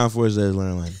 Patreon.com/learn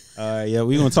line. All right, yeah,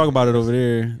 we gonna talk about it over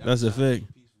there. That's a fact.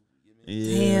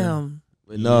 Yeah. Damn.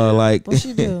 But no, like What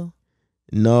she do?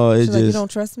 no, it's She's like, you just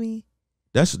don't trust me?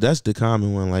 that's the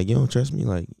common one. Like you don't trust me.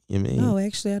 Like you mean No,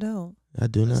 actually, I don't. I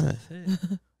do That's not. a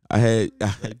fact. I had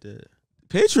Like that.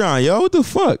 Patreon, yo. What the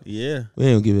fuck? Yeah. We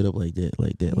ain't give it up like that.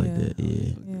 Like Yeah. that.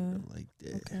 Yeah. Yeah. Like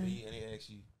that. Okay. And they ask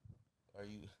you, are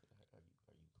you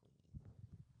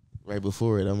right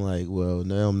before it? I'm like, well,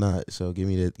 no, I'm not. So give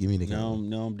me the Now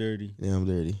condom. I'm dirty. Yeah, I'm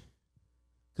dirty.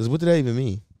 Cause what did that even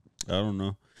mean? I don't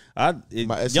know.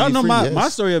 STD Y'all know free, my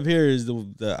yes. story up here is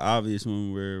the obvious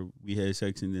one where we had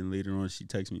sex and then later on she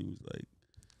texted me and was like,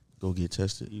 Go get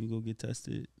tested. "You go get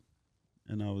tested,"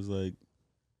 and I was like,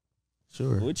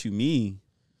 Sure. "What you mean?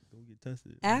 Go get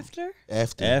tested After?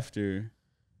 After."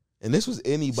 And this was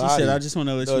anybody. She said, "I just want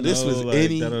to let you know." This was like,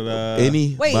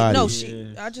 anybody. Wait, no,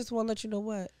 Yeah. I just want to let you know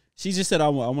what. She just said, "I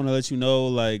want to let you know,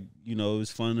 like, you know, it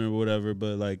was fun or whatever,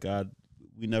 but like,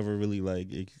 we never really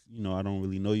like, you know, I don't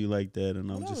really know you like that,"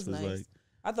 and I That just was was nice. like,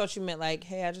 I thought you meant like,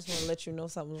 hey, I just want to let you know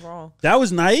something's wrong. "That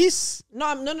was nice."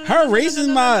 No, no. Her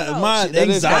raising my That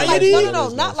is anxiety. nice. No,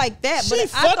 not like that. She But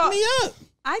fucked me up.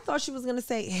 I thought she was gonna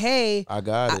say, "Hey, I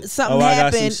got it. something I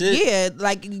got some happened. shit? Yeah,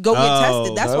 like go get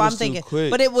tested." That's that why was I'm too thinking.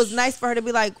 quick. But it was nice for her to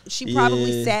be like, she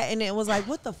probably Yeah. sat in it and was like,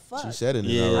 "What the fuck?" She said it.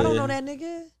 Yeah. Already. I don't know that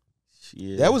nigga.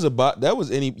 Yeah. That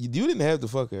was any. You didn't have to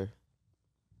fuck her.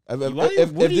 What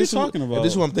are you talking about? If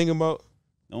this is what I'm thinking about,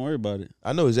 Don't worry about it.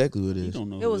 I know exactly what it You is. don't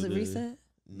know. It who wasn't is. recent.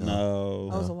 No.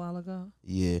 That was a while ago.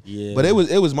 Yeah. Yeah. But it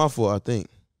was my fault, I think.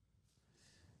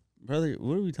 brother.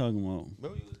 What are we talking about?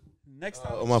 Next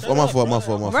time. My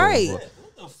fault. Right.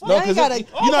 No, Yeah, because gotta-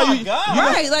 you know you.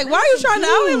 Right? Like, why are you trying to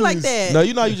out him like that? No,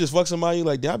 you know how you just fuck somebody. You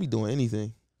like, I'll be doing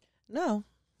anything. No.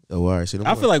 Oh, all right. Say no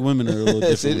I more. feel like women are a little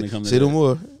different say when it comes say to no that.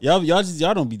 more.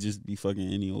 Y'all don't be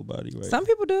fucking any old body, right? Some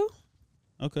people do.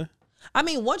 Okay. I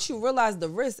mean, once you realize the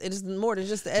risk, it is more than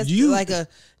just the You- like a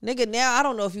nigga. Now I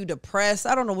don't know if you depressed.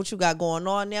 I don't know what you got going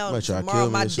on now. Might try to Tomorrow kill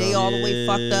me my or day something. all the way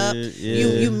fucked up. Yeah.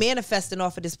 You manifesting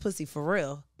off of this pussy for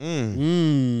real.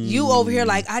 Mm. You over here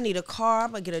like, I need a car.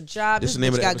 I'm gonna get a job. This This the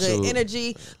name bitch of the got good episode.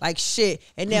 energy. Like shit.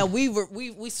 And now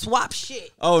we swap shit.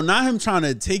 Oh, not him trying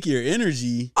to take your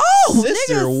energy. Oh,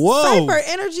 Sister, niggas whoa. cipher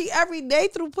energy every day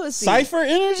through pussy. Cipher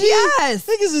energy? Yes.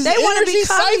 Niggas is they wanna energy be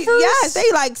cocky. ciphers? Yes,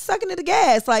 they like sucking to the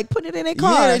gas, like putting it in their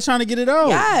car. Yeah, they trying to get it out.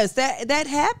 Yes, that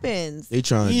happens. They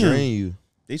trying to Damn. drain you.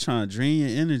 They trying to drain your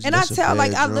energy. And That's a I tell,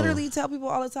 like, bad I drum. literally tell people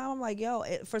all the time, I'm like, yo,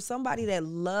 for somebody that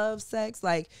loves sex,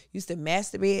 like, used to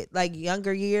masturbate, like,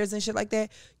 younger years and shit like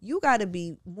that, you got to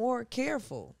be more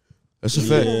careful. That's a These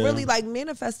fact. people really, like,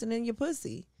 manifesting in your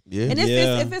pussy. Yeah. And if,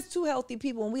 Yeah. if it's two healthy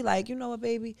people and we like, you know what,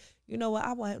 baby, you know what,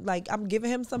 I want, like, I'm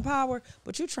giving him some power,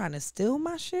 but you trying to steal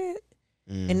my shit?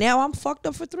 And now I'm fucked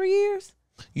up for 3 years?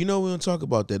 You know, we don't talk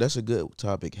about that. That's a good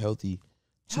topic. Two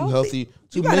You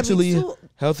two gotta be mentally two-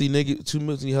 healthy niggas, two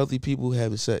mentally healthy people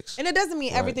having sex. And it doesn't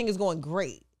mean Right. everything is going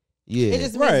great. Yeah. It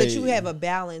just means that Right. you have a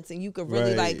balance and you could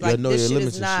really Right. like know this your shit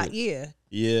limits is and not, shit. yeah.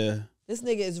 Yeah. This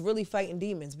nigga is really fighting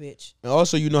demons, bitch. And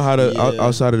also, you know how to Yeah.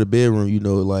 outside of the bedroom, you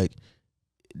know, like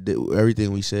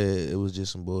everything we said, it was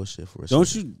just some bullshit for us.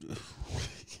 Don't you?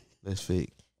 That's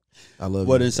fake. I love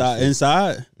What you. inside?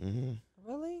 Inside? Mm-hmm.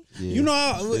 Really? Yeah. You know,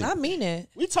 I mean it.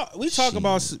 we talk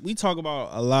about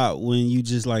a lot when you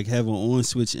just like have an on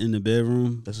switch in the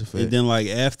bedroom. That's a fact. And then like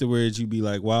afterwards, you be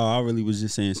like, "Wow, I really was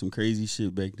just saying some crazy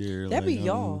shit back there." That like, be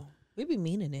y'all. We be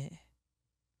meaning it.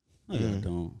 No, y'all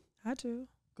don't. I do.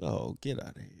 Go get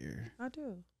out of here. I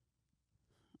do.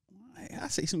 I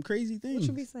say some crazy things. What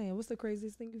you be saying? What's the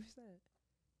craziest thing you said?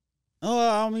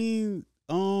 Oh, I mean,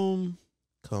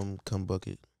 Come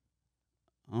bucket.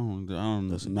 I don't.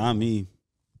 That's a Not good me.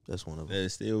 That's one of them.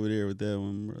 Stay over there with that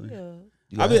one, brother. Yeah.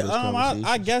 You I gotta mean, have those I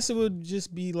conversations. guess it would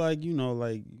just be like, you know,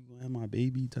 like you gonna have my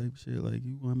baby type shit. Like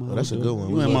you gonna have my. Oh, that's a little good one.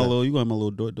 You We gonna have my love that. little. You gonna have my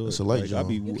little daughter. That's a light like, I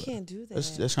be You can't do that.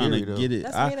 That's trying scary to though. get it.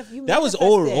 That's That was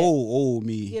old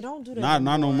me. Yeah, don't do that.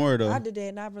 Not no more though. I did that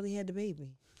and I really had the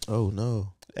baby. Oh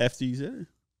no. After you said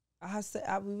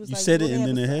it, We was You like, said we're it gonna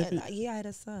and have then a it son. happened? Yeah, I had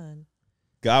a son.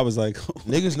 God was like,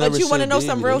 Niggas never. you wanna said know baby,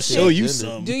 some they real said shit? Show you gender.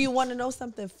 some. Do you want to know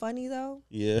something funny though?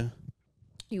 yeah.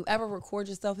 You ever record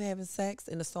yourself having sex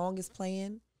and the song is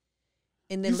playing,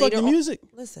 and then You fuck later the on, music.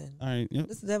 listen, All right. Yep.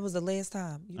 that was the last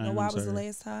time. You know I'm why it was the sorry.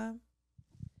 last time?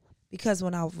 Because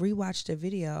when I rewatched the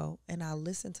video and I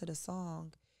listened to the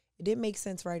song, it didn't make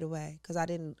sense right away because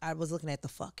I was looking at the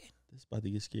fucking. It's about to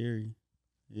get scary.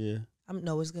 Yeah.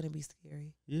 No, it's gonna be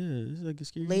scary. Yeah. It's like a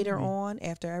scary. Later movie. on,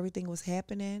 after everything was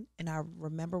happening, and I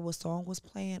remember what song was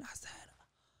playing, I said,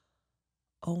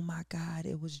 "Oh my God,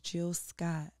 it was Jill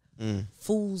Scott,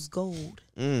 Fool's Gold."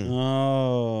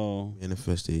 Oh,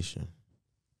 Manifestation.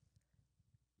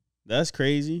 that's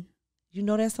crazy. You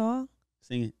know that song?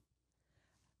 Sing it.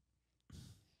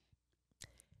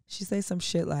 She say some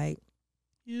shit like,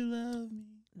 You love me.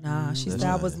 "Nah," she That's said,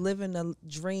 "I not was it. living a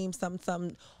dream,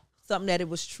 something that it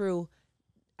was true.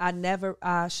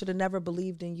 I should have never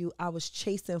believed in you. I was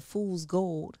chasing fool's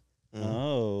gold."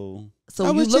 Oh.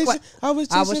 So you look like I was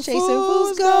I was chasing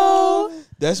fool's gold.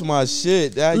 That's my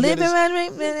shit. Living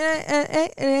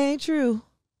it ain't true.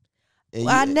 and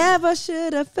I you- never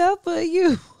should have felt for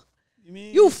you. You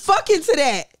mean You fucking to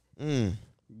that.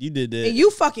 You did that. And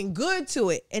you fucking good to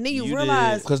it. And then you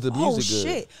realize, because the music good.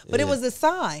 Shit. But it was a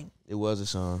sign. It was a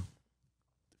sign.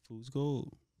 Fool's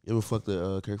gold. You ever fucked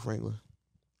the Kirk Franklin?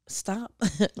 Stop.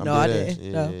 No, I didn't.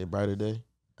 Yeah, Brighter Day.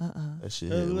 That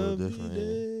shit hit a little different.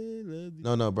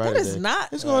 No, Brighter Day. That is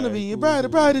not. It's going to be a brighter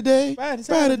day. Brighter day.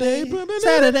 Saturday.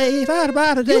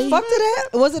 Brighter day. You fucked to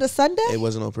that? Was it a Sunday? It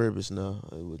wasn't on purpose, no.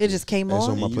 It just came on? It's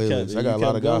on my playlist. I got a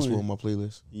lot of gospel on my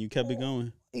playlist. You kept it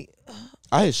going.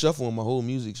 I had shuffle on my whole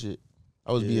music shit.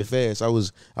 I was being fast. I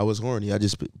was horny. I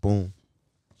just boom.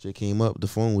 Shit came up. The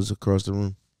phone was across the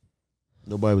room.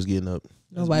 Nobody was getting up.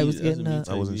 Nobody was getting up.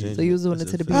 I wasn't changing. So you was doing it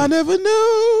to the beat. I never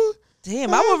knew.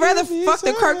 Damn, I would rather fuck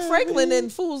the Kirk Franklin than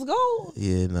Fool's Gold.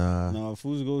 Yeah, nah. No,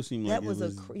 Fool's Gold seemed like that was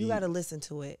you got to listen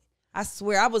to it. I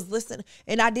swear, I was listening,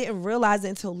 and I didn't realize it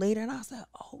until later, and I was like,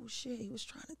 "Oh shit, he was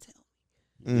trying to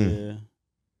tell me." Yeah,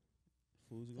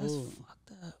 Fool's Gold. That's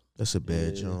fucked up. That's a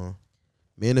bad John.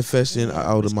 Manifesting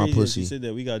out of my pussy. She said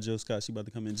that we got Jill Scott. She about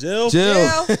to come in. Jill.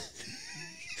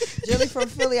 Jilly from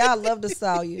Philly, I love to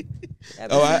sell you.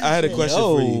 I had a question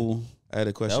for you. I had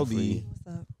a question for you.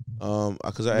 What's up?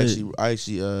 Because I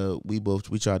actually, we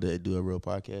tried to do a real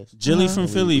podcast. Jilly from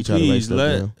Philly, please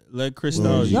let Cris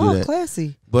style you. Y'all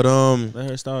classy. But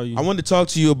let her style you. I wanted to talk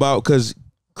to you about because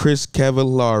Cris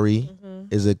Cavallari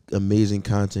is an amazing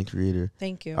content creator.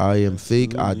 Thank you. I am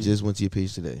fake. I just went to your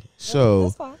page today. So,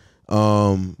 that's fine.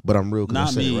 but I'm real.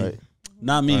 Not me, right?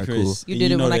 Not me, Right, Cris. cool. You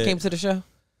did it when I came to the show.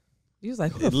 You was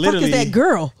like, who the fuck is that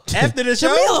girl? After the show,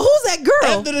 Jamila, who's that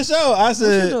girl? After the show, I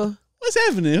said, "What's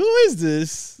happening? Who is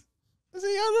this?" I said,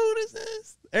 "Y'all know who this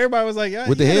is?" Everybody was like,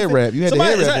 with the head wrap. You had the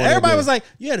head wrap. Everybody was like,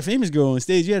 "You had a famous girl on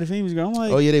stage. You had a famous girl." I'm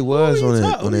like, "Oh yeah, they was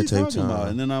on that tape time."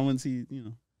 And then I went to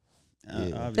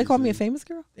see, they called me a famous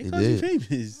girl. They called you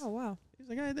famous. Oh wow. He's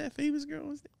like, I had that famous girl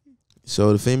on stage.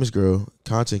 So the famous girl,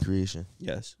 content creation.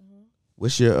 Yes.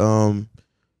 What's your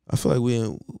I feel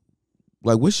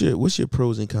like what's your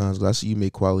pros and cons? I see you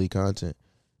make quality content.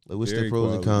 Like what's the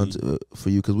pros and cons for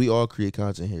you? Because we all create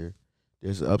content here.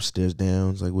 There's ups, there's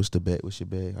downs. Like what's your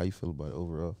bad? How you feel about it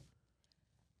overall?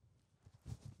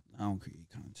 I don't create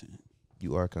content.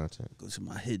 You are content. Go to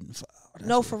my hidden file.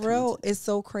 No, for real, it's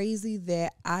so crazy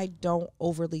that I don't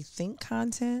overly think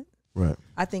content. Right.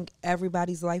 I think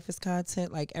everybody's life is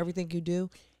content. Like everything you do,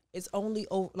 it's only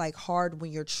like hard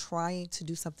when you're trying to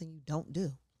do something you don't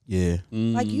do. Yeah.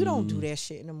 Like you don't do that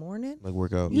shit in the morning. Like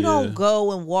work out. You don't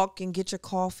go and walk and get your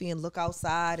coffee and look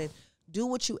outside and do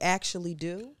what you actually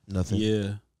do. Nothing.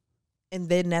 Yeah. And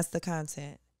then that's the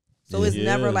content. So it's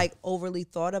never like overly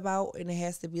thought about, and it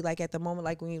has to be like at the moment,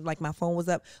 like when like my phone was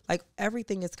up, like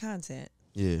everything is content.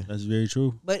 Yeah, that's very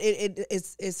true. But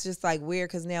it's just like weird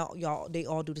because now they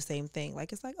all do the same thing.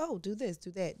 Like it's like, oh, do this,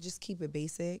 do that. Just keep it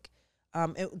basic.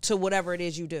 To whatever it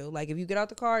is you do. Like if you get out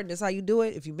the car and that's how you do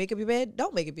it. If you make up your bed,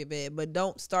 don't make up your bed, but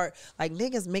don't start like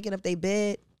niggas making up their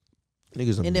bed,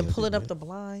 and then pulling up the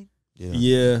blind.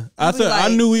 Yeah. I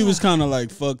knew he was kind of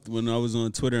like fucked when I was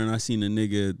on Twitter and I seen a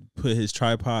nigga put his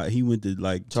tripod. He went to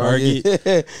like Target.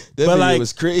 That but like,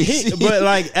 was crazy. But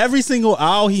like every single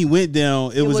aisle he went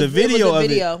down, it was a video of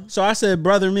it. So I said,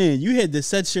 brother, man, you had to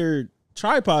set your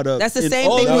tripod up. That's the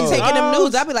same thing with taking them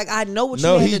news. I'd be like, I know what you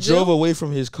had to do. No, he drove away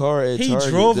from his car at Target. He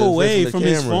drove away from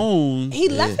his phone. He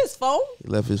left his phone? He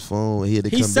left his phone. He had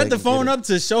to come back. He set the phone up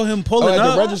to show him pulling up.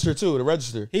 At the register too. The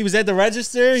register. He was at the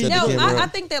register. No, I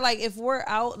think that like if we're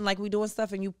out and like we doing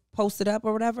stuff and you post it up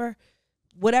or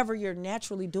whatever you're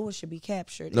naturally doing should be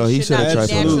captured. No, he said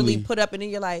naturally put up and then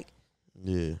you're like,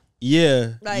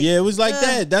 yeah, like, yeah, it was like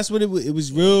that. That's what it was. It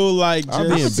was real like.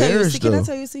 I'll be embarrassed. Can I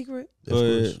tell you a secret? Of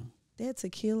course. That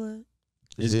tequila.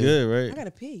 It's good, right? I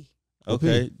gotta pee.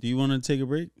 Okay. Do you want to take a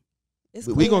break?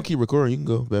 We gonna keep recording. You can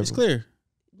go. Bathroom. It's clear.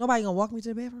 Nobody gonna walk me to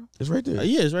the bathroom? It's right there.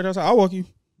 Yeah, it's right outside. I'll walk you.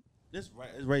 It's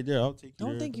right there. I'll take you.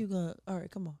 Don't think you gonna. All right,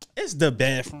 come on. It's the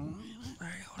bathroom. All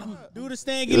right, hold on. Do the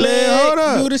stanky leg. Hold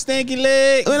up. Do the stanky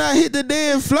leg. When I hit the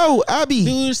damn floor, I be.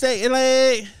 Do the stanky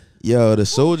leg. Yo, the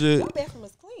soldier. Your bathroom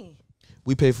is clean.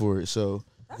 We pay for it, so.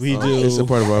 We do. It's a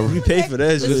part of our. We pay for that.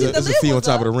 It's a fee on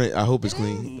top of the rent. I hope it's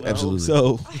clean. Absolutely.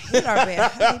 So. I hate our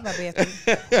bathroom. I hate my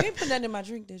bathroom. You didn't put nothing in my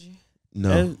drink, did you?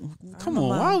 No. Come on.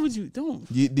 Why would you? Don't.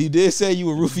 You did say you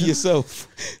were roofing yourself.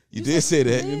 You did say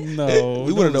that. No.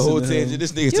 We went on the whole tangent.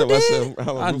 This nigga talking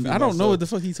about I don't know what the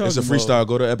fuck he talking about. It's a freestyle.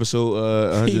 Go to episode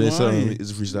 100 and something.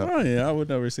 It's a freestyle. Ryan, I would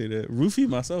never say that. Roofie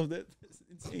myself. That's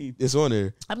insane. It's on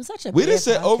there. I'm such a. We just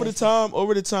said over the time of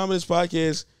this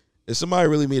podcast. If somebody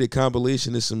really made a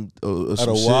compilation of some of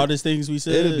the wildest things we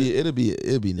said, it'll be nuts.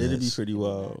 It'd be pretty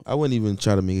wild. I wouldn't even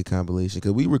try to make a compilation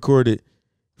because we recorded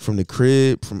from the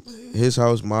crib, from his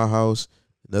house, my house,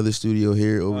 another studio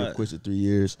here over the course of 3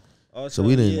 years. So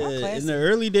we didn't. Yeah, in the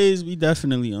early days, we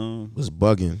definitely was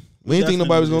bugging. We didn't think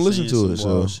nobody was gonna listen to it.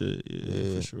 So shit.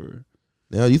 Yeah, for sure.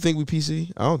 Now you think we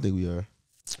PC? I don't think we are.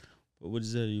 But what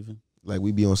is that even? Like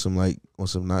we be on some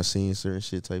not seeing certain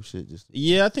shit type shit. Just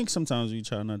I think sometimes we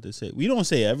try not to say. We don't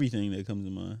say everything that comes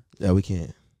to mind. Yeah, we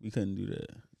can't. We couldn't do that.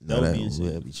 That would be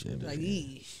insane. Like,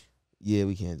 yeah,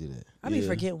 we can't do that. I be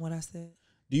forgetting what I said.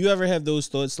 Do you ever have those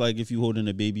thoughts, like if you holding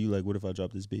a baby, like what if I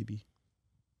drop this baby?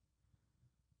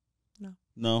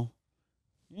 No.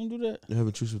 You don't do that? You have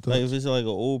intrusive thoughts? Like if it's like an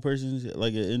old person,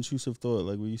 like an intrusive thought,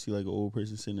 like where you see like an old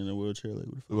person sitting in a wheelchair, like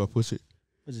what if I push it?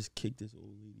 I just kick this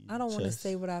old lady. I don't want to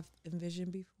say what I've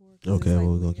envisioned before. Okay, like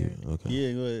we're gonna keep it. Okay.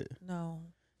 Yeah, go ahead. No.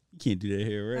 You can't do that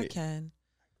here, right? I can.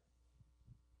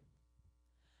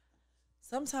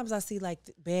 Sometimes I see like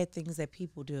bad things that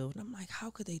people do, and I'm like,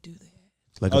 how could they do that?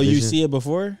 Like you see it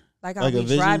before? Like I'll be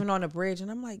driving on a bridge,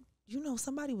 and I'm like,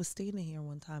 somebody was standing here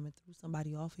one time and threw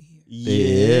somebody off of here.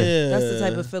 Yeah. That's the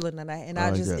type of feeling that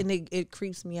I just, and it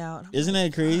creeps me out. Isn't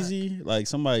that crazy? Like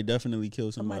somebody definitely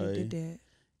killed somebody. Somebody did that.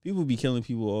 People be killing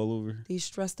people all over. These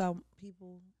stressed out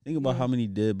people. Think about how many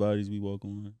dead bodies we walk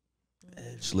on.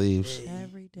 Slaves.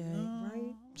 Every day,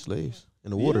 right? Slaves.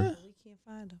 In the water. We can't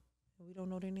find them. We don't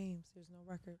know their names. There's no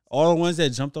records. All the ones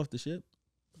that jumped off the ship?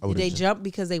 Did they jump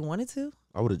because they wanted to?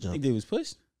 I would have jumped. Think they was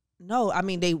pushed? No, I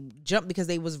mean they jumped because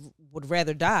they would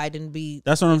rather die than be.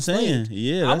 That's what I'm saying.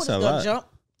 Yeah, that's a lot. Jump.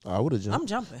 I would have jumped. I'm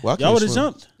jumping. Well, y'all would have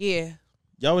jumped. Yeah.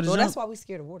 Y'all would have jumped. That's why we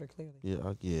scared of water. Clearly.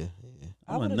 Yeah.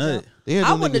 I'm a nut.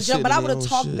 I wouldn't have jumped, but I would have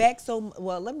talked back. So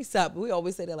let me stop. We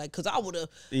always say that, like, because I would have.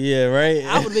 Yeah, right.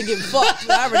 I would have been getting fucked.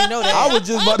 I already know that. I was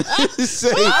just about to say.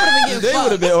 I would have been getting they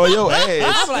would have been on your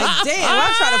ass. I'm like, damn.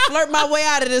 I'm trying to flirt my way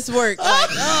out of this work. Like,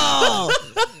 oh.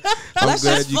 I'm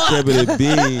glad you kept it a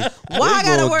bean. Why I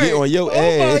gotta work? Get on your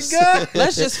ass. My God.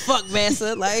 Let's just fuck,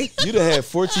 Massa. Like you'd have had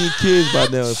 14 kids by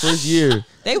now. First year.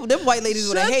 Them white ladies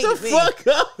would have hated me. Fuck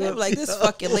up. They were like, this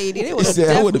fucking lady. They would have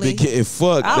I would have been getting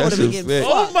fucked. I would have been getting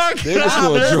fucked. Oh my God. They was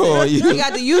gonna draw you. You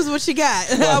got to use what you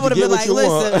got. I would have been like,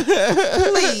 listen,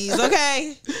 please,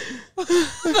 okay?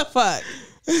 The fuck?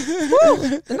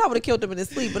 Woo. Then I would have killed them in his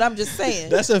sleep, but I'm just saying.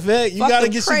 That's a fact. You gotta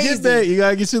get your get back. You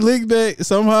gotta get your lick back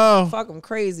somehow. Fuck him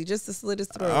crazy just to slit his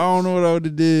throat. I don't know what I would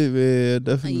have did, man.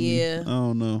 Definitely. Yeah. I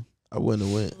don't know. I wouldn't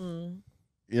have went.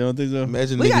 You don't think so?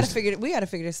 Imagine we gotta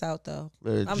figure this out though.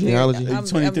 Genealogy.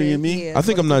 23 and me. Yeah, I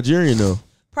think I'm Nigerian though.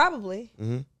 Probably.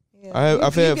 Mm-hmm. Yeah.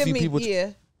 I've had a few people.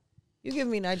 Yeah. You give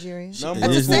me Nigerian.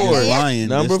 Number 4. Lying.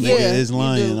 Number 4 is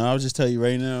lying. I'll just tell you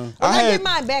right now. When I get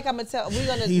mine back, I'm gonna tell. We're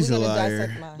gonna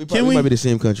dissect mine. We might be the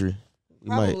same country.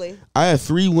 Probably. I have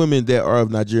 3 women that are of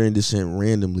Nigerian descent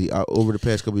randomly over the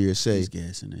past couple of years. He's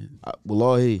gassing it.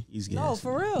 Wallahi. He's gassing. No,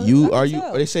 for real. You are you?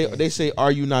 They say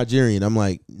are you Nigerian? I'm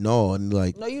like no, and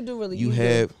like no, you do really. You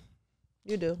have.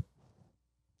 You do.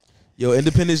 Yo,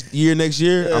 Independence year next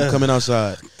year, I'm coming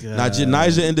outside.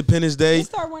 Niger Independence Day. You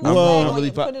start running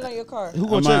put it on your car. Who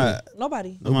gonna check me?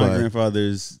 Nobody. My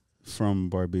grandfather's from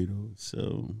Barbados,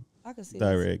 so I can see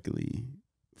directly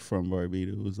from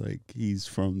Barbados. Like he's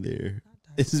from there.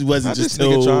 This wasn't just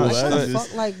told.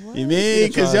 Like what? You mean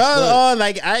because y'all all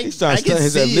like I can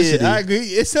see it. I agree.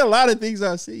 It's a lot of things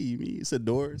I see. You mean it's a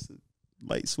door, it's a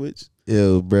light switch.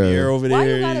 Yo, bro. Air over there. Why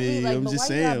you gotta be like, I'm just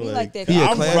why you gotta saying. Be like that?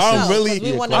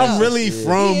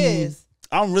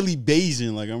 I'm really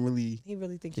Bayesian. Like I'm really. He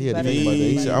really think he's better.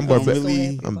 I'm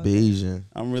Bayesian.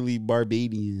 I'm really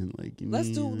Barbadian. Like let's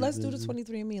do the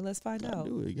 23andMe and let's find out.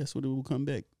 Do it. Guess what? It will come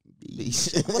back.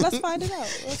 Well, let's find it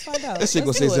out. Let's find out. That shit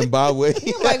gonna say Zimbabwe.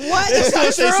 Like what? That's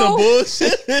gonna say some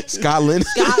bullshit. Scotland.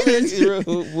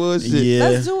 Bullshit. Yeah.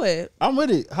 Let's do it. I'm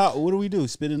with it. What do we do?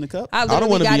 Spit in the cup? I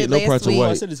don't want to be no parts of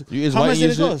white. How much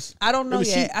did it cost? I don't know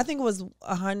yet. I think it was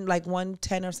 100, like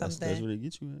 110 or something. That's what it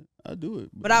gets you at. I'll do it.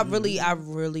 But I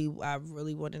really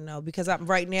want to know because I'm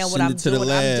right now. What I'm doing,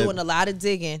 I'm doing a lot of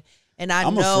digging, and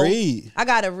I'm afraid. I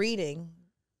got a reading.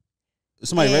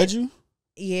 Somebody read you?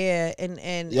 Yeah, and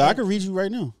I can read you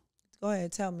right now. Go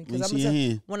ahead, tell me because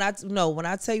when I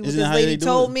tell you what this lady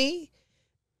told me,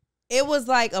 it was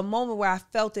like a moment where I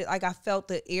felt it, like I felt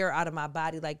the air out of my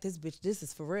body, like this bitch, this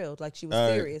is for real, like she was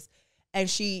serious, and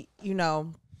she,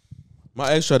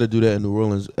 My ex tried to do that in New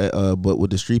Orleans, but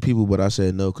with the street people, but I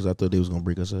said no because I thought they was gonna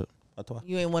break us up.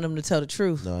 You ain't want them to tell the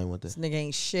truth. No, I ain't want that. This nigga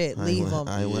ain't shit. Leave them.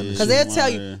 Because they'll tell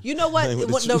you. You know what?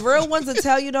 The real ones will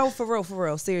tell you though, for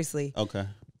real, seriously. Okay.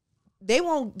 They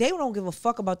don't give a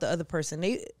fuck about the other person.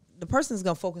 The person's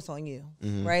gonna focus on you,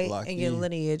 right? And your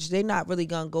lineage. They're not really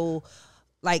gonna go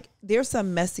like there's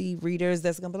some messy readers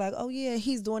that's gonna be like, oh yeah,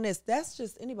 he's doing this. That's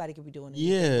just anybody could be doing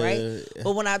anything, right?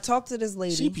 But when I talk to this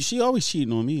lady, she always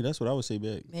cheating on me. That's what I would say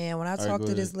back. Man, when I talk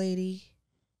to this lady,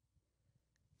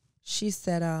 She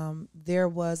said there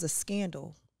was a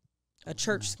scandal, a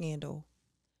church scandal.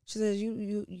 She says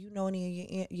you know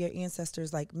any of your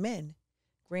ancestors, like men,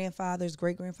 grandfathers,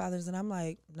 great grandfathers, and I'm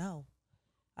like, no,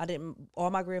 I didn't. All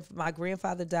my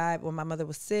grandfather died when my mother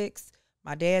was 6.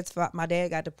 My dad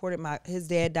got deported. His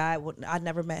dad died. I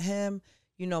never met him.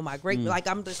 You know, my great like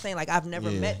I'm just saying, like I've never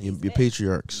met these your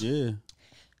patriarchs. Yeah.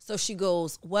 So she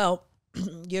goes, well,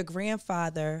 your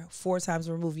grandfather 4 times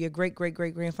removed, your great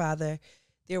grandfather,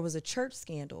 there was a church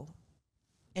scandal,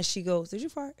 and she goes, did you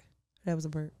fart? That was a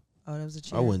bird. Oh, that was a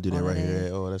chair. I wouldn't do that right here.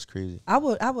 Oh, that's crazy. I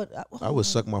would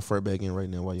suck my fart back in right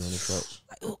now while you're on the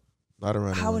couch. Not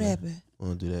around. How would it happen? I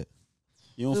won't do that.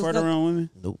 You don't fart around women?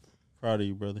 Nope. Proud of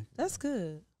you, brother. That's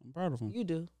good. I'm proud of him. You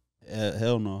do.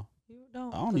 Hell no. You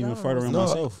don't. I don't even fart around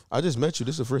myself. I just met you.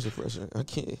 This is the first impression. I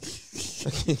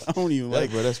can't. I don't even like,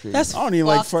 bro. That's crazy. That's I don't even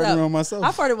like farting up. around myself.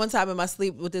 I farted one time in my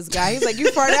sleep with this guy. He's like, "You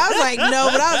farted?" I was like, "No,"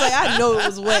 but I was like, "I know it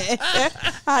was wet."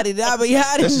 I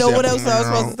didn't know what else I was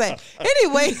supposed to say.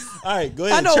 Anyway, all right, go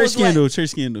ahead. Church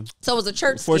scandal. So it was a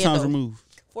church 4 scandal. 4 times removed.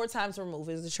 4 times removed.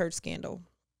 It was a church scandal.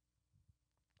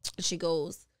 She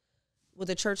goes, with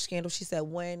a church scandal, she said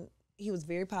when he was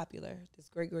very popular, this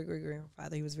great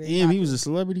grandfather, he was very popular. He was a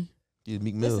celebrity? Yeah,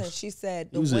 Meek Mills. Listen, she said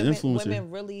he was an influencer.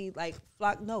 Women really like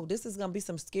flock. No, this is gonna be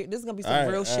some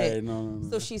real shit. Right, no.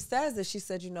 So she says that she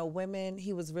said, women,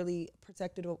 he was really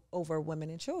protected over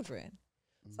women and children.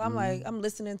 So I'm like, I'm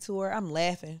listening to her, I'm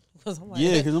laughing. Because I'm like,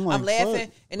 I'm laughing.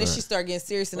 Fuck. And then she started getting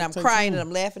serious and I'm crying and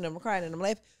I'm laughing and I'm crying and I'm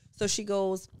laughing. So she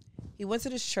goes, he went to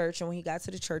this church, and when he got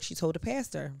to the church, he told the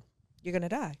pastor, you're gonna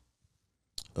die.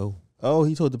 Oh,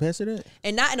 he told the pastor that?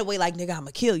 And not in a way like, nigga, I'm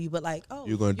gonna kill you, but like, oh,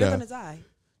 you're gonna die.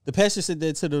 The pastor said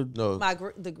that to the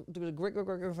the great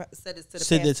said it to the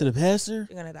said pastor. that to the pastor?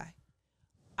 You're gonna die.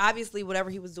 Obviously,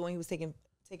 whatever he was doing, he was taking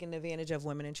advantage of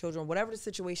women and children. Whatever the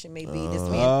situation may be, this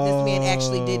man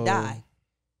actually did die.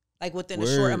 Like within a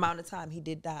short amount of time, he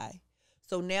did die.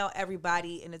 So now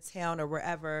everybody in the town or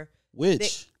wherever,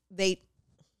 they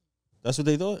that's what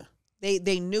they thought.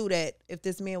 They knew that if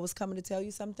this man was coming to tell you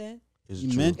something,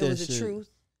 it was the truth.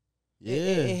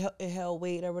 Yeah, it held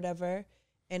weight or whatever.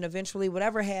 And eventually,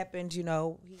 whatever happened,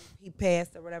 he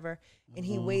passed or whatever. And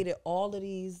he waited all of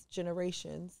these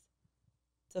generations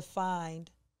to find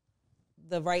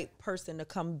the right person to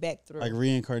come back through. Like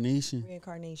reincarnation.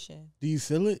 Do you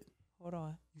feel it? Hold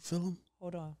on. You feel him?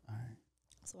 Hold on. All right.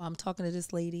 So I'm talking to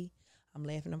this lady. I'm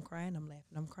laughing, I'm crying, I'm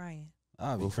laughing, I'm crying.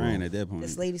 I'll be crying at that point.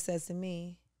 This lady says to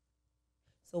me,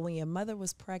 so when your mother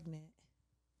was pregnant,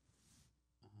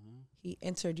 he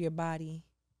entered your body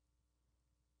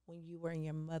when you were in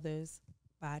your mother's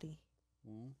body.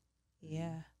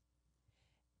 Yeah.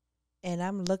 And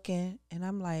I'm looking and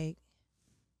I'm like,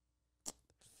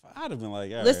 I'd have been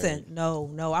like, listen,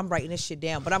 no, I'm writing this shit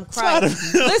down, but I'm crying.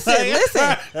 Listen. This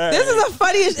is the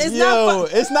funniest. It's not funny.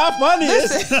 It's not funny.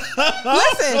 Listen,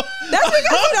 that's because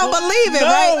you don't believe it,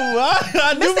 right?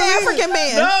 I do Mr. African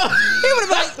man. No. He would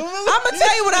have been like, I'm going to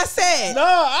tell you what I said. No,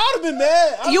 I'd have been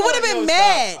mad. You would have been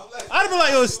mad. I'd have been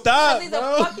like, stop. He's a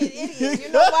fucking idiot.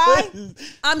 You know why?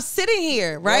 I'm sitting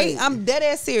here, right? I'm dead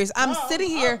ass serious. I'm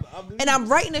sitting here and I'm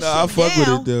writing this shit down. I fuck with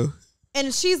it, though.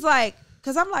 And she's like,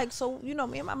 because I'm like, so, me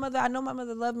and my mother, I know my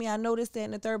mother loved me. I know this, that,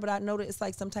 and the third, but I know that it's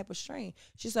like some type of strain.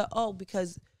 She said, oh,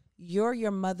 because you're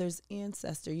your mother's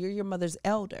ancestor. You're your mother's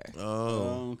elder.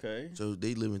 Oh, okay. So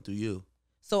they living through you.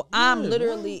 So I'm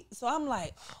literally, so I'm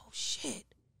like, oh, shit.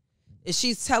 And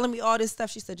she's telling me all this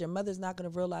stuff. She said, your mother's not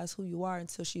going to realize who you are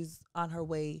until she's on her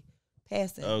way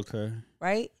passing. Okay.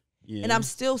 Right? Yeah. And I'm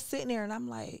still sitting there and I'm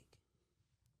like,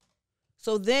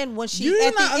 so then when she... You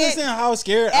do not understand how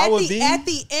scared I would be. At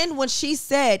the end, when she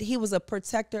said he was a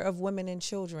protector of women and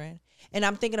children, and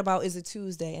I'm thinking about, is it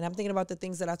Tuesday? And I'm thinking about the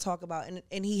things that I talk about.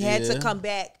 And he had to come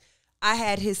back. I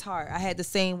had his heart. I had the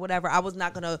same whatever. I was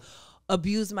not going to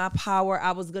abuse my power.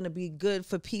 I was going to be good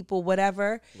for people,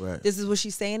 whatever. Right. This is what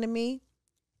she's saying to me.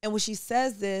 And when she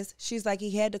says this, she's like,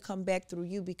 he had to come back through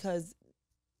you because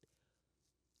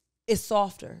it's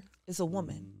softer. It's a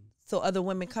woman. So other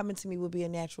women coming to me would be a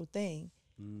natural thing.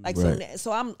 Like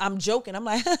so I'm joking. I'm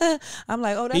like, oh,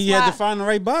 that's he had to find the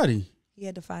right body. He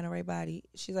had to find the right body.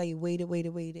 She's like, he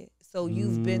waited. So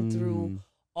you've been through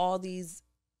all these,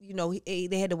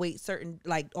 they had to wait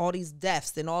all these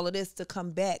deaths and all of this to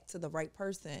come back to the right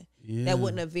person that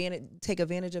wouldn't take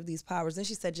advantage of these powers. And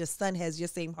she said, your son has your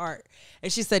same heart.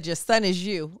 And she said, your son is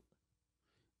you.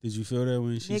 Did you feel that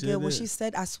when she said that? When she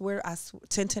said, I swear,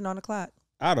 10:10 on the clock.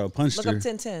 I'd have punched her. Look up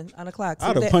 10:10 on the clock.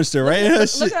 I'd have punched her right in her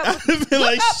shit. Look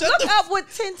up what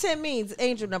 10:10 means.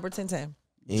 Angel number 10:10.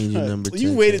 Angel number 10.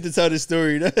 You waited to tell the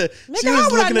story. She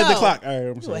was looking at the clock. All right,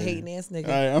 I'm sorry. You a hating ass nigga.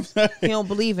 All right, I'm sorry. He don't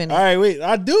believe in it. All right, wait.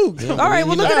 I do. All right,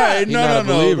 well, look it up. No.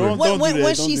 Don't do that.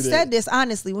 When she said this,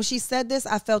 honestly, when she said this,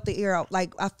 I felt the air out.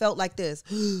 Like, I felt like this.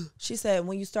 She said,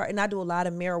 when you start, and I do a lot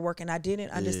of mirror work, and I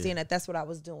didn't understand that that's what I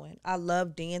was doing. I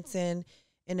love dancing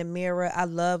in the mirror. I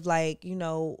love, like, you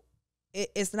know,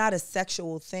 it's not a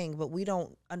sexual thing, but we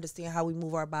don't understand how we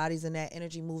move our bodies and that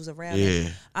energy moves around. Yeah.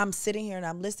 I'm sitting here and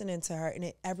I'm listening to her,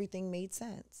 and everything made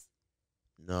sense.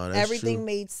 No, that's everything true.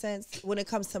 made sense when it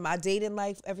comes to my dating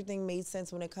life. Everything made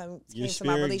sense when it came to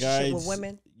my relationship with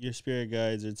women. Your spirit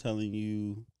guides are telling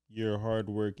you your hard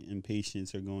work and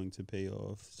patience are going to pay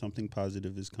off. Something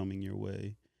positive is coming your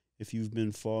way. If you've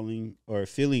been falling or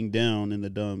feeling down in the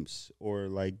dumps or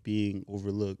like being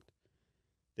overlooked,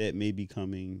 that may be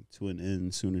coming to an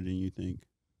end sooner than you think.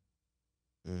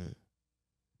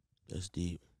 That's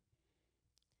deep.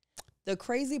 The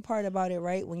crazy part about it,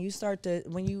 right? When you start to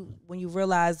when you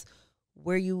realize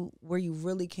where you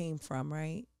really came from,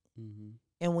 right? Mm-hmm.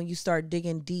 And when you start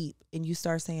digging deep and you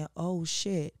start saying, "Oh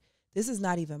shit, this is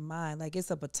not even mine. Like,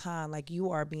 it's a baton. Like,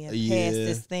 you are being passed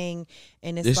this thing,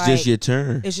 and it's like, just your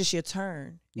turn. It's just your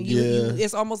turn. And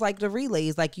it's almost like the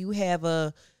relays. Like, you have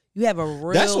a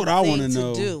real. That's what I want to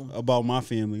know about my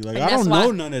family. Like, I don't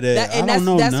know none of that. I don't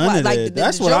know none of that.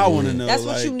 That's what I want to know. That's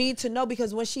what you need to know,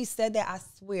 because when she said that, I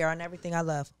swear on everything I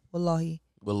love, wallahi,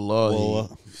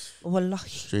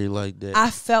 straight like that. I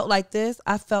felt like this.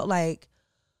 I felt like,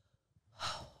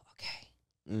 okay,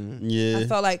 yeah. I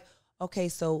felt like, okay,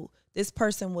 so this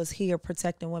person was here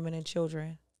protecting women and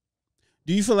children.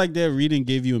 Do you feel like that reading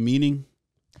gave you a meaning?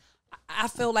 I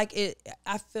feel like it.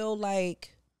 I feel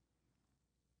like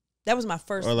that was my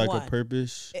first one. Or like a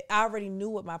purpose? I already knew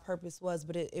what my purpose was,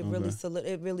 but it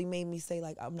really made me say,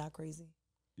 like, I'm not crazy.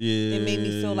 Yeah. It made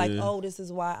me feel like, oh, this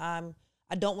is why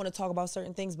I don't want to talk about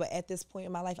certain things, but at this point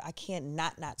in my life, I can't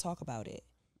not talk about it.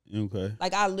 Okay.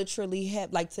 Like, I literally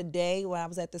had, like, today when I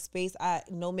was at the space,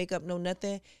 no makeup, no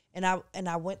nothing, and I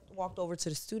walked over to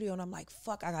the studio, and I'm like,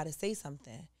 fuck, I gotta say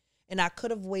something. And I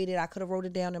could have waited, I could have wrote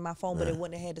it down in my phone, but it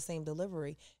wouldn't have had the same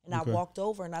delivery. And I walked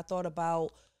over and I thought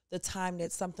about the time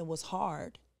that something was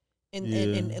hard. And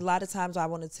a lot of times I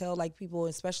want to tell, like, people,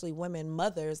 especially women,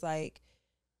 mothers, like,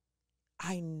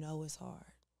 I know it's hard.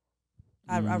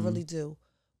 I really do.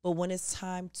 But when it's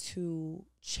time to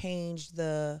change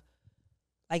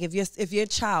like, if your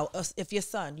child, if your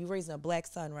son, you're raising a black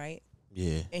son, right?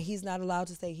 Yeah. And he's not allowed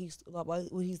to say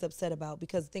what he's upset about,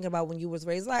 because think about when you was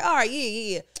raised, like, all right,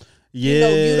 yeah. You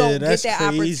don't get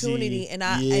that crazy. Opportunity. And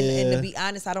and to be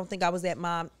honest, I don't think I was that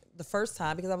mom the first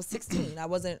time, because I was 16. I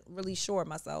wasn't really sure of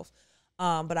myself.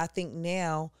 But I think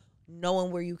now,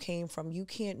 knowing where you came from, you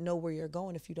can't know where you're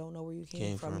going if you don't know where you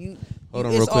came from. Hold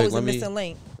on, it's real quick. always a missing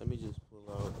link. Let me just pull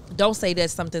out. Don't say that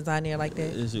something's on there like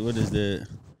that. What is that?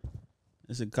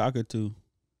 It's a cockatoo.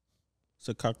 It's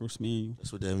a cocker spaniel.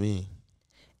 That's what that means.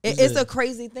 It's a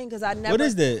crazy thing, because I never. What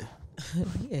is that?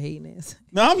 Yeah, hating ass.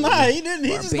 No, I'm not. He didn't.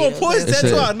 He just gonna pull his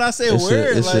tattoo out and not say a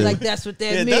word. Like, that's what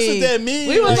that means. That's what that means.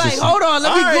 We was like, hold on,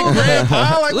 let me Google it.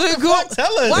 What the fuck?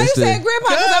 Tell us. Why you saying grandpa?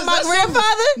 Because I'm my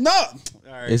grandfather? No.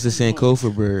 Right. It's a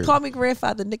Sankofa bird. Call me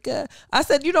grandfather, nigga. I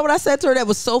said, you know what I said to her that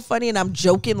was so funny, and I'm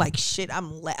joking like shit.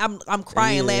 I'm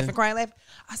crying, laughing.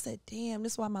 I said, damn,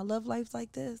 this is why my love life's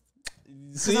like this.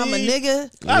 Because I'm a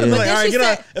nigga. I'd be like, all right, get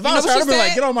on. If I was her, I'd be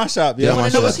like, get on my shop. You want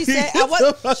to know what she said?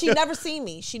 She never seen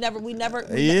me. We never.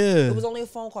 It was only a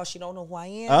phone call. She don't know who I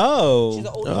am. Oh. She's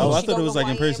an older I thought it was like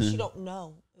in person. She don't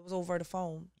know. It was over the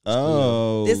phone.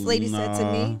 Oh. This lady said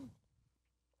to me,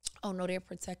 oh no, they're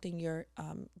protecting your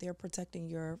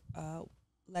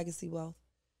legacy wealth.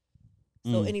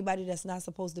 So anybody that's not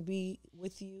supposed to be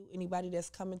with you, anybody that's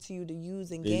coming to you to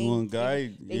use and gain,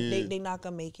 they not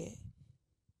gonna make it.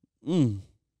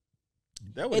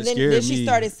 That would have scared me. Then she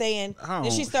started saying,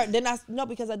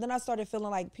 because then I started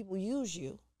feeling like people use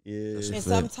you. Yeah. And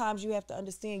sometimes you have to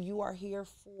understand you are here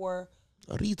for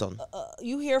a reason.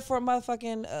 You here for a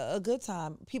motherfucking a good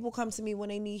time. People come to me when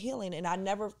they need healing, and I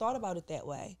never thought about it that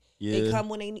way. Yeah. They come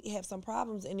when they have some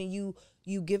problems, and then you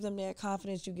give them that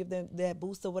confidence, you give them that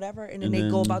boost or whatever, and then they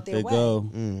go about their way.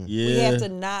 Yeah. We have to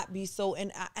not be so.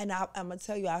 And I'm gonna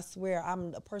tell you, I swear,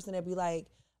 I'm a person that be like,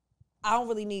 I don't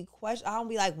really need questions. I don't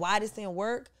be like, why this didn't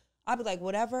work? I'll be like,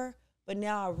 whatever. But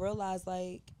now I realize,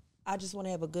 like, I just want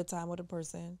to have a good time with a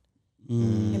person.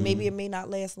 And maybe it may not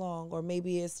last long, or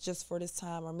maybe it's just for this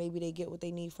time, or maybe they get what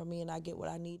they need from me and I get what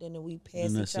I need, and then we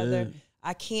pass each other.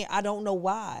 I don't know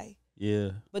why.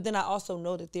 Yeah. But then I also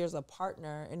know that there's a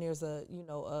partner and there's a, you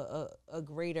know, a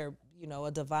greater, you know,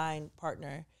 a divine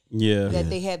partner. Yeah. That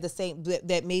they have the same,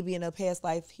 that maybe in a past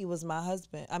life, he was my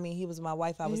husband. I mean, he was my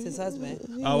wife, I was his husband.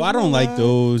 Oh, I don't like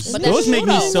those. But Those make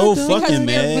me so fucking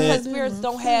mad. Because spirits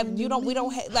don't have, we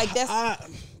don't have, like, that's,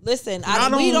 listen, I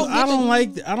don't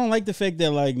like the fact that,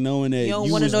 like, knowing that you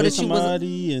don't want to know that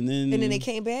somebody and then they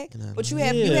came back. But you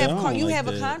have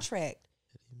a contract.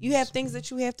 You have things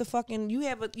that you have to fucking,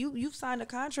 you've signed a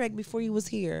contract before you was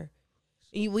here.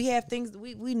 We have things,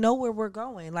 we know where we're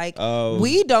going. Like,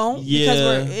 we don't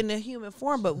because we're in a human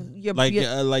form, but you're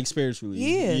like spiritually.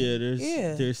 Yeah.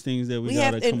 There's things that we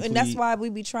gotta complete. And that's why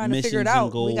we be trying to figure it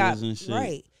out. We got,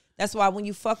 right. That's why when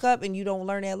you fuck up and you don't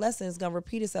learn that lesson, it's going to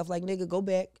repeat itself. Like, nigga, go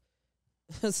back.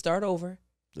 Start over.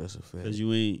 That's a fact. Because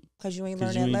you ain't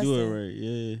learned that lesson. Do it right.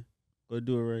 Yeah. Go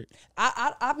do it right.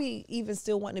 I be even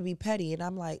still wanting to be petty, and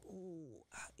I'm like, ooh,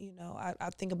 you know, I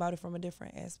think about it from a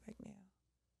different aspect now.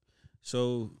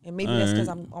 So, and maybe that's because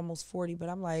I'm almost 40, but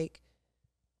I'm like,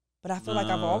 but I feel like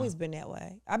I've always been that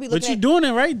way. But you're doing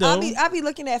it right though. I be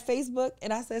looking at Facebook,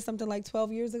 and I said something like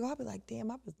 12 years ago. I'll be like,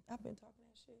 damn, I've been talking that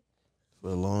shit for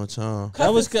a long time.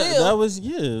 That's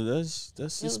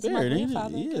the spirit, ain't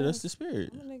it? Yeah, that's the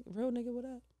spirit. I'm a real nigga, what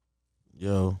up?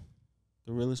 Yo,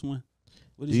 the realest one.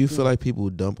 Do you feel like people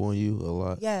dump on you a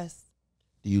lot? Yes.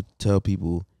 Do you tell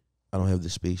people, I don't have the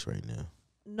space right now?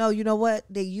 No, you know what?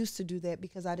 They used to do that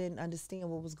because I didn't understand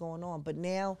what was going on. But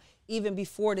now, even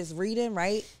before this reading,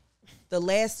 right, the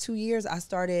last 2 years, I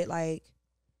started, like,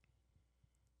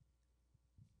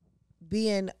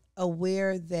 being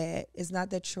aware that it's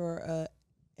not that you're a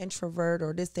introvert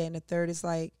or this, that, and the third. It's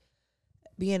like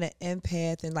being an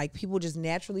empath, and, like, people just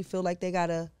naturally feel like they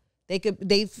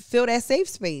feel that safe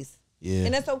space. Yeah.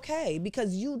 And that's okay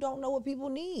because you don't know what people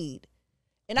need.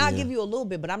 And I'll give you a little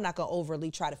bit, but I'm not going to overly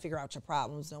try to figure out your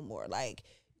problems no more. Like,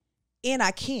 and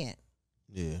I can't.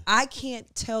 Yeah. I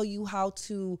can't tell you how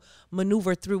to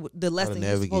maneuver through the lesson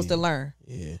you're supposed to learn.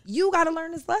 Yeah. You got to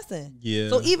learn this lesson. Yeah.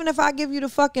 So even if I give you the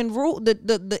fucking rule,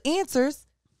 the answers,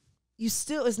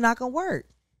 it's not going to work.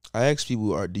 I ask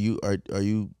people, are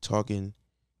you talking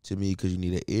to me because you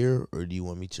need an ear, or do you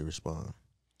want me to respond?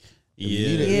 If you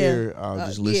need an ear, I'll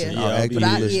just listen. I'll actively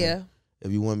listen.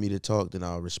 If you want me to talk, then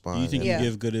I'll respond. Do you think you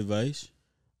give good advice?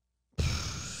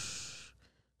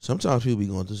 Sometimes people be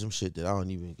going through some shit that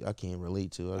I can't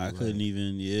relate to. I couldn't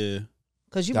even,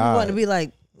 because you want to be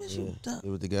like, it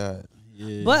was the God.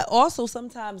 Yeah. But also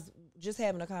sometimes just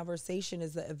having a conversation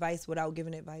is the advice without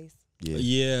giving advice.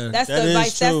 Yeah. That's the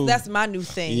advice. That's my new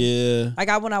thing. Yeah. Like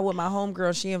I went out with my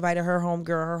homegirl. She invited her homegirl.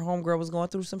 Her homegirl was going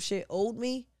through some shit. Owed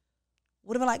me.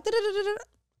 Would have been like,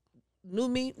 knew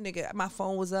me, nigga. My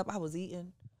phone was up. I was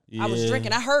eating. I was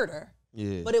drinking. I heard her.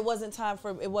 Yeah. But it wasn't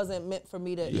meant for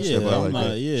me to.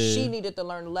 She needed to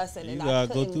learn a lesson, and I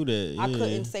couldn't go through that. I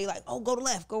couldn't say like, oh, go to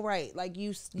left, go right. Like you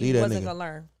wasn't gonna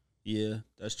learn. Yeah,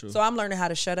 that's true. So I'm learning how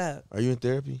to shut up. Are you in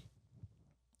therapy?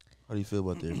 How do you feel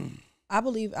about therapy? I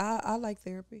believe I like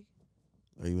therapy.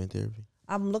 Are you in therapy?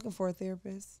 I'm looking for a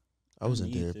therapist. I was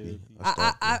in therapy.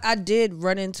 I did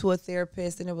run into a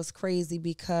therapist, and it was crazy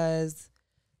because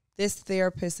this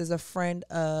therapist is a friend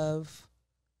of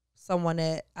someone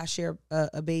that I share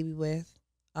a baby with.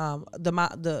 Another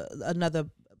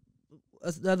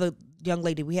young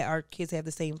lady. Our kids have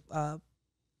the same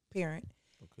parent.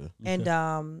 Okay. And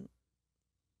the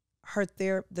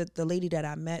lady that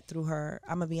I met through her,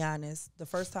 I'm gonna be honest. The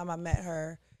first time I met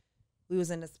her, we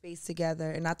was in a space together,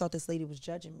 and I thought this lady was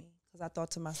judging me because I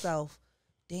thought to myself,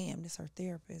 "Damn, this is her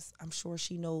therapist. I'm sure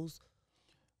she knows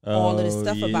all of this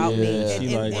stuff about me."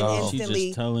 And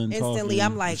instantly,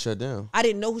 I'm like, shut down. I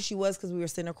didn't know who she was because we were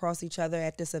sitting across each other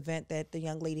at this event that the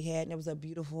young lady had, and it was a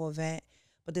beautiful event.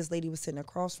 But this lady was sitting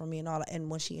across from me and all. And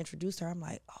when she introduced her, I'm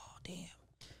like, "Oh, damn,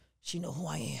 she know who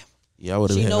I am." Yeah, I would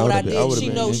have. She know what I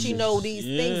did. She know these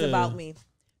things about me.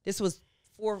 This was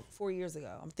four years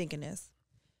ago. I'm thinking this.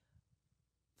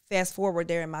 Fast forward,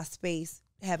 they're in my space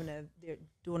they're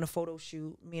doing a photo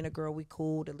shoot. Me and a girl, we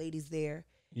cool. The lady's there.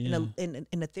 Yeah. And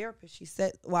the therapist, she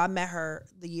said, well, I met her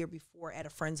the year before at a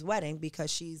friend's wedding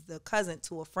because she's the cousin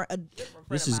to a different friend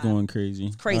This of is mine. Going crazy.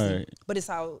 It's crazy. Right. But it's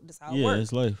how it works. Yeah,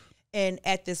 it's life. And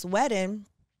at this wedding,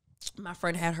 my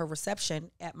friend had her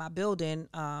reception at my building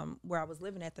where I was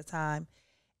living at the time.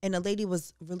 And the lady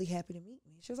was really happy to meet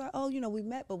me. She was like, oh, we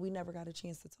met, but we never got a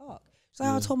chance to talk. She's like,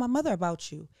 I told my mother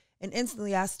about you. And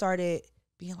instantly I started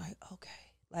being like, okay.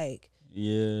 Like,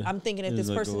 I'm thinking that this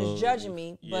person is judging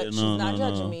me, but she's not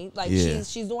judging me. Like,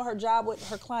 she's doing her job with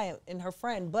her client and her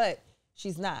friend, but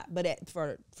she's not. But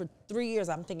for 3 years,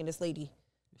 I'm thinking this lady,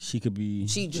 She could be.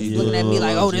 She just looking at me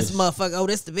like, oh, this motherfucker, oh,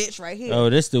 this the bitch right here. Oh,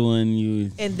 this the one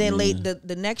you. And then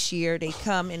the next year they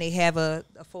come and they have a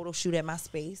photo shoot at my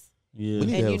space. Yeah, We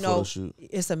need and to you have a know, photo shoot.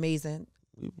 it's amazing.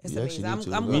 It's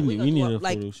amazing. we need a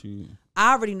like, photo shoot.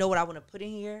 I already know what I want to put in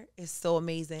here. It's so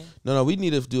amazing. No, we need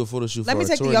to do a photo shoot. Let for me our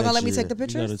take tour y'all gonna next let me year. take the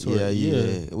pictures?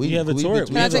 Yeah. We have a tour.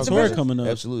 Can I take the pictures? Coming up.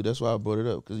 Absolutely. That's why I brought it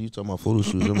up because you talking about photo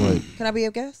shoots. I'm like, Can I be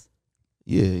a guest?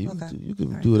 yeah, you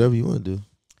can do whatever you want to do.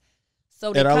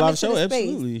 So they At our come live into show, the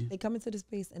absolutely. space. They come into the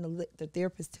space, and the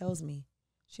therapist tells me,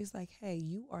 she's like, "Hey,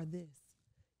 you are this.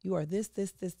 You are this.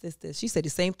 She said the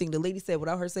same thing the lady said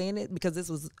without her saying it because this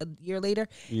was a year later.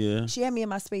 Yeah. She had me in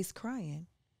my space crying.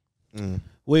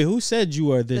 Wait, who said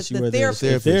you are this? The You are therapist.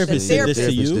 this. The therapist said this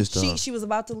to you. This time. She was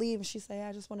about to leave, and she said,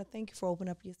 "I just want to thank you for opening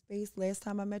up your space. Last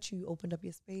time I met you, you opened up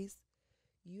your space.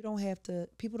 You don't have to.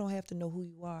 People don't have to know who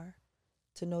you are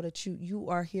to know that you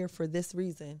are here for this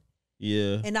reason."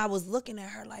 Yeah. And I was looking at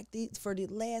her like for the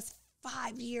last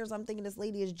 5 years. I'm thinking this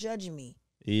lady is judging me.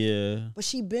 Yeah. But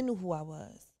she been knew who I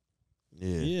was.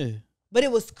 Yeah. But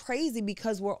it was crazy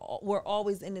because we're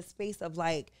always in this space of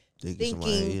like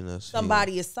thinking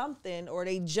somebody is something, or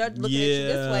they judge looking at you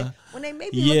this way when they may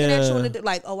be looking at you and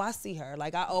like, oh, I see her.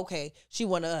 Like, okay, she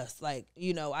one of us. Like,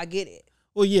 I get it.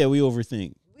 Well, yeah, we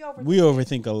overthink. We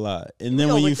overthink a lot, and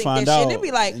then when you find out, shit,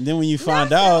 be like, and then when you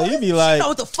find out, you be like, she know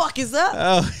what the fuck is up.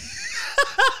 Oh.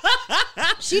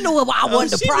 She knew what I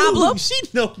wasn't the problem.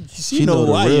 She know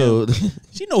who I am.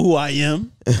 She know who I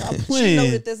am. She know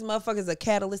that this motherfucker is a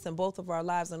catalyst in both of our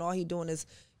lives, and all he doing is,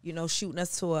 shooting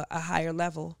us to a higher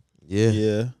level.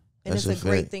 Yeah. And it's a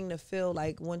great thing to feel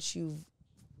like once you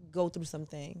go through some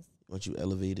things. Once you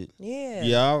elevate it. Yeah.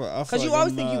 Yeah. Because you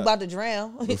always think you about to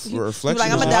drown. You Reflection.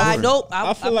 like, I'm going to die. Nope.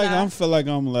 I feel like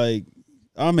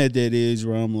I'm at that age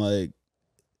where I'm like,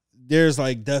 there's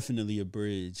like definitely a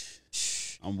bridge.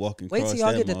 I'm walking across. Wait till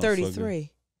y'all that get to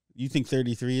 33. You think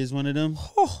 33 is one of them?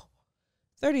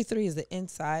 33 is the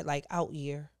inside, like out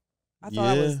year. I thought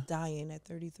I was dying at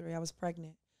 33. I was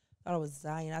pregnant. I thought I was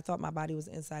dying. I thought my body was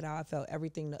inside out. I felt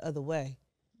everything the other way.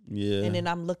 Yeah. And then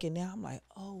I'm looking now. I'm like,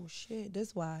 oh shit,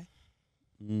 this why.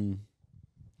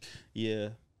 Yeah.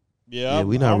 Yeah,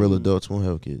 we not real adults. Won't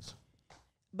have kids.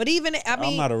 But even,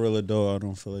 I'm not a real adult. I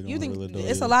don't feel like I'm a real adult.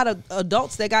 It's a lot of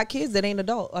adults that got kids that ain't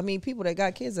adult. I mean, people that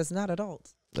got kids that's not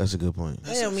adults. That's a good point.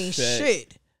 That don't mean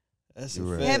shit. That's You're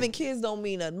right. Having kids don't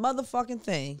mean a motherfucking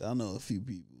thing. I know a few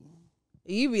people.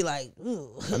 You be like,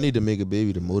 I need to make a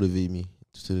baby to motivate me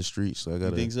to the streets. So I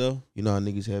gotta. You think so? You know how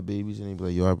niggas have babies and they be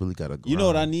like, yo, I really gotta grind. You know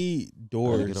what I need?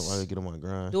 Doors. I gotta get on my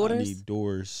grind. Daughters? I need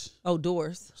doors. Oh,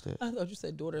 doors. What's that? I thought you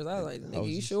said daughters. I was like, nigga,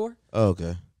 you Houses. sure? Oh,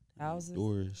 okay. Houses.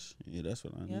 Doors. Yeah, that's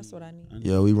what I need. Yeah, that's what I need.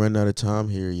 Yo, we run out of time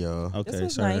here, y'all. Okay, This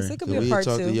was sorry. nice. It could be So a we'll part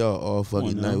talk two. to y'all all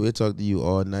fucking night. We'll talk to you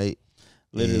all night.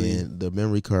 Literally. And the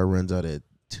memory card runs out at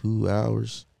 2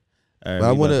 hours. All right, But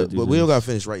I want to, but we don't gotta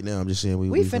finish right now. I'm just saying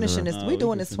We finishing this. No, We we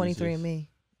doing can this finish 23 and me.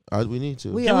 We need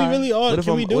to. We Can are. we really all? What if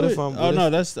Can we I'm- do what it? if I'm- Oh what no,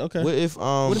 if- that's okay. What if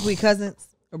What if we cousins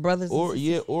or brothers?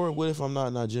 or what if I'm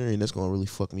not Nigerian? That's gonna really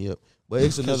fuck me up. But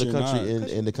it's another you're country not.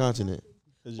 in the continent.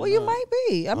 Well, you might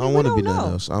be. I I mean, don't we want to don't be nothing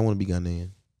know. else. I want to be Ghanaian.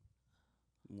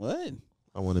 What?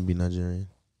 I want to be Nigerian.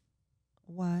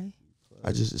 Why?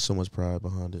 It's so much pride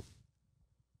behind it.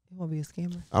 You want to be a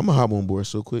scammer? I'm gonna hop on board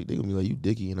so quick. They gonna be like, "You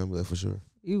dicky," and I'm like, "For sure."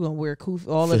 You gonna wear koof,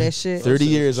 all of that shit? 30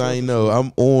 years, I ain't know.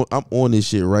 I'm on this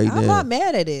shit right I'm now. not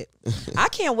mad at it. I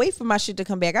can't wait for my shit to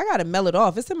come back. I gotta mail it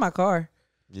off. It's in my car.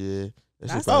 Yeah.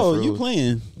 Oh, you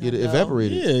playing? Get it No.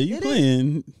 evaporated. Yeah, you It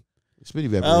playing? Spit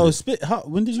evaporated. Oh, spit.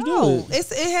 When did you do No,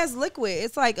 it? it has liquid.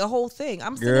 It's like a whole thing.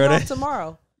 I'm sending Girl, it off that-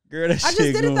 tomorrow. Girl, that I just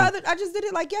shit did it going. I just did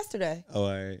it like yesterday. Oh,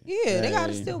 all right. Yeah, they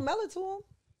gotta Hey. still mail it to them.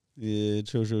 Yeah,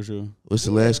 true. What's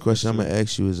the last question I'm gonna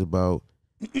ask you is about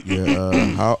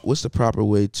your what's the proper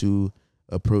way to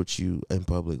approach you in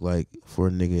public, like for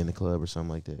a nigga in the club or something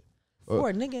like that? For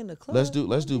a nigga in the club. Let's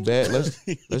do bad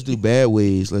let's do bad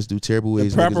ways. Let's do terrible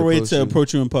ways. The proper niggas way to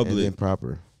approach you in and public. then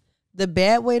proper. The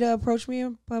bad way to approach me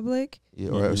in public Yeah,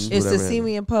 or Mhm. is to whatever see happens.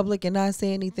 me in public and not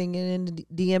say anything and then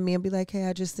DM me and be like, hey,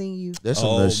 I just seen you. That's some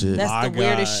Oh, nut shit. my That's the God.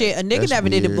 weirdest shit. A nigga That's never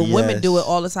did it, but weird. women do it Yes.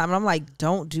 all the time. And I'm like,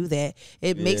 don't do that.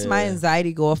 It makes my Yeah.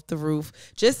 anxiety go off the roof.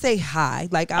 Just say hi.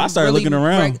 Like I I'm started really looking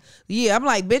around. yeah, I'm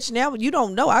like, bitch, now you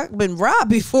don't know. I've been robbed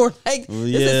before. Like Well,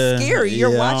 this is scary.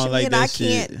 You're yeah, I watching don't me like and that I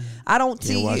can't. shit. I don't Can't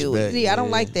see watch you. back. Yeah, I don't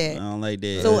Yeah. like I that. don't like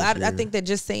that. So That's I weird. think that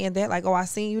just saying that, like, oh, I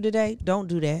seen you today. Don't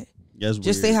do that. That's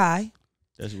Just weird. say hi.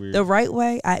 That's weird. The right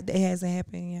way, it hasn't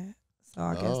happened yet. So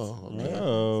I guess. Oh, okay.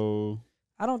 Oh,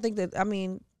 I don't think that. I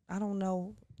mean, I don't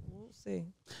know. We'll see.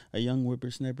 a young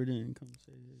whippersnapper didn't come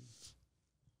say, hey,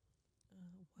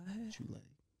 What? what you like?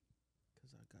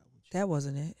 'Cause I got what you That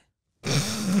wasn't it.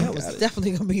 That was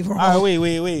definitely gonna be wrong. All right,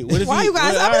 wait. What if Why you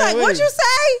guys? I'll be like, what'd you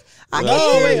say? I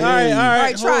can't hear you. All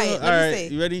right. Try it. Let me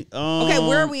see. You ready? Okay,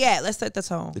 where are we at? Let's set the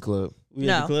tone. The club. We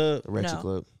at the club. A ratchet No.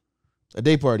 club. A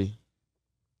day party.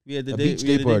 We at the A day, beach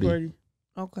we at day the party.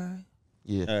 Okay.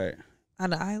 Yeah. All right. On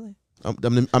the island.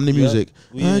 I'm the music.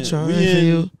 We I in- try we for in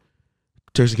you.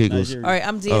 Turks and Caicos. Nigeria. All right,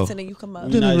 I'm dancing and you come up.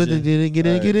 We Nigeria. Get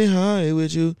it high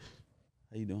with you.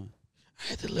 How you doing? I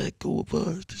had to let go of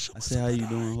bars. I said, how you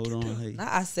doing? Hold on. Hey. Nah,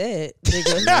 I said,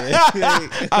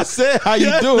 nigga. I said, how you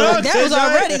doing? That was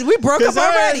already. We broke up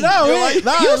already.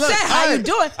 You said how you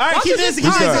doing. All right, keep dancing.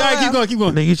 All right, keep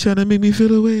going. Nigga, you trying to make me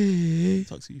feel away.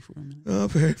 Talk to you for a minute. On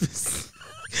purpose.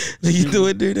 Nigga, you do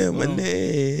it through that my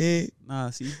neck. Nah,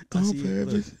 see. On Look,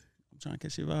 purpose. I'm trying to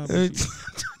catch your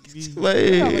vibe. We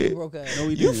already Wait. broke up. No, we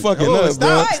You didn't. fucking up,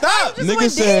 bro. Stop. Just Nigga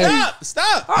went said. deep.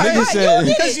 Stop. All right, Nigga said-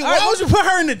 you did it. Why would you put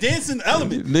her in the dancing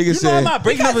element? Nigga You know said- I'm not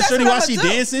breaking up with Shorty while she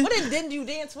dancing. What didn't you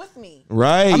dance with me?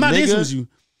 Right, I'm not nigga. dancing with you.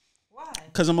 Why?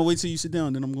 Cause I'm gonna wait till you sit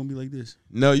down, then I'm gonna be like this.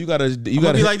 No, you gotta be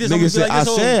like this, I'm gonna Nigga be said, like I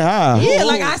this, said hi. Yeah,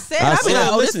 like I said, I'll be said-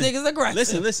 like, oh, listen, this nigga's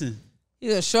aggressive. Listen. You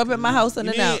gonna show up at my house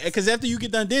unannounced. Because after you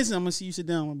get done dancing, I'm gonna see you sit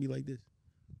down. I'm gonna be like this.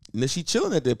 And then she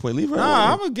chilling at that point. Leave her Nah, I'm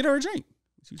alone. gonna get her a drink.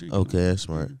 What you drinking? Okay, that's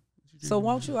smart. So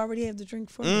won't you already have the drink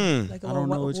for me? Like a I little don't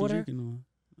know what you're water? drinking on.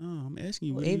 No, I'm asking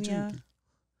you. What are Well, you Evian? drinking?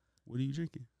 What are you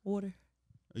drinking? Water.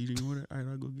 Are you drinking water? All right,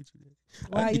 I'll go get you that.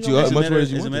 Why I'll you get gonna you up have- much more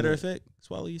as you As a want. matter of fact,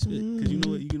 swallow your spit because you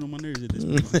know what, you get on my nerves at this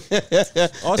point.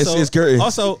 It's curtains.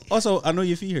 Also, I know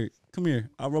your feet hurt. Come here,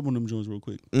 I'll rub on them joints real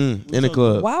quick. In the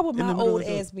club. Why would In the my middle old of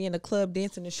the- ass be in the club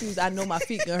dancing in shoes? I know my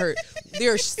feet can hurt.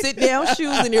 There's sit down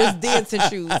shoes and there's dancing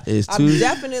shoes. It's I'm two-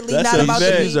 definitely That's not a about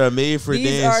fact. to These be. are made for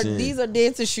dancing. These are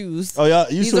dancing shoes. Oh yeah,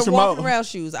 you These switch are them walking out. around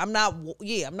shoes. I'm not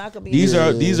gonna be. These in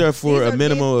are for These a are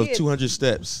minimum of dancing- 200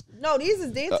 steps. No, these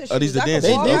is dancing shoes. Are these the I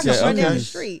dancing? can walk, I Dancing can run down okay. the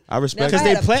street. I respect Now, if Because I they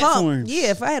had a pump- platforms. Yeah,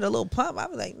 if I had a little pump, I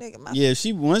was like, nigga, my Yeah,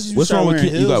 once you What's start wrong with wearing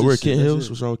kitten? You got heels wear and shit, kitten that's heels? it.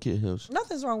 What's wrong with kitten heels?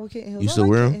 nothing's wrong with kitten heels. You I still like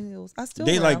wear 'em? kitten heels. I still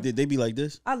They wear like 'em. they be like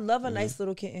this. I love a nice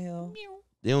little kitten heel.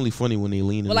 They only funny when they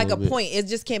lean. But like a little bit. point, it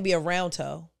just can't be a round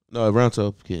toe. No, round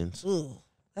toe kittens. Ugh,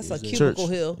 that's a Church. cubicle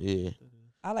heel. Yeah.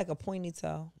 I like a pointy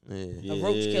toe. Yeah. A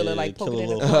roach killer, like kill poking a in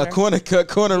the little- corner. Corner cut,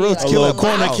 corner Yeah, roach like A killer. little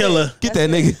corner Wow. killer. Get that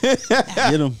nigga.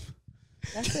 Get him.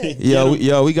 That's it.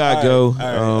 Yo, we gotta go. All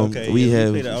right, okay. We yeah, have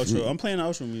play the outro. I'm playing the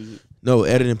outro music. no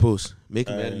editing post. Make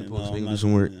them All edit right, and no, post. I'm Make them not do some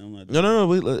doing work. it. I'm not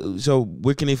doing No. So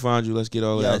where can they find you? Let's get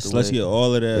all that out Yes, the let's way. get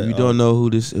all of that. If you don't know who we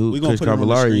Chris gonna put it on the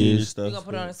Cavallari screen and is, stuff. You gonna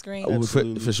put it on the screen? oh,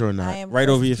 Absolutely. for sure I not. am Right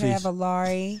Cris over your face.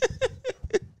 Cavallari.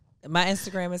 My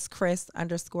Instagram is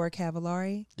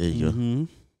Cris_Cavallari. There you go.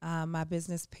 Mm-hmm. My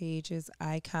business page is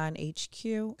Icon HQ.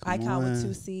 Come Icon with on.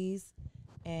 2 C's.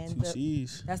 And Two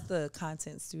C's. that's the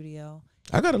content studio.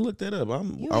 I gotta look that up.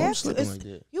 I'm You I'm have to. slipping It's- like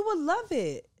that. You would love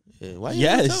it. Yeah, why you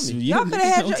never Yes. tell me? Y'all could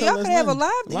have a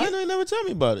live. Why you never tell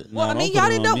me about it? Well, I Nah, mean, don't y'all put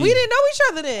it didn't on know. me. We didn't know each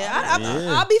other then.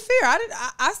 Yeah. I'll be fair.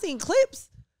 I seen clips,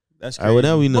 That's All right, well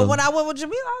crazy. now we know. but when I went with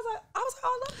Jamila, I was like,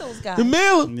 I love those guys.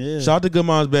 Jamil. Yeah. Shout out to Good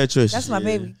Moms Bad Choices. That's my Yeah.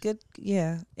 baby. Good,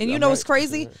 yeah. And you I'm know right. what's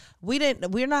crazy? That's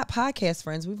We're not podcast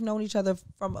friends. We've known each other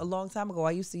from a long time ago.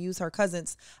 I used to use her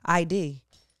cousin's ID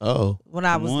Oh, when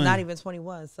I was Come on. not even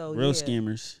 21. So Real yeah.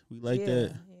 scammers. We like Yeah,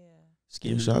 that. yeah.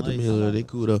 Scammers. shout out to in life. Miller. They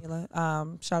cool though.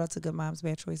 Jamila. Shout out to Good Moms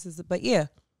Bad Choices. But yeah,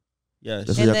 Yes.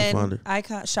 That's and where y'all can find then her.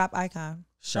 Icon Shop Icon.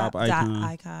 Shop dot Icon.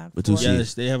 Icon. With two for- C's.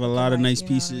 Yes, they have a lot of like, nice you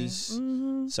know what I mean? pieces.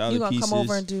 Mhm. Solid You gonna pieces. come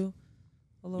over and do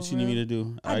a little What you need me reel? to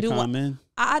do? I do Icon want- man.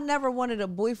 I never wanted a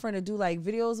boyfriend to do like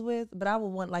videos with, but I would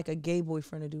want like a gay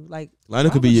boyfriend to do like. Lionel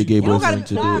could be your gay You don't boyfriend gotta.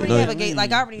 to No, I do it. already have a No, gay.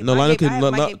 Like I already. no, my Lionel gay- I could. have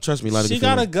No, my no, gay- trust me, Lionel She could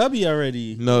got feel a gubby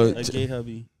already. No, a gay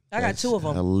hubby. I got two of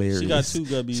them. hilarious. She got two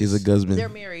gubbies. She's a husband. They're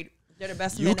married. They're the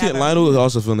best You men can. ever. Lionel is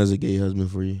also feeling as a gay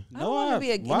husband for you. I don't want to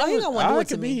be a. why No, he would- gonna want to do I it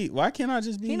to could me. be- Why can't I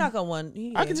just be? He not gonna want.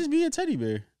 I could just be a teddy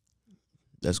bear.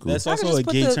 That's cool. That's I could also a just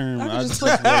put gay the- term. I could I just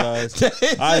just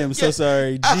realized. I am so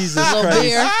sorry. Jesus Little Christ.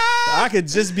 bear. I could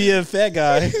just be a fat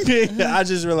guy. I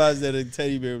just realized that a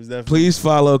teddy bear was definitely. Please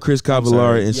follow Chris I'm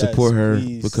sorry. Cavallari and Yes, support her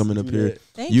please for coming up do here. that.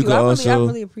 Thank You you. can I also-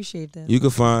 really appreciate that. You can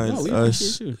find No, we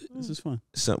us. appreciate you. This is fun.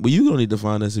 Well, you don't need to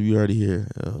find us if you're already here.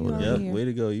 already Yep. here. Way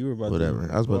to go. You were about Whatever.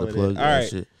 to. I was about to plug All that right.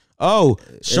 shit. Oh,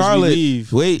 we Charlotte.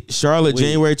 leave- Wait, Charlotte, Wait.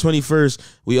 January 21st.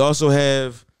 We also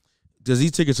have, because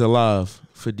these tickets are live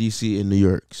for DC and New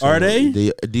York. So Are they?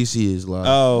 DC is live.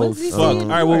 Oh When's DC fuck! in All New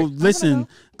right. Well, York? I'm gonna listen. go.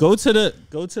 Go to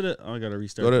the. Oh, I gotta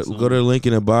restart. go this to song. go to the link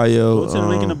in the bio. Go to the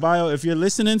link in the bio. If you're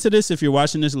listening to this, if you're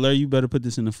watching this, Larry, you better put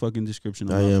this in the fucking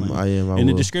description. I am. I in will.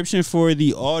 the description for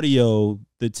the audio,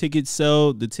 the tickets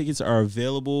are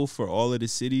available for all of the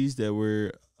cities that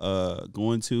we're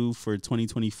going to for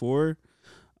 2024.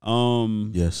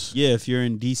 Yes. Yeah, if you're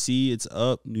in DC, it's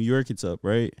up. New York, it's up,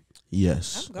 right?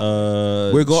 Yes.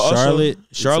 We're going Charlotte.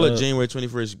 Charlotte, January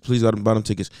 21st. Please buy them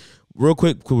tickets. Real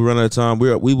quick, we run out of time.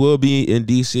 We will be in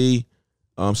DC,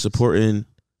 supporting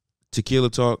Tequila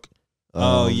Talk.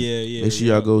 Make sure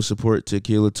y'all go support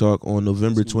Tequila Talk on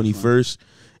November 21st.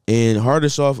 And Harder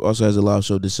Soft also has a live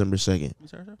show December 2nd.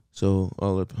 So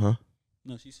all up, huh?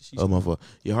 No, she's my fault.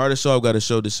 Your Harder Soft got a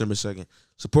show December 2nd.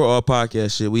 Support all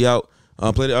podcast shit. We out.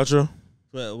 Play the outro.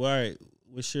 Well, all right.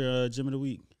 What's your gym of the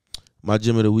week? My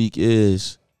gym of the week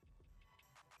is.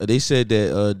 They said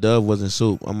that Dove wasn't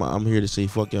soap. I'm here to say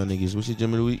fuck y'all niggas. What's your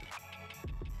gym of the week?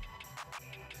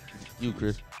 You,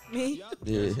 Cris. Me?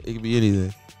 Yeah, it could be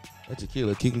anything. That's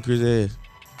Tequila kicking Cris' ass.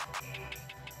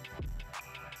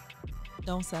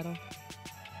 Don't settle.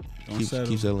 Keep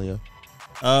settling,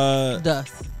 y'all.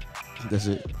 Dust. That's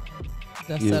it.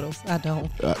 Dust settles. I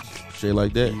don't. Straight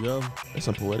like that. There you go. That's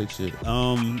some poetic shit.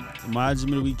 My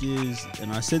gym of the week is,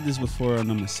 and I said this before,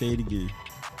 and I'm gonna say it again.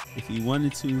 If he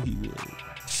wanted to, he would.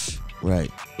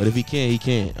 Right. But if he can't, he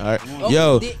can't. All right. Oh,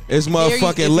 Yo, it's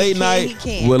motherfucking late night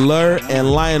with Lur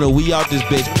and Lionel. We out this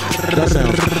bitch. That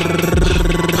sounds.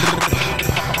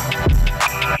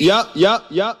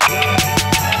 Yup.